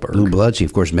Wahlberg. Blue Bloods. He,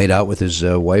 of course, made out with his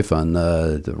wife on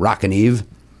the Rockin' Eve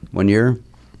one year.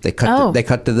 They cut. They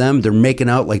cut to them. They're making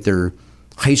out like they're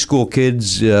high school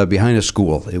kids behind a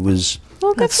school. It was.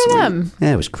 Well, good for them.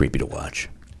 Yeah, it was creepy to watch.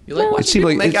 You like watching seemed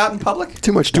people like make out in public?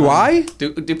 Too much Do time. I?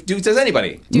 Does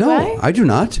anybody? No, I do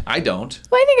not. I don't.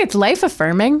 Well, I think it's life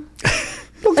affirming.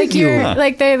 Like you. you're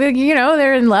like they're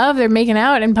in love, they're making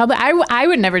out in public. I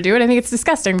would never do it. I think it's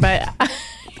disgusting, but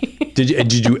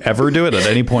Did you ever do it at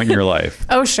any point in your life?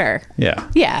 oh sure. Yeah.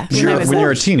 Yeah. When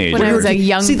you're a teenager. When I was a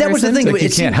young See, that was the person. thing. Like, you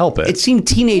can't help it. It seemed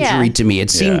teenagery Yeah. to me. It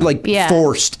seemed like Yeah.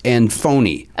 forced and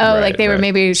phony. Oh, Right, like they were right.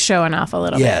 maybe showing off a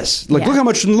little Yes. bit. Like, Yeah. look how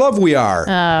much in love we are.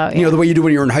 Oh, You know, yeah. the way you do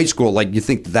when you're in high school. Like, you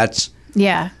think that's,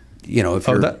 Yeah. you know, if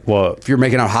Oh, you're if you're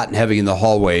making out hot and heavy in the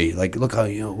hallway, like, look how,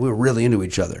 we're really into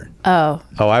each other. Oh.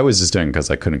 Oh, I was just doing it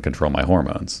because I couldn't control my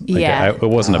hormones. Like, Yeah. it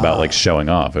wasn't about like showing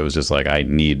off. It was just like, I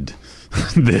need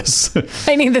this.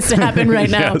 I need this to happen right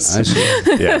now. Yes. I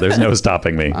see. Yeah, there's no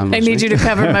stopping me. I need you to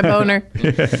cover my boner.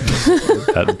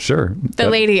 Sure. The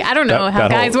lady. I don't know how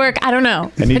that guys whole- work. I don't know.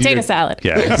 I need you Potato to- salad.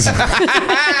 Yeah.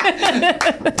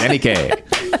 Danny K.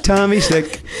 Tommy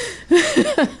Stick.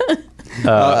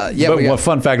 Yeah, but we got- one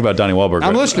fun fact about Donnie Wahlberg.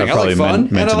 I'm listening. I I like probably fun, and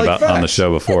I mentioned like about on the facts.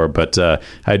 show before, but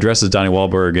I dressed as Donnie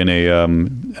Wahlberg in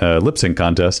a lip sync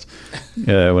contest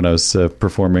when I was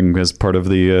performing as part of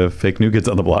the fake New Kids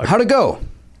on the Block. How'd it go?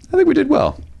 I think we did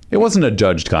well. It wasn't a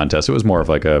judged contest. It was more of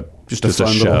like a Just a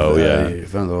fun show. little,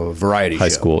 fun little variety High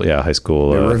show. school. Yeah, high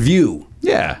school. A review.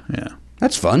 Yeah.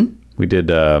 That's fun. We did.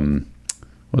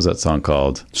 What was that song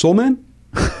called? Soul Man?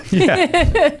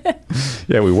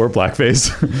 Yeah, we wore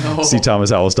blackface. See Thomas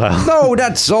Howell style. No,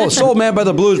 that's Soul Man by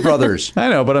the Blues Brothers. I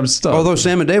know, but I'm still. Although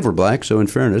Sam and Dave were black, so in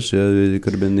fairness, it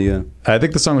could have been the. I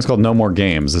think the song was called "No More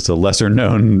Games." It's a lesser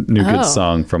known New Kids Oh.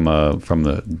 song from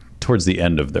the towards the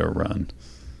end of their run.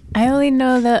 I only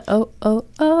know the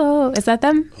is that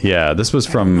them? Yeah, this was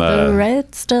from. The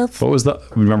red stuff. What was the?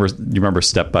 You remember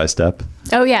Step by Step?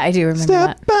 Oh yeah, I do remember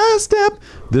that. by Step.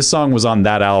 This song was on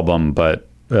that album, but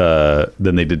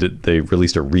then they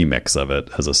released a remix of it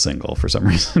as a single for some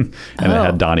reason, and it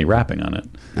had Donnie rapping on it.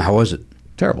 How was it?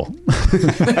 Terrible.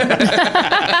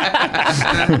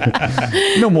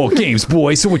 No more games,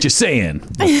 boy. So what you saying?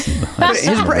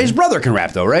 His brother can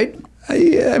rap, though, right?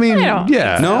 I mean, I don't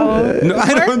yeah. No, no,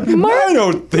 I don't. Mark? I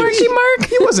don't think. Marky Mark.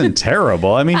 He wasn't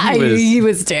terrible. I mean, He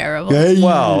was terrible.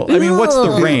 well, I mean, what's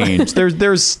the range?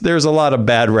 There's a lot of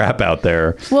bad rap out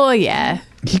there. Well, yeah.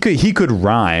 He could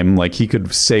rhyme, like he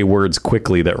could say words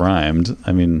quickly that rhymed.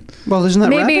 I mean, Well, isn't that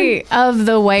Maybe of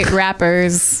the white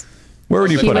rappers. where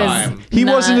would you He put was him? He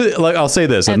not wasn't like, I'll say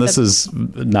this, and at this the- is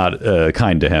not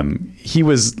kind to him. He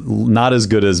was not as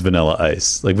good as Vanilla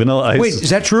Ice. Like Vanilla Ice. Wait,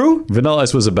 is that true? Vanilla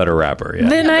Ice was a better rapper. Yeah.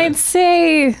 Then I'd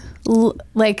say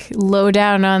like low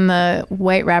down on the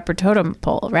white rapper totem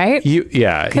pole, right?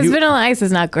 Because Vanilla Ice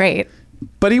is not great.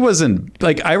 But he wasn't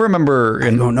like, I remember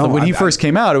don't know. when he first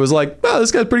came out, it was like, oh,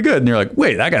 this guy's pretty good. And you're like,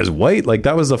 wait, that guy's white? Like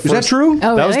that was the first. that true?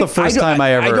 Oh, That was really? the first time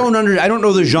I ever. I don't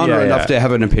know the genre Yeah, enough yeah. to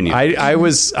have an opinion. I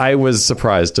was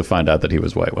surprised to find out that he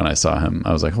was white when I saw him.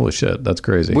 I was like, holy shit, that's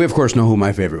crazy. We of course know who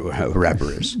my favorite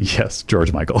rapper is, Yes,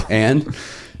 George Michael. and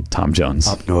Tom Jones.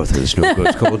 up north where the snow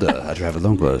goes colder, I travel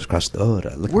long roads across the road.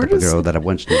 I looked at a girl that I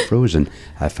once knew frozen.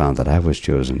 I found that I was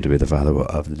chosen to be the father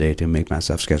of the day to make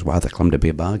myself scarce while I come to be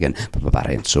a bargain for my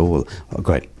body and soul. Oh,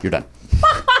 go ahead, you're done.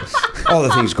 All the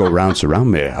things go round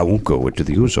surround me. I won't go into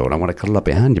the usual. I want to cuddle up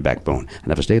behind your backbone. I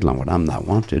never stayed long when I'm not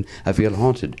wanted. I feel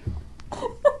haunted.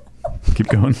 Keep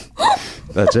going.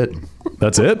 That's it.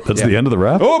 That's it? That's Yeah. the end of the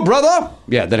rap? Oh, brother!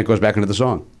 Yeah, then it goes back into the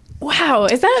song. Wow,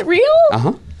 is that real?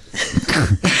 Uh-huh.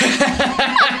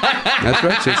 That's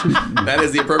right, CeCe. That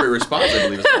is the appropriate response, I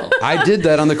believe, as well. I did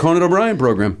that on the Conan O'Brien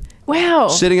program, Wow.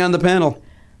 sitting on the panel.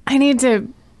 I need to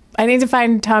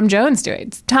find Tom Jones to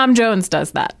it. Tom Jones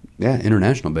does that. Yeah,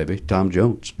 international, baby. Tom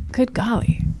Jones. Good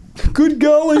golly. Good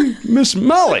golly, Miss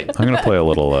Molly. I'm going to play a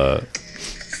little,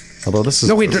 although this is...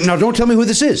 No, wait, no, don't tell me who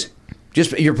this is.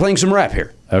 Just, you're playing some rap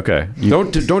here. Okay.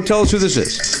 Don't tell us who this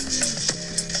is.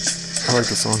 I like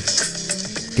the song.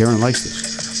 Karen likes this.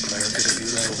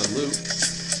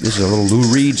 This is a little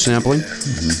Lou Reed sampling. Let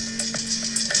me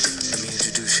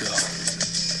introduce y'all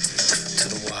to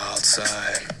the wild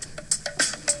side.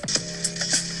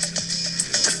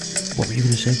 What were you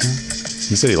going to say, Karen?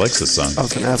 He said he likes this song. I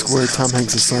was going to ask where Tom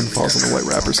Hanks' son falls on the white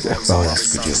rapper scale. Oh,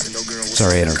 that's good.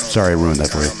 Sorry, I ruined that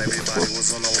for you. Everybody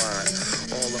was on the line.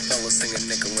 All the fellas singing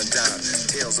nickel and dime.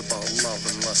 Tales about love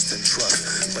and lust and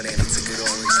trust. But Annie took it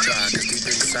always dry. Cause deep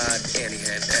inside, Annie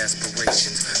had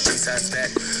aspirations. Besides that,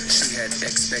 she had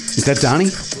expectations. Is that Donnie?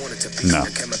 Wanted to be No.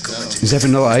 a chemical Is that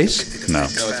Vanilla Ice? No. No,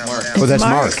 it's Mark. Oh, that's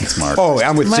Mark. Mark. It's Mark. Oh,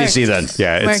 I'm with Mark. CeCe then.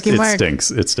 Yeah, Marky it Mark.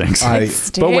 stinks. It stinks. I-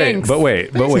 But wait.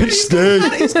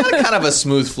 He's got kind of a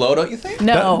smooth flow, don't you think?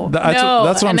 No, that's no.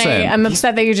 what I'm and saying. I'm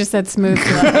upset that you just said smooth.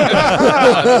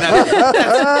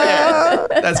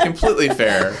 That's completely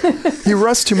fair. He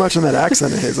rests too much on that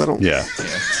accent of his. I don't. Yeah.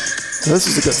 This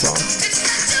is a good song.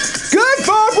 Good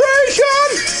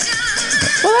vibration!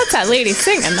 Well, that's that lady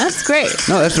singing. That's great.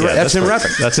 No, that's him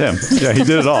rapping. That's him. Yeah, he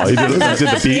did it all. He did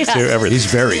the beat Yeah. too, everything. He's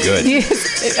very good.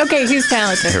 Okay, he's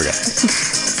talented. Here we go. Yo,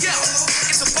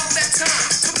 it's about that time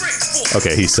to break for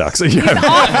Okay, he sucks. Yeah,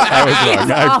 I was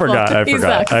wrong. I awful. forgot. He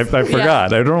sucks. I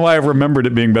forgot. I don't know why I remembered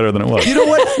it being better than it was. You know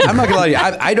what? I'm not gonna lie to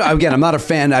you. I don't, again, I'm not a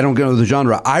fan. I don't go to the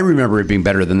genre. I remember it being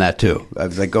better than that too. I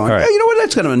was like going, All right. hey, you know what?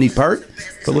 That's kind of a neat part.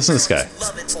 But listen to this guy.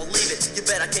 love it or leave it. You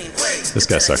bet I can't wait. This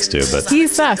guy sucks too, but He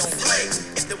sucks.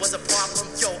 If there was a problem,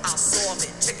 yo, I'll solve it.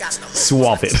 Check out the hook.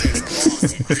 swap it.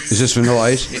 Is this Vanilla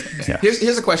Ice?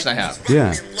 Here's a question I have.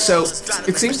 Yeah. So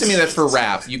it seems to me that for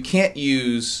rap, you can't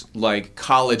use like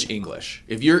college English.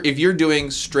 If you're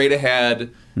doing straight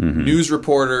ahead news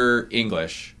reporter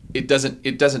English, it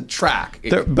doesn't track.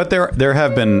 But there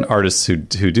have been artists who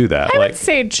do that. I like would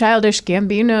say Childish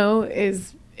Gambino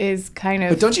is kind of.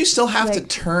 But don't you still have to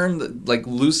turn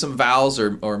lose some vowels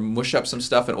or mush up some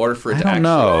stuff in order for it to I don't actually?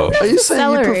 know. Are you saying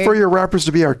Celery. you prefer your rappers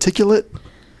to be articulate?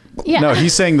 Yeah. No,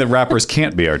 he's saying that rappers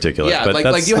can't be articulate. Yeah, but like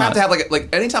that's you have not- to have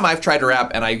like anytime I've tried to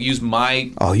rap and I use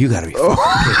my Oh, you got to be. A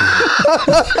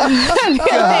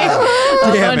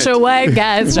bunch of white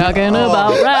guys talking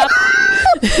about rap.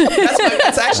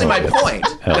 that's actually my point.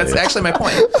 That's yeah. actually my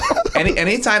point.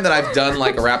 Anytime that I've done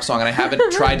like a rap song and I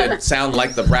haven't tried to sound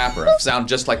like the rapper, sound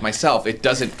just like myself, it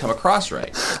doesn't come across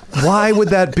right. Why would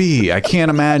that be? I can't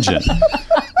imagine.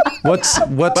 What's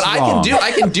But wrong?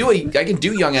 I can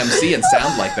do Young MC and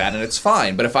sound like that, and it's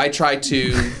fine. But if I try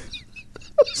to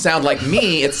sound like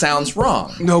me, it sounds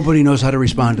wrong. Nobody knows how to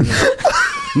respond to that.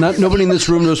 Nobody in this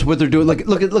room knows what they're doing.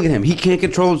 Look at him. He can't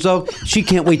control himself. She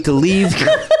can't wait to leave.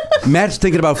 Matt's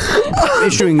thinking about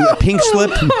issuing a pink slip.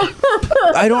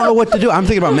 I don't know what to do. I'm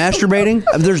thinking about masturbating.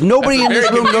 There's nobody in this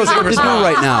room who knows what to do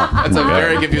right now. That's a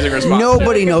very confusing response.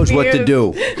 Nobody knows what to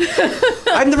do.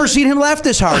 I've never seen him laugh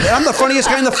this hard. I'm the funniest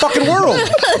guy in the fucking world.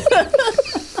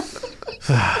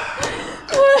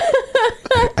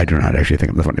 I do not actually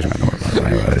think I'm the funniest guy in the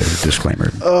world.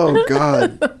 Disclaimer. Oh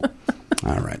God.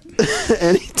 All right.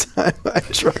 Anytime I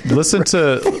try. Listen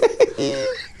to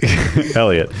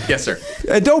Elliot. Yes, sir.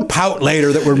 Don't pout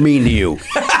later that we're mean to you.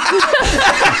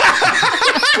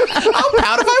 I'll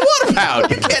pout if I want to pout.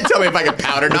 You can't tell me if I can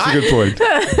pout or not. Good point.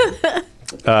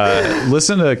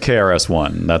 Listen to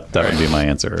KRS-One. That would be my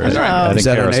answer. I think Is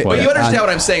that an- KRS-One. But you understand what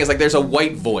I'm saying? Is like there's a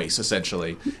white voice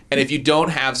essentially, and if you don't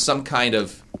have some kind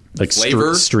of like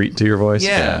flavor, street to your voice.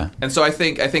 yeah. And so I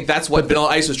think that's what Vanilla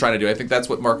Ice was trying to do. I think that's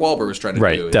what Mark Wahlberg was trying to do.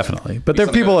 Right, is definitely. But be there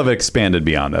something people that- have expanded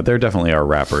beyond that. There definitely are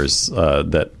rappers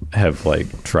that have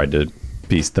like tried to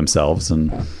beast themselves,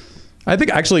 and I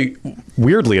think actually,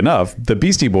 weirdly enough, the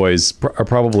Beastie Boys are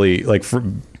probably like.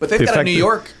 But they've got a New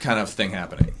York kind of thing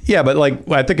happening. Yeah, but like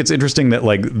I think it's interesting that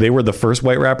like they were the first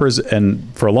white rappers, and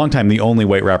for a long time the only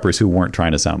white rappers who weren't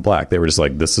trying to sound black. They were just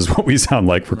like, "This is what we sound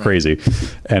like. We're crazy,"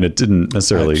 and it didn't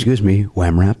necessarily. Excuse me,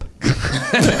 wham rap.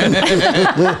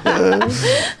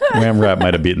 Wham Rap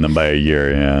might have beaten them by a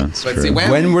year. Yeah, it's But true. see,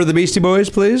 When were the Beastie Boys,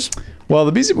 please? Well,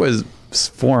 the Beastie Boys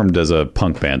formed as a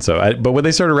punk band, but when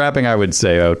they started rapping, I would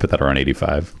put that around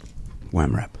 85.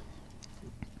 Wham rap.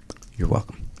 You're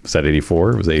welcome. Was that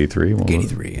 84? Was it 83?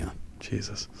 83, yeah.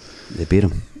 Jesus. They beat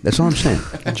him. That's all I'm saying.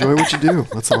 Enjoy what you do.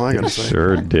 That's all I gotta say.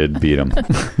 Sure did beat them.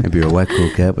 If you're a white cool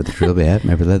cat with a trilby hat,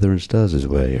 maybe leather and studs is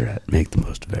where you're at. Make the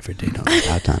most of every day. Don't let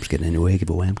hard times get in your way. Give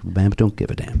a wham, bam, but don't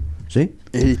give a damn. See?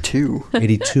 82.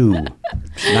 82.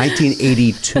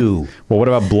 1982. Well, what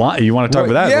about Blondie? You want to talk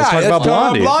about that? Yeah, let's talk about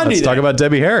Blondie. Let's then. talk about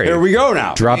Debbie Harry. Here we go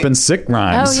now. Dropping sick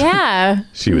rhymes. Oh yeah.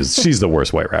 She's the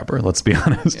worst white rapper. Let's be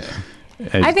honest.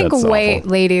 And I think that's white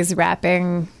awful. ladies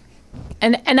rapping,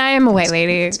 and I am a white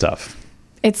lady. It's tough.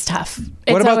 It's tough.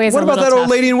 It's What about always that a little old tough.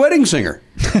 lady in Wedding Singer?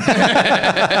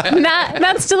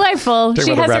 That's delightful. Talking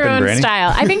She about has the her rapping own granny?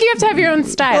 style. I think you have to have your own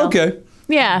style. Okay.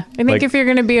 Yeah, I think Like- if you're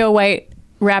going to be a white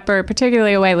rapper,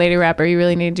 particularly a white lady rapper, you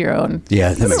really need your own Yeah,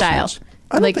 that makes style. sense.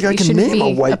 I don't think I you can shouldn't name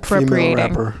a be white female appropriating.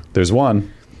 rapper. There's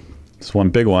one. There's one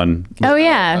big one. Oh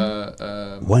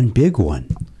yeah, One big one.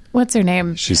 what's her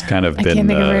name? She's kind of I been can't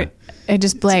think of her. I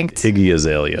just blanked. Iggy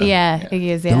Azalea. Yeah,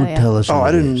 Iggy Azalea. Don't tell us. Oh, who I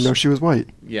it didn't is. know she was white.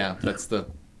 Yeah, that's the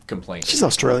complaint. She's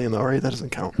Australian though, right? That doesn't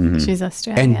count. She's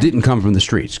Australian. And didn't come from the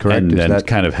streets, correct? And Is then that-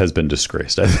 kind of has been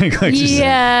disgraced, I think. Like she's-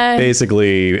 Yeah.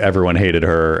 Basically, everyone hated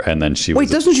her, and then she Wait,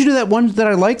 was. doesn't she do that one that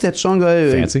I like? That song,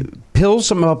 Fancy? Pills?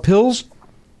 Something about pills?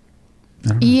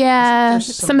 Yeah,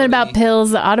 There's something about somebody-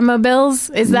 pills, automobiles.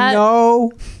 Is that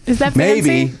No. is that Maybe.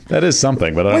 fancy? That is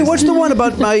something, but I Wait, don't what's the one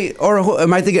about my? Or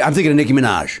am I thinking? I'm thinking of Nicki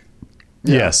Minaj.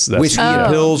 Yes, that's Whiskey and Oh.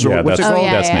 pills, or Yeah, what's it that's, called?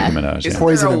 yeah, that's yeah. Nicki Minaj. Isn't Yeah.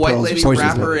 Poison there a and white pills. lady Poison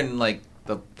rapper and in like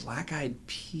the Black Eyed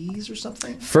Peas or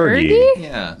something? Fergie.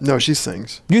 Yeah. No, she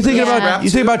sings. You thinking Yeah. about? You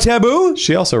think about Taboo?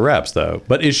 She also raps though,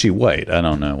 but is she white? I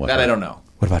don't know. What That I don't know.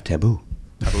 What about Taboo?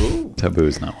 Ooh.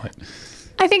 Taboo's not white.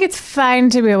 I think it's fine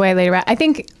to be a white lady rapper. I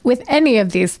think with any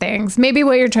of these things, maybe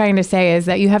what you're trying to say is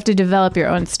that you have to develop your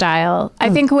own style. I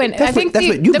think that's what you've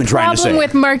the been trying to problem say.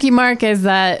 with Marky Mark is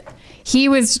that he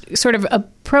was sort of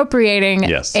appropriating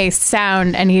Yes. a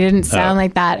sound, and he didn't sound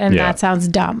like that, and yeah. that sounds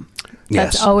dumb.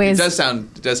 Yes. That's always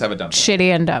It does have a dumb.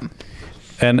 shitty and dumb.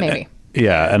 And Maybe.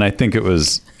 yeah, and I think it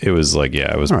was like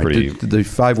it was All right. pretty. Did the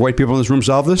 5 white people in this room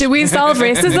solve this? Did we solve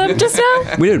racism just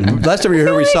now? We did. Last time you were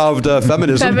here, we solved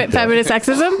feminism. Feminist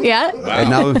sexism? Yeah.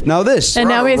 And now this. And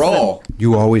now We're on a we roll.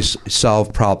 You always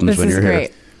solve problems This when is you're great.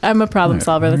 here. I'm a problem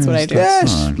solver. That's what I do.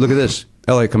 Yes. Look at this.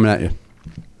 Elliot coming at you.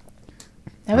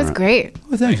 That was great.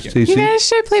 Well, thanks, You CeCe. guys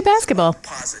should play basketball.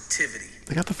 Positivity.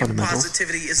 They got the And fundamentals.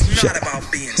 positivity is not about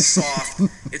being soft.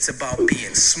 It's about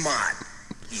being smart.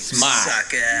 You Smart.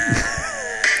 sucker.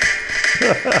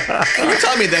 Can you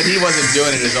tell me that he wasn't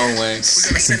doing it his own way? We're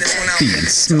gonna send this one out. Being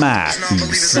smart,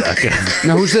 you sucker.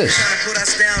 Now, who's this? Trying to put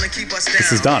us down and keep us down.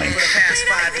 This is Donnie. For the past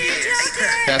 5 years.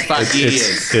 Past 5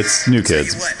 years. It's New Tell you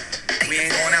Kids. what, we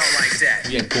ain't going out like that.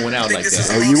 He ain't going out like This is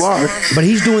that. Oh, you are. But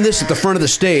he's doing this at the front of the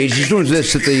stage. He's doing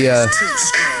this at the, too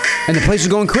strong. and the place is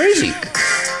going crazy,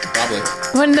 Probably.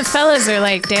 When the fellas are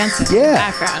like dancing in the Yeah.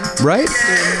 background, right?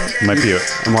 Might be.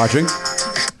 I'm watching.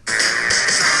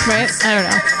 right? I don't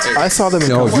know. I saw them in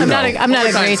No, concert. you I'm not know. a, I'm not a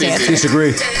One more great time, CeCe. dancer.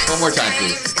 Disagree. One more time,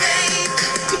 please.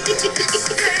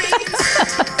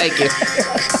 Thank you.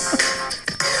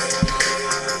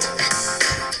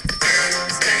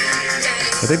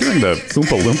 Are they doing the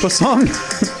Oompa Loompa song?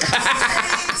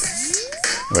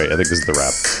 Wait, I think this is the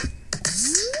rap.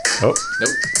 Oh, Nope.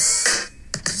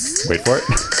 wait for it.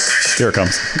 Here it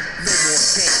comes. No more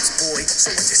games, boy.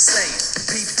 So what you say?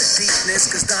 Peep the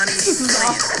deepness, cause Donnie ain't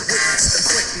playing. Witness the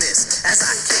quickness as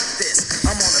I kick this.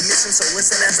 I'm on a mission, so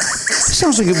listen as I diss. It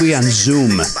sounds like it'd be on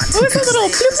Zoom. What was that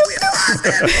little bloop, bloop,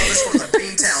 bloop?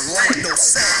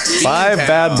 5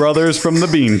 bad brothers from the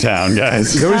Beantown,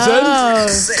 guys. You know what he said? Oh,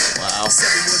 Wow.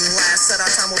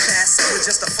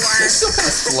 Still kind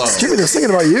of slow. Jimmy, they're singing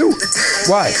about you.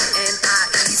 Why?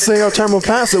 Saying our time will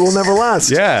pass, it will never last.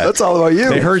 Yeah. That's all about you.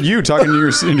 They heard you talking to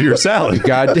into your salad.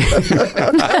 God. Did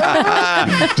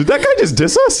that guy just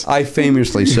diss us? I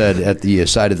famously said at the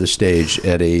side of the stage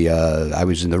at a, I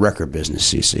was in the record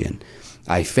business, CeCe, and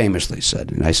I famously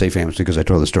said, and I say famously because I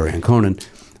told the story on Conan,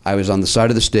 I was on the side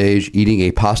of the stage eating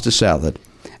a pasta salad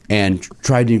and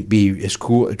trying to be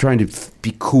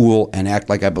cool and act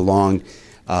like I belonged.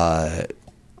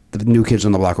 The New Kids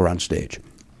on the Block were on stage,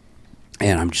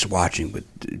 and I'm just watching, but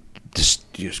just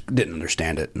didn't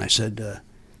understand it. And I said,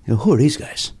 "Who are these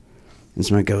guys?" And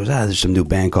somebody goes, "There's some new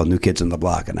band called New Kids on the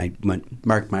Block." And I went,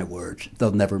 "Mark my words,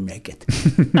 they'll never make it."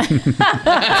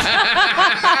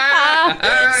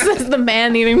 says the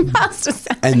man eating pasta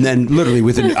salad. And then, literally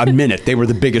within a minute, they were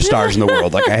the biggest stars in the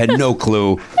world. Like I had no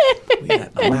clue.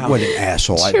 What an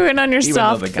asshole! Chewing on your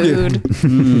soft food.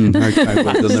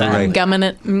 I Gumming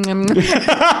it.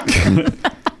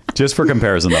 Just for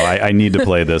comparison, though, I need to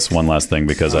play this one last thing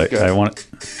because I want.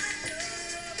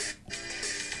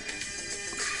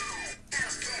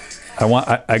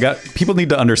 I got people need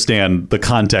to understand the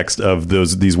context of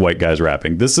these white guys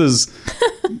rapping. This is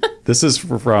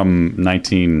from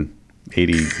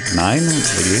 1989,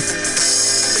 88.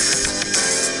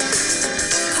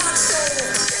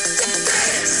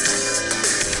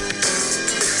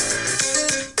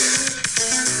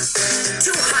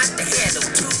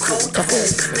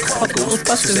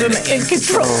 Ghostbusters in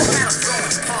control.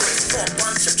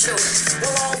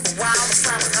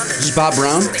 This is Bob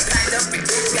Brown.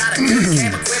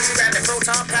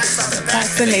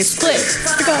 Then they split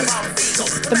because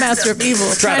the master of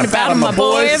evil trying to battle my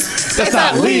boys. That's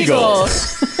not legal.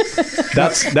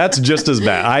 That's just as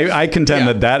bad. I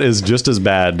contend that is just as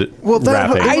bad. Well,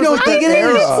 rapping. I don't think it I think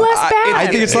is. it's less bad. I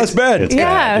think it's less bad. It's Yeah.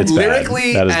 bad. It's bad.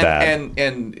 Lyrically that is bad.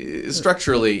 and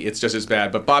structurally, it's just as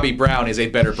bad. But Bobby Brown is a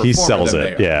better performer. He sells than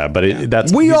it, they are. yeah. But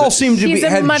that's We he's all a- seem to He's a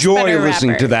had much joy better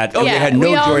listening rapper. to that. Yeah, We had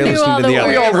we no all joy knew listening all to the the words.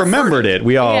 we other. all remembered it.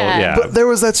 We all, Yeah. yeah. But there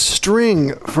was that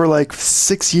string for like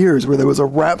 6 years where there was a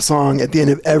rap song at the end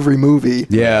of every movie.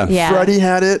 Yeah. Yeah. Freddie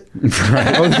had it.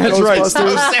 Oh, that's right.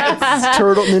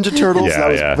 Ninja Turtles. Yeah, That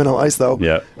was yeah. Vanilla Ice, though.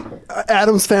 Yeah.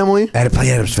 Adam's Family. I had to play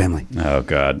Adam's Family. Oh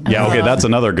God. Yeah. Okay. That's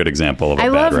another good example of a I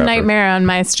bad love rapper. Nightmare on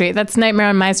My Street. That's Nightmare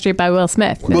on My Street by Will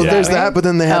Smith. Well, Yeah. there's that, but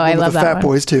then they had Oh, I one with love the that Fat one.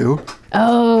 Boys, too.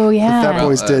 Oh, yeah. Fat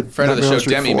Boys did. Friend of the Nightmare on show,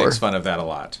 Street Demi 4. makes fun of that a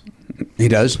lot. He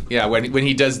does. Yeah, when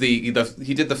he does he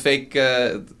did the fake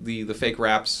the fake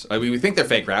raps. I mean, we think they're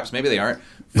fake raps. Maybe they aren't.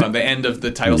 From the end of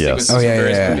the title Yes. sequences Oh, yeah, of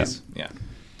various yeah, yeah.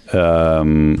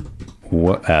 movies. Yeah.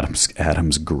 What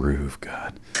Adam's Groove?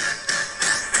 God.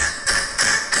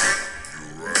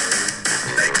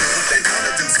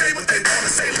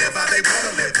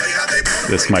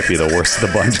 This might be the worst of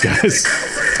the bunch, guys.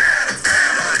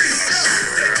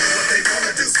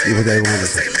 See what they want to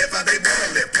say.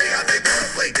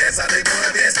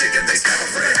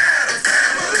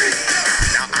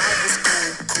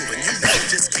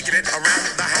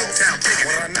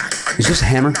 Is this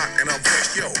Hammer?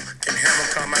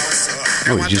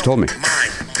 Oh, he just told me.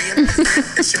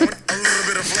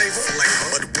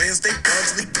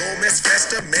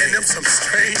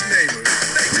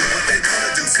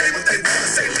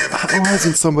 Why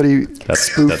hasn't somebody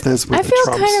spoofed this with I the feel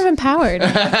Trumps? kind of empowered.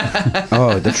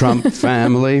 Oh, the Trump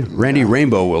family. Randy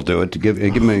Rainbow will do it to give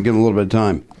him a little bit of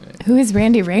time. Who is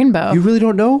Randy Rainbow? You really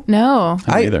don't know? No.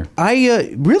 Either.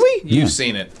 Really? You've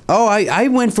seen it. Oh, I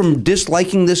went from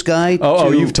disliking this guy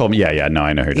Oh, to you've told me. Yeah. No,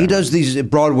 I know who he does these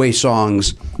Broadway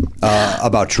songs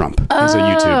about Trump. He's a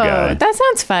YouTube guy. That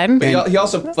sounds fun. But he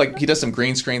also he does some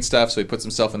green screen stuff, so he puts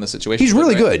himself in the situation. He's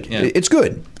really right? good. Yeah. It's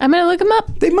good. I'm going to look him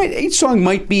up. Each song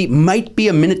might be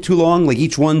a minute too long. Like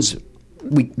each one's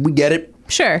we get it,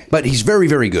 Sure. but he's very,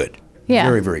 very good. Yeah.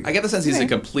 Very, very I good. get the sense he's a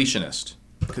completionist.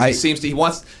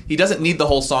 Because he doesn't need the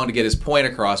whole song to get his point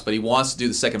across, but he wants to do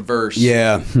the second verse.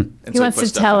 Yeah. And He wants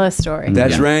to tell a story.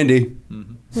 That's Randy.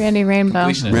 Randy Rainbow.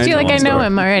 I Completionist. feel like I know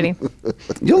him already.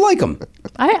 You'll like him.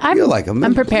 I'm, You'll like him.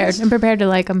 I'm prepared. I'm prepared to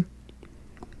like him.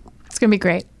 It's going to be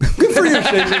great. Good for you,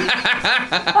 Stacey.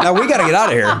 Now we got to get out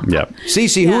of here. Yep.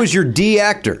 CeCe, who is your D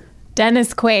actor?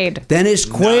 Dennis Quaid. Dennis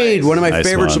Quaid, Nice. one of my Nice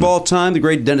favorites one. of all time, the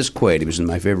great Dennis Quaid. He was in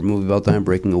my favorite movie of all time,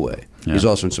 Breaking Away. He's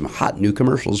also in some hot new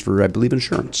commercials for, I believe,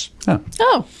 insurance. Oh.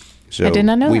 Oh. So I did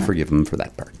not know we that. forgive him for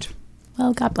that part.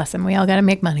 Well, God bless him. We all got to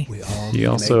make money. He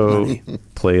also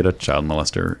played a child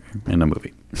molester in a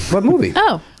movie. What movie?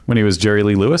 Oh. When he was Jerry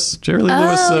Lee Lewis. Jerry Lee Oh,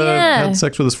 Lewis yeah. had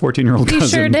sex with his 14-year-old He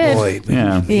cousin. sure did. Boy,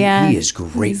 Yeah. Yeah. he is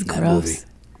great He's in that gross. movie.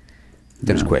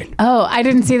 Dennis Quaid. Oh, I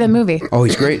didn't see the movie. Oh,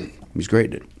 he's great. He's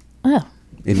great. Oh.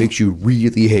 It makes you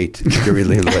really hate Jerry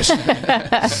Lee Lewis.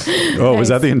 Oh, was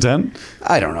that the intent?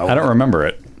 I don't know. I don't remember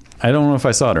it. I don't know if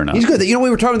I saw it or not. He's good. You know, we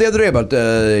were talking the other day about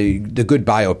the good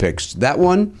biopics. That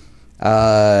one,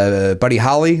 Buddy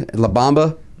Holly, La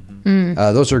Bamba.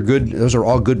 Those are good. Those are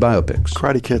all good biopics.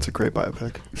 Karate Kid's a great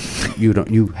biopic.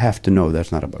 You have to know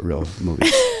that's not a real movie.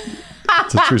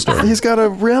 It's a true story. He's got a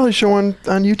reality show on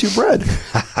YouTube Red.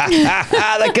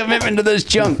 The commitment to this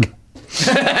junk.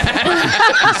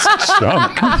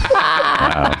 Chunk.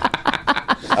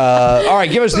 All right,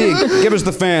 give us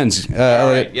the fans.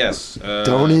 All right, yes.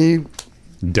 Donnie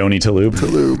Donnie Taloob.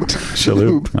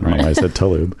 Shalhoub. I don't know why I said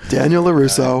Taloob. Daniel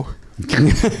LaRusso.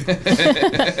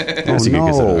 Guess you could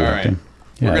consider All that. right. Okay.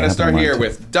 Yeah, We're going to I start have here mine.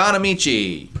 with Don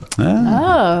Amici,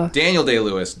 Oh. Daniel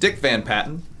Day-Lewis, Dick Van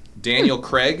Patten, Daniel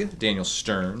Craig, Daniel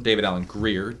Stern, David Allen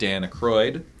Greer, Dan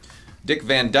Aykroyd, Dick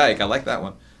Van Dyke, I like that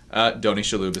one. Donnie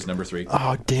Shalhoub is number 3.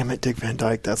 Oh, damn it. Dick Van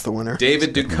Dyke. That's the winner.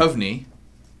 David Duchovny.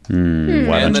 Why And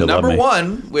don't the you love number me?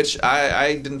 1, which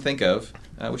I didn't think of,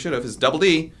 we should have, is Double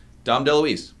D, Dom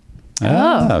DeLuise.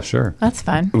 Oh, sure. That's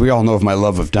fun. We all know of my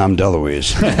love of Dom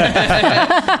DeLuise.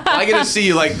 I get to see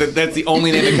you like that's the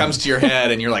only name that comes to your head,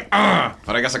 and you're like,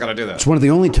 but I guess I got to do that. It's one of the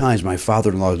only times my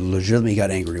father-in-law legitimately got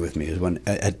angry with me is when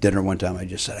at dinner one time I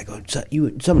just said,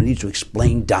 somebody needs to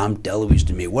explain Dom DeLuise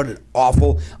to me. What an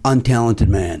awful, untalented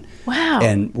man. Wow.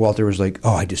 And Walter was like,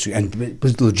 oh, I disagree. And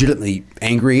was legitimately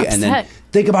angry. And then, Upset.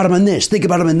 think about him in this, think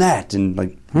about him in that. And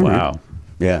like, all right. Wow.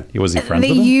 Yeah. Was he friends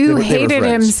with him? You They were hated him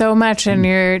friends. so much, and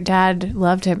your dad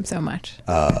loved him so much.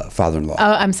 Father-in-law.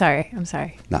 Oh, I'm sorry.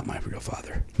 Not my real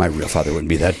father. My real father wouldn't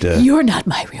be that, You're not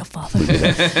my real father.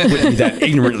 wouldn't be that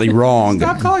ignorantly wrong.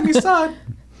 Stop calling me son.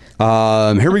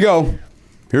 Here we go.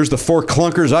 Here's the 4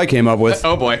 clunkers I came up with.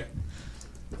 Oh boy.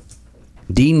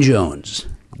 Dean Jones.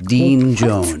 Dean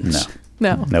Jones. No.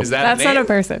 No. Nope. Is that That's a not name? a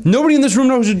person. Nobody in this room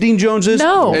knows who Dean Jones is?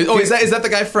 No. Oh, is that the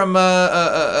guy from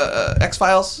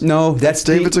X-Files? No, that's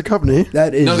David Duchovny.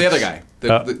 That is No, the other guy.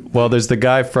 Well, there's the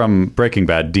guy from Breaking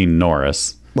Bad, Dean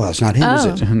Norris. Well, it's not him,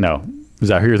 Oh. is it? No. Is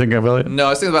that who you're thinking of, Elliot? No, I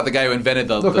was thinking about the guy who invented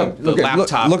the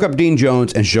laptop Look up Dean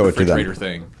Jones and show it to refrigerator them.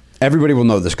 thing. Everybody will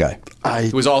know this guy.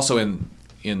 Who was also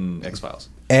in X-Files.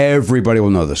 Everybody will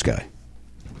know this guy.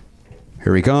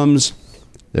 Here he comes.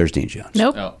 There's Dean Jones.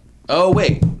 Nope. Oh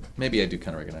wait. Maybe I do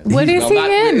kind of recognize him. What is he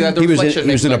in? He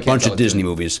was in a bunch of Disney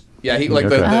movies. Yeah, he like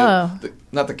Okay.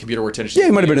 not the computer where tennis. Yeah,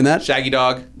 he might have been in that. Shaggy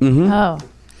Dog. Oh.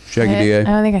 Shaggy I D.A.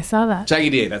 don't think I saw that. Shaggy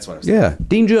D. That's what I was. Yeah,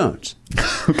 Dean Jones.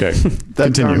 Okay.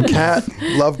 That Continue. Cat,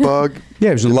 Love Bug. Yeah,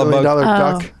 he was in Love $1 Million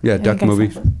Bug. Duck. Yeah, I Duck think I saw movie.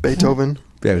 that. Beethoven.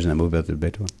 Yeah, he was in that movie about the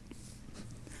Beethoven.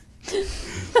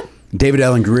 David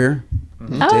Allen Greer. Oh,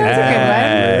 that's a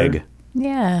Ag. good one.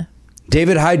 Yeah.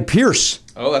 David Hyde Pierce.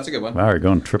 Oh, that's a good one. Wow, you're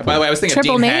going triple. By the way, I was thinking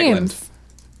Triple Dean names. Haglund.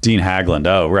 Dean Haglund.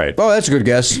 Oh, right. Oh, that's a good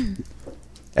guess.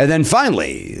 And then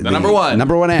finally, the number one.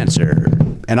 Number one answer.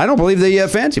 And I don't believe the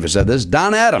fans even said this.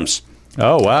 Don Adams.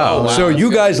 Oh, wow. So that's you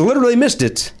good. guys literally missed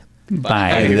it.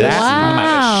 By Wow. that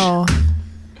Wow. much.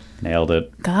 Nailed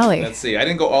it. Golly. Let's see. I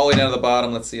didn't go all the way down to the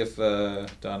bottom. Let's see if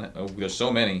Don. Oh, there's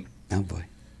so many. Oh boy.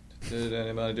 Did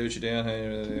anybody do what you down?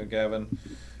 Hey, Gavin.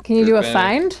 Can you do a Bennett.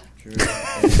 find?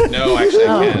 No, actually,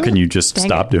 I can't. Can you just Dang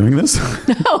stop it. doing this?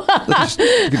 Let's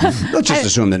just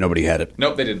assume that nobody had it.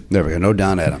 Nope, they didn't. There we go. No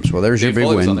Don Adams. Well, there's your Dave big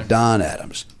Foley was on win. there. Don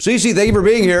Adams. CeCe, thank you for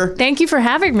being here. Thank you for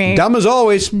having me. Dumb as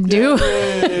always. Do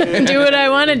what I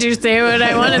want to do, say what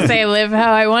I want to say, live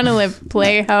how I want to live,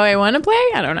 play how I want to play.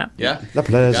 I don't know. Yeah. The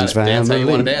Pleasants Got it. Dance how you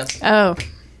want to family. dance. Oh.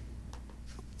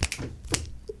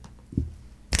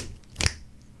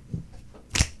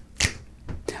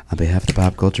 On behalf of the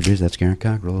Pop Culture Beast, that's Karen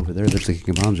Cockrell over there. That's the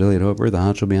King of Bombs, Elliot Hooper, the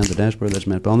honcho behind the dashboard. That's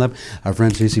Matt Belknap. Our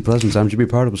friend CeCe Pleasants. I'm Jimmy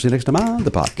Pardo. We'll see you next time on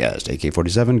the podcast.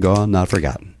 AK-47, gone, not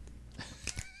forgotten.